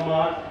na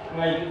kama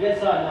ngai du ge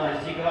sa na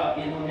ji ga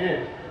pi no ne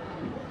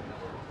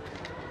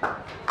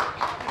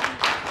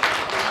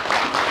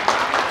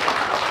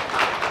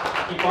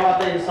ki pa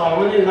ta sa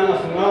mon ni na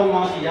su nga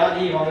ma si ya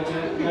di wang chu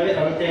na ve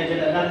thang te je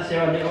na se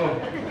wa ni o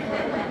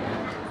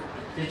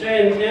ti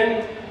chen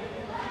den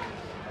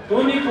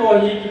tu ni ko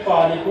hi ki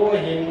pa ni ko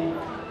hin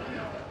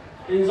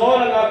in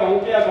zona nga kang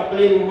pia ka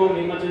plin mo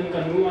mi ma chun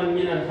kanu an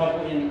min an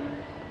phapu in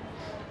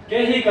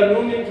ke hi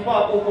kanu min thwa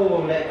pu ko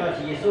le ka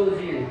ji so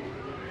ji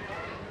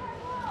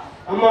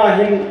ama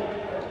hin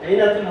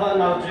eina tun ha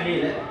na churi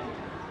le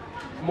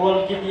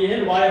mol ki ti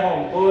hin wai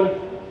hong kon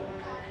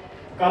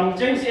kam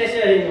cheng se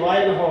se hin wai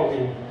na ho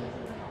bin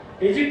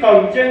e ji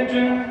kam cheng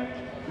chun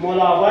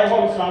mola wai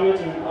hom sang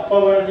chun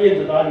apawa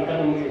lin da dan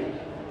kanu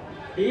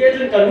mi ye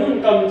chun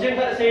kanun kam cheng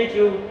ka se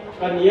chu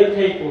kan ye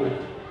thei ko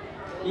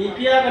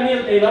ipia kanil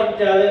te lap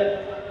tale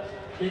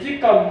hiji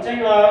kam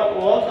chenga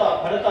wata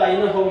bharata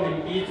ina ho min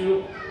bi chu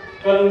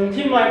kalung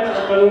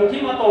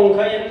thima tong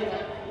khain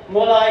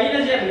mola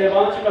ina je le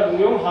ba chu kalung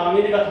yong ha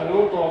mi ka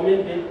thangong to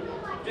min bin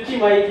chu ti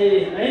mai the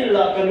nei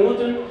la kanu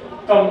chun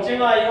kam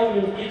chenga yo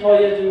min bi tho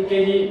ye chun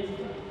ke hi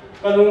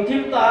kalung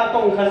thim ta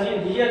tong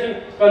khajin hi ye chun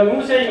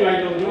kanu se ngai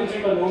do nu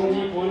chu kalung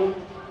ji pon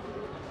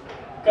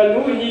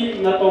kanu hi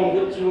na tong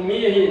chu mi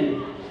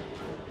hin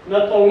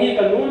na tong hi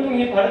kanu nung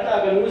hi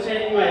bharata kanu se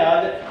ngai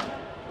ade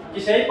ki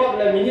sei pop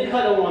la minute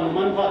kha lo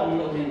man pha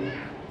lo din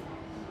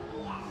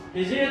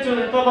hi je chu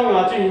to bang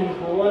a chu hin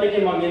ko ani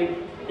ki mangin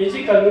hi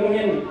chi kanu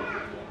hin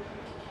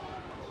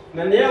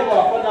na ne wa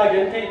pa da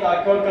gen thei ta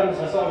kon kan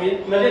sa sa win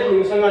na le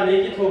lung sanga ne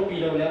ki tho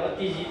pi lo le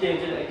ti ji te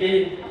je ke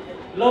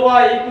lo wa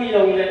i pui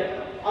lo le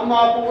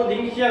ama pu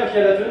ding khial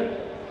khela chun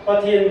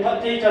pathian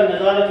phat te chan na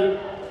da chun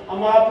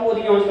ama pu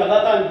ding on ka la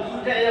tan di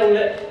te yo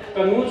le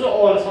kanu cho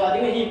or sa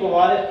ding hi ko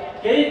wa le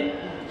ke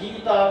gi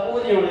ta pu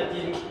ding le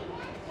tin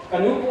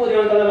kanu pu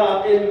ding ka la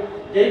apin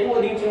ke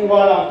pu ding chung wa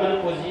la kan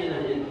ko ji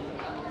na hin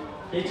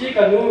hi chi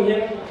kanu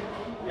hin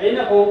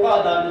eina ko ka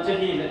da na che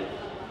hi le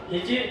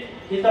hi chi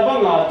hi ta ba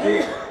nga chu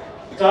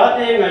cha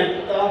te ngai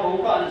ta ko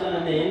ka na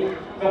chan ne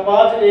ka pa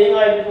chu ne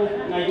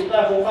ngai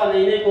ta ko ka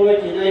nei nei ko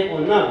ti nai ko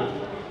na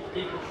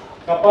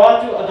ka pa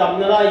chu adam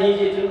na la hi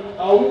chi chu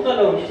aum ta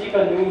lo hi chi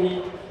kanu hi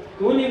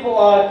tu ni ko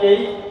a ke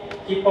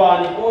ki pa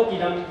ni ko ti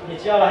dam hi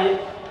cha hi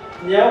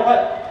nyaw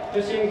khat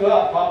tu sim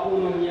ga pa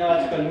pu no nya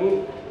chi kanu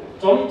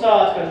chom cha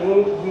kanu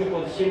ni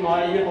ko sim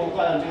ma ni ko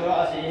ka an ju a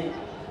si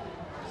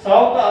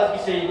sau ta ki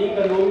sei ni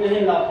kanu ni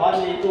hin la pha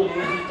ni tu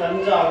ni chi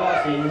chan cha ga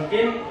si ni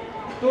kin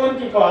tuan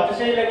ki pa tu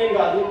sei langin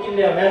ga du ki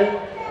le hen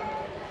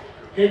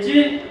hi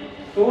chi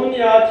tu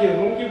ni a thi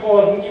hung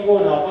ki bo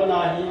na pa na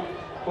hi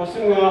ko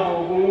sunga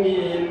ho gung ni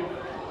hin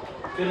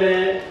tu le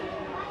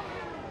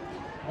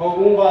ho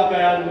gung ba ka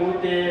ya nu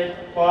te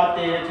pa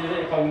te tu le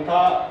khang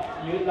tha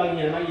yu lang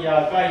hian lang ya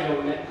kai jo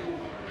le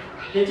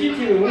hi chi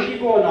thi hung ki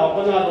bo na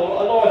pa na do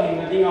a lo hin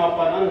na dinga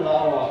pa nan la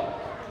wa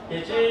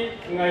hi chi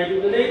ngai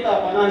du le ta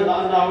pa nan la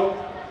na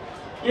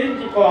kin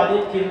ki pa di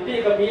thil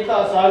pe ka pi ta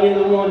sa ni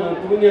no mo no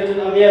tu ni chun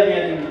a ve ve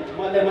ni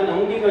ma le man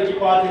hung ding ki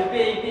pa thil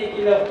pe pi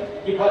ki la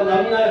ki pha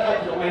nam na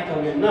khat lo mai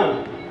thong na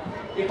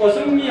e ko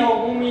sum mi ho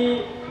gung mi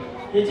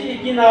hi chi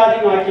ki na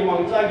ri ma ki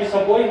mang cha ki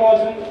sapoi ho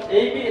chun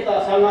e pi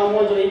ta sa na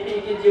mo jo e pi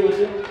ki ji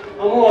chun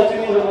amo chu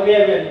mi no ve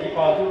ve ki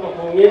pa tu ka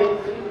ko ngin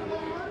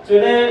chu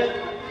le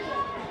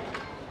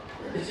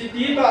chi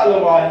ti ka lo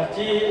wa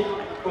chi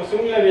ko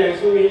sum le ve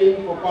su hi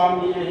ko pa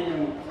mi hi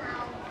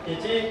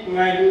chỉ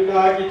ngày lúc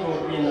là cái thủ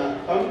pin là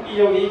tấm cái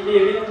dòng ý kia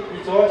cái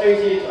chỗ chân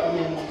si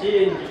mình chỉ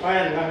in cái phải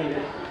là mình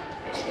đấy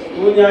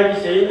muốn nhà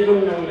cái xây đi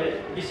luôn rồi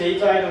cái xây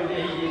trái rồi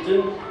thì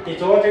chân cái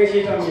chỗ chân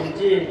si mình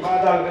chỉ in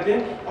phá đằng cái tiếng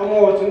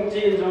ông chúng chỉ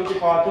in trong cái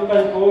phá thu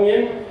cần công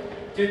nhân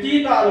chỉ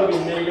tí ta rồi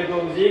mình này cái đồ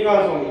gì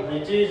ngã dùng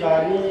thì chỉ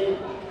ra ni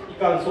cái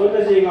cần số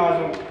là gì ngã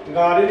dùng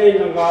gà đi lên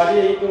rồi gà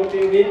đi cái đồ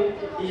tiêu đi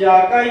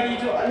giờ cái gì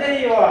chỗ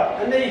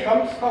anh ấy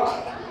không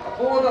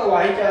cô đó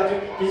vậy cha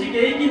chứ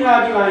cái gì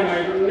nào đi ngay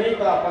ngay rồi này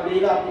ta phải đi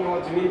làm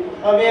nhiều chuyện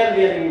à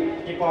về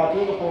cái phá thu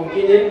cái công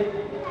kia nên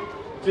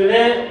cho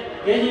nên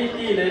cái gì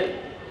thì là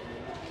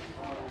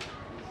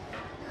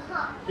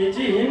cái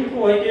chỉ hình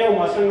của cái ông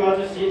mà sang ngã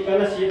cho xịt cái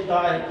nó xịt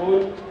đại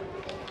con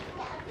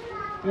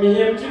mình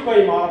hiếm chứ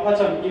coi mà phát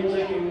triển kim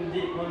sẽ kim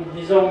đi còn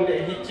đi dòng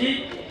để hít chỉ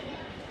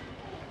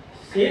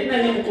xịt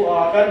này hình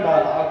của cái đà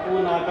là cô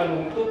na cái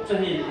lùng túc cho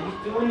hình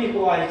chú ni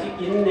của ai chỉ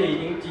kín này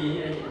những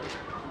chỉ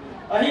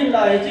ấy hình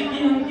lại chỉ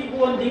kín không cái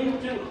con dính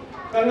chú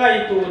cái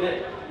ngày tù đấy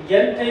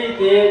gen thấy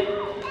thế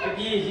cái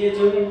gì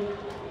chú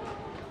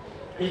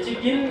chỉ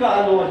kín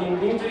cái đồ hình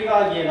dính chú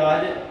cái gì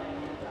là đấy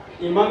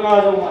imang nga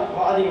jong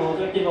ha ding ho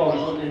cho kilo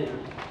no ne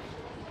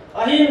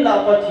ahin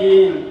la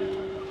pathin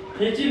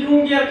hi chi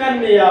lunggia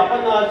kan ne ya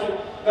pana chu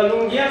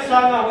kalunggia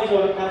sanga hoi jo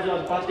ka jo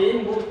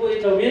patin bu ko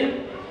i tawin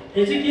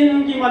hi chi kin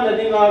lungki man da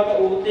dinga ka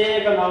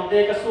ute ka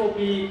naute ka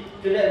sopi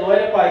tule loi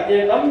le pai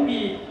te lampi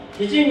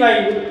hi chi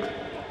ngai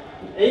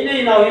ei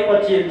nei naw hi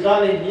pathin za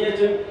le hi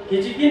chu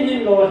hi chi kin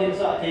hin lo hin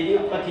sa the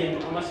pathin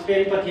ama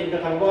spain pathin ka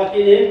thangwa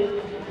ki ni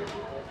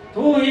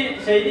thu hi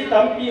sei di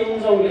tampi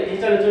jong le hi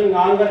chan chu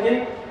ngang ka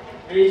tin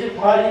ấy chứ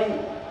phải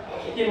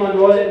cái mà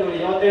nói sẽ đổi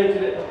gió tên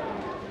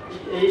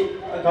ấy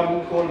cầm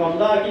cồn cầm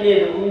đa cái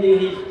này cũng như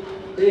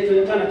thì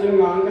chúng ta là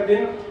chúng ngang cái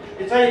tiếng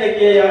cái trái này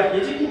kia cái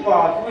chứ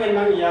quả thôi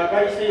năng nhà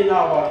cái xây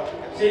nào và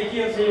xây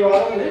kia xây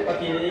vào để bắt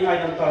tiền ngày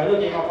năm tới nó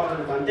cái mà phát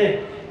triển thành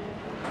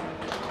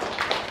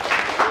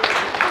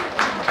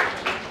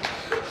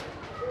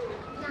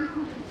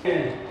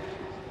thế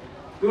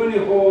cứ như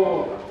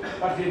cô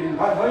phát triển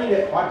phát hơi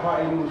để phát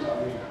phải một số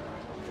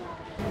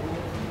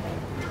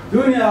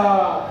dunia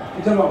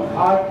itu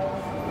memang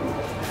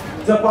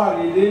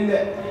cepat ini le,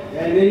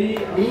 ini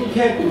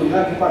mungkin tu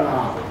nak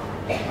kepana,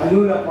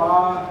 anu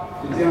lepas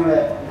macam le,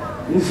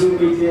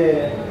 insumi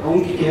je,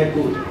 orang kiki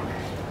tu.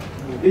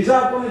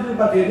 Bisa pun itu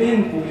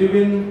paterin,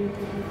 pujubin,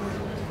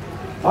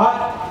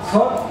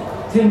 shot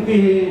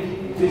tempi,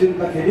 itu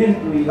paterin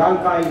pui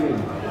rangkai ni,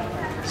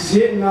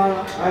 siap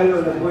na,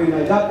 ayo le pui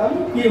na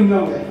datang, kim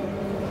nong le,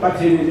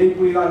 paterin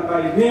pui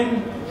rangkai ni,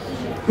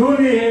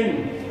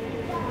 tulihin.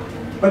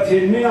 But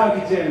in Mina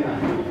Kitchena,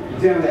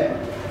 General,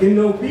 in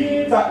no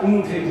be that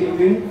moon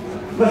taking,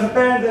 but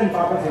spend and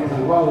Papa things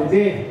and wow,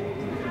 day.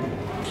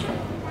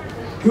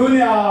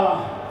 Julia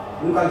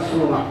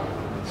Lukansuma,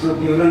 so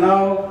you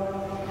now,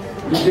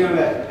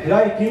 General,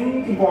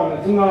 liking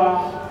Kibon,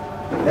 Tunga,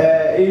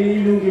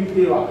 a looking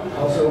Piva,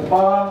 also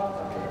Bar,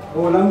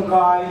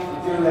 Olamkai,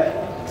 General,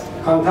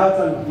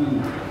 Cantatan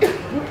B.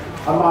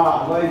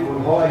 Ama, why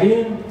would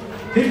him,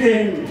 hit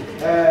him,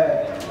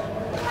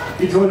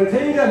 itu orang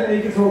tinggal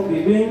di kisah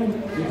pibing,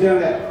 itu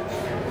le,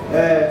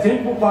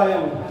 tempo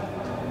payung,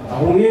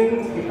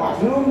 ahungin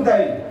kipasnum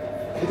day,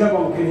 kita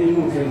bangkit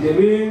hingung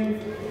sejebing,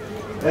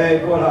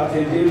 bola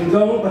sejebing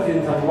jauh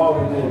pasien sanwau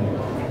itu,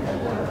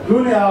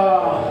 dunia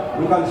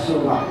bukan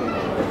sungai,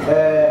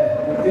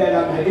 kita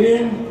dalam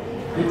ini,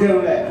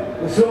 kita le,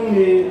 usung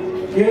ni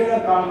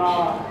kira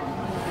karena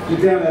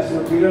kita le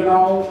sepira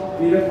nau,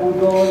 pira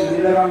putol,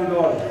 pira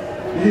randol,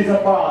 ini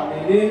siapa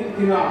ini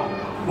kena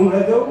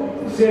menghadap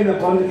Sena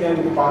pon ke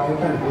ki pathu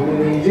kan pun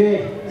ni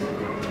je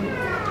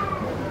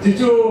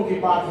ticu ki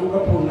pathu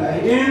ka pun la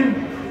in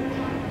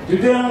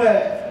judeng le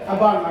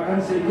aban akan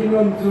se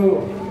kinom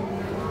tu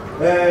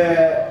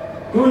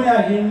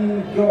dunia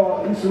hin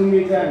ko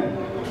insumi kan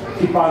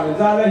ki pathu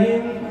za la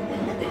hin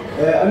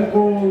an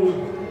ko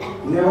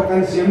ne wa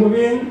kan se mu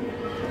bin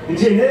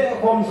je ne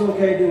kom so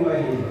ke ding wa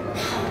hin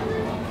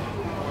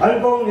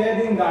an ko ne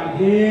ding dan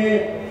hi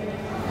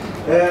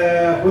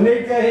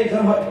hunai ke hi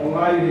sam hat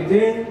ngai hi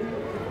tin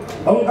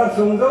ông ta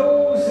dùng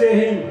dấu xe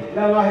hình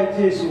là ngày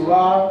chế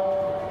sủa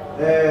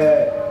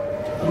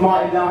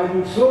mai là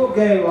dùng số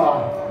kê và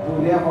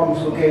vụ này không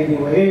số kê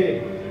nhiều ấy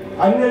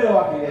anh ấy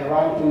là cái này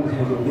вам cũng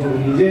thấy được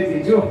nhiều gì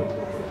thì chứ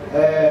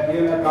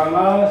bây giờ càng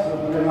là số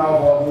lượng nào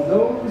họ dùng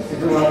dấu sử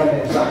dụng cái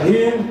này xã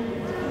hiến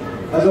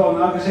rồi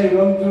nó cái xe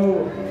gom chú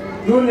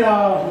dunia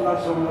nó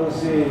dùng dấu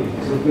xe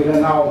số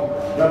lượng nào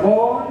là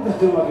bốn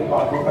sử dụng cái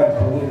bảo của cần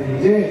phải như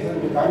thế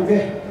nên bị cắn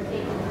thế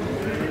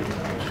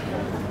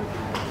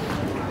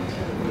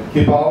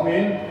Khi bảo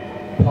mình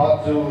phát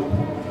chu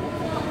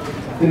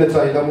in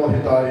chạy ra một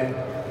hiện tại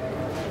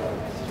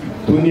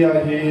dunia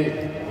hi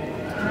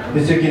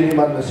sẽ kinh nghiệm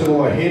là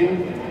số hin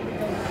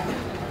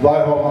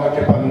vài hôm mà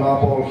cái phần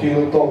nào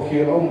bỏ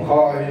khiêu ông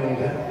khai như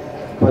thế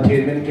và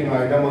thiên mình kinh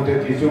ngày ra một thế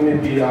thì chúng mình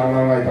bị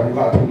ăn ngày tầm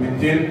cả thu mình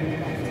tin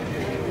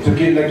cho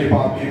kinh là cái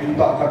bảo mình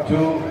ta khắc chu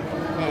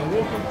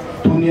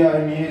dunia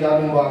mi ra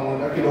nung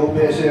vàng là cái đồ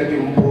bê xe cái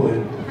bùi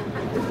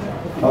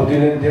เอาที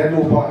นี้เดี๋ยวดู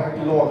ว่า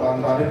กิโลกัน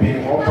ตอนนี้พี่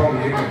ของฟัง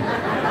อีก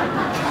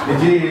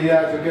ที่ยา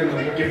จะเกินห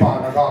นึ่งกี่ปาน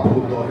นะครับพู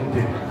ดตัวจ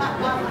ริงๆ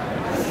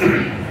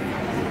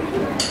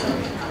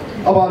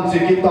อาวันสิ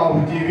กิตา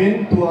หุ่นจีวิน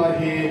ตัว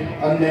ฮี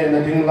อันเนน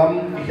ดิ่งล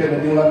ำอีกแค่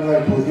ดิ่งลำไง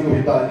พูดที่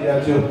วิตาที่อา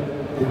จจะ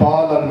อุปา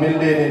ลันมิล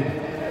เลนิ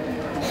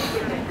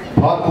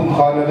พาคุมข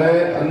านเลย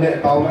อันเน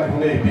ตาวไม่หุ่น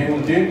เลยพี่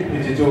จริงที่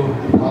จะจู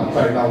พาใจ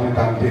เราใน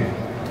การที่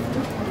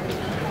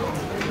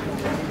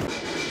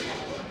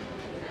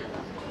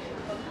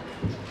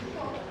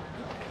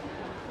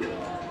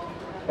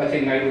ประเท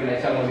ศไงดูใน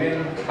สมัยนี้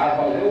ข้า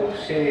วเลี้ยว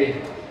เสีย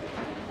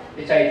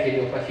ที่ใจที่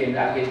ดูประเทศด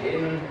าเกติ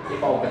นที่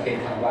เป่าประเทศ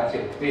ทางวันเสี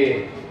ย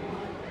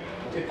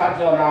ที่พัด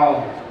จอเรา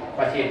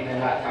ประเทศใน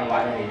ทางวั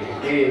นนี้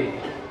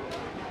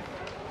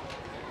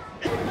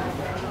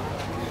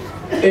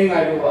ที่ไง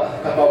ดูว่า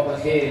กระบอกประ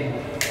เทศ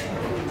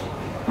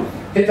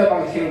ที่จะบา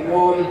งสิ่งบ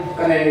น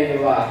กันในนี้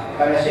ว่า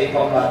กันในสิ่งข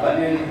องแบบ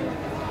นี้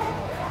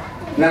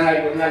นั่งไง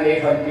ดูนั่นเอง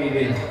คนปี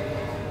บิน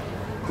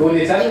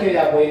tulisan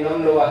dia boleh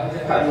namluah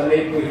sekat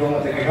mulai pun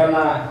rumah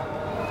terkena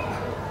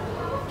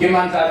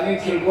kiman saat ini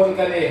kilpun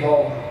kene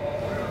ho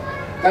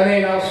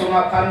kene nau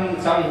sumakan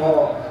sang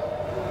ho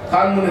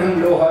kan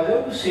munhum loha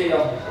jauh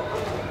siapa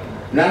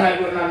nangai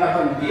pun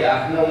nanahan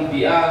biah nom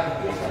biah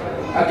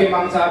ake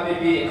mangsa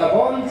bibi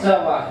kabon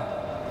jawa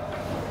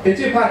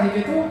itu pasti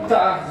itu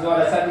tak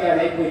suara sandia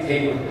naik pun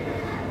teyu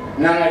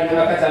nangai pun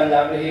nak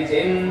canda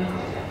berhijin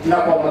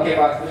nak kau makai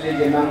waktu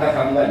sejauh nangka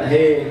kamban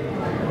he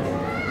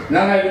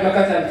nangai guna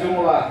kasan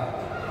cuma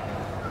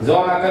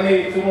zona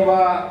kami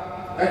cuma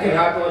akhir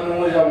hatu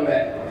nunggu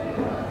jombe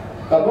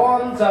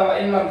kabon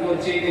sawa inlam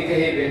kunci di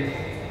kehibin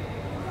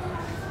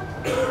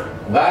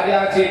bari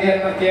aci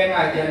den makian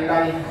ajan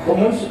nang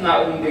kumus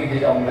na unding di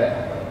jombe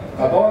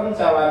kabon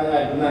sawa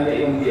nangai guna ne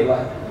umbi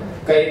ba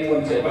kai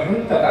munce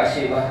bahun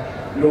takasi ba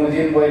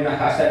lungjin boy na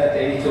hasada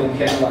teni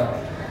chungken ba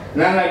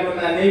nangai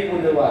guna ne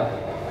punwa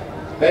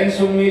dan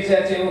sumi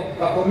saja,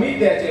 aku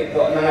minta saja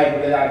untuk nangai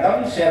boleh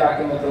dalam serak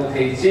kemudian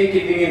saya cek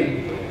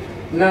ingin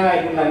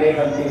nangai pun nangai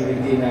penting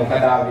penting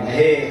kata abin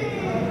he,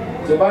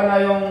 coba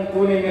nayong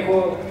kuning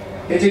aku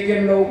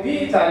cekin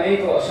lobi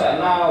tadi tu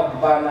sana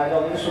bana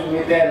yang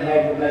sumi dan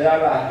nangai pun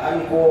najala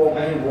anko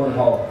ngahin bon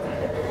ho,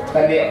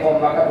 kan dia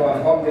kom makan bon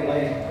kom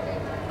dengan he,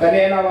 kan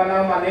dia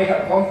nawana mana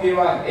kom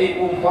jiwa,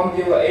 kom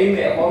jiwa,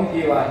 me kom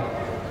jiwa,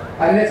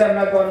 ane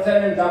sana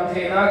konsen dam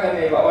thena kan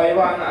dia bawa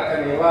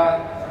kan dia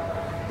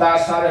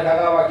tasar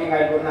daga waki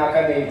ngai guna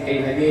kan ni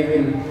thei na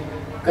divin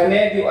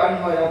kane diu an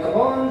ho yang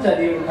kabon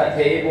jadi ka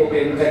thei bo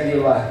ben ka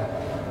diwa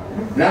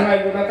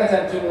nangai guna ka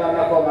san chung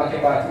na ko ma ke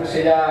ba tu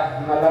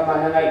seja malam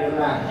mana ngai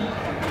guna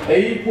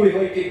ei pui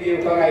hoi ki diu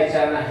ka ngai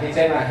chana hi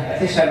chana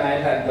ati sana ai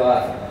tha do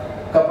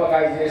ka pa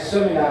kai je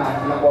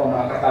sumina na ko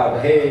ma ka ta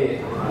he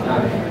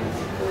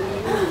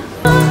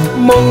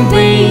mong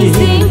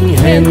Beijing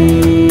hen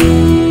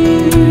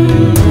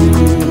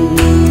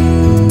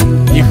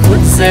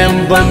xem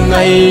bằng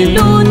ngày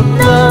luôn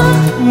ta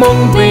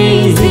mong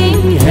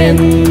Beijing hen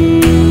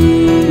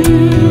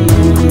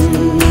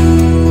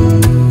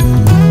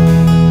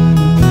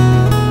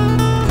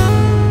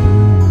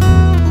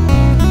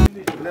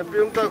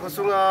Lepiung ta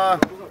kusunga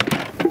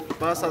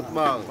pasat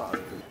bang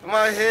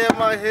mai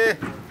he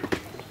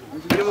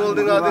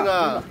P.Molding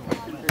adinga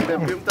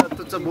lepiung ta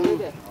tu cabul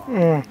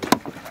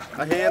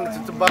ahen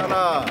tu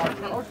bana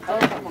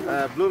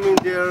blooming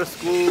deer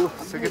school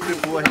secretary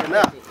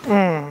buahena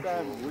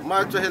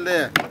mai cho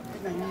hele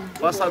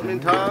pasat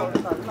mintang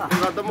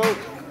ngadamo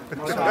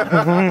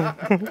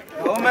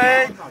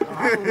omei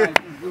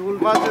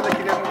ma je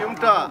lagi lepiung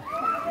ta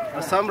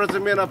samra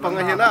jemena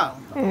pangahena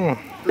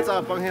tu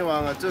cha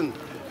panghewanga chun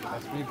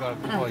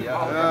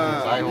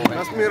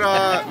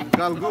Kasmira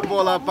galgu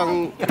bola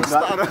pang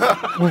star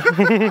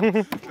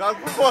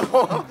galgu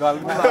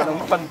bola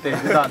pante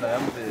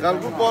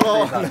galgu bola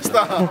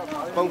star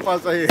pang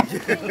pasai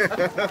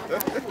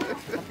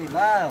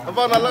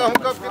apa nalang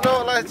hamkap kino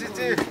lah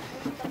cici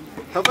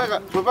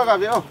coba ka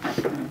bio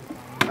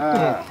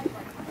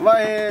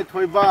mai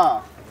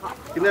thoiba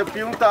kine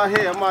piung ta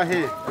he ama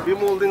he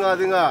P.Molding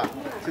adinga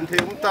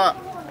sintheum ta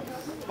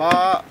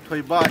pa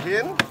thoiba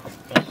hin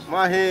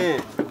ma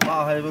he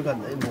hai bữa gần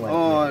đấy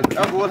mùa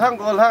gồ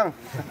thang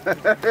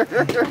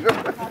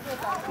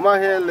mà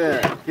hè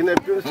lệ cái này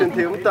xin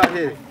thêm ta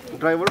hè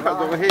driver khác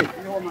rồi hè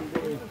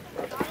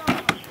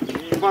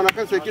mà nó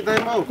cái gì cái đấy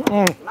mau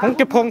không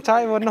cái phong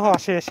trái vẫn họ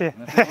xe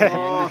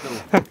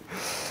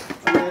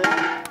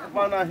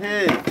mà nó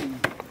hè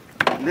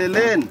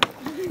lên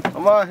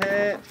mà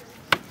hè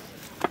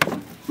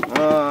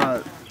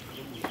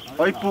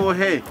oi pu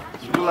hè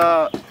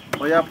là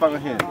oi apang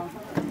hè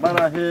mà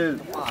nó hè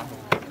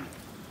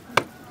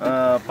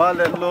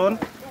palet lon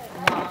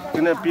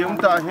kena pium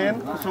ta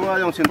hen sunga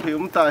yang sin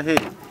pium ta he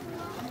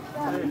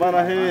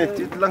mana he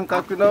chitlang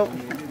ka kino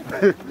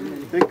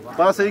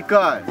pa sei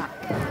kai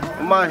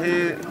ma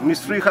he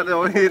mystery khade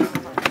o he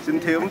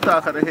sin pium ta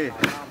khade he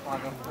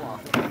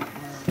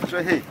so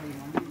he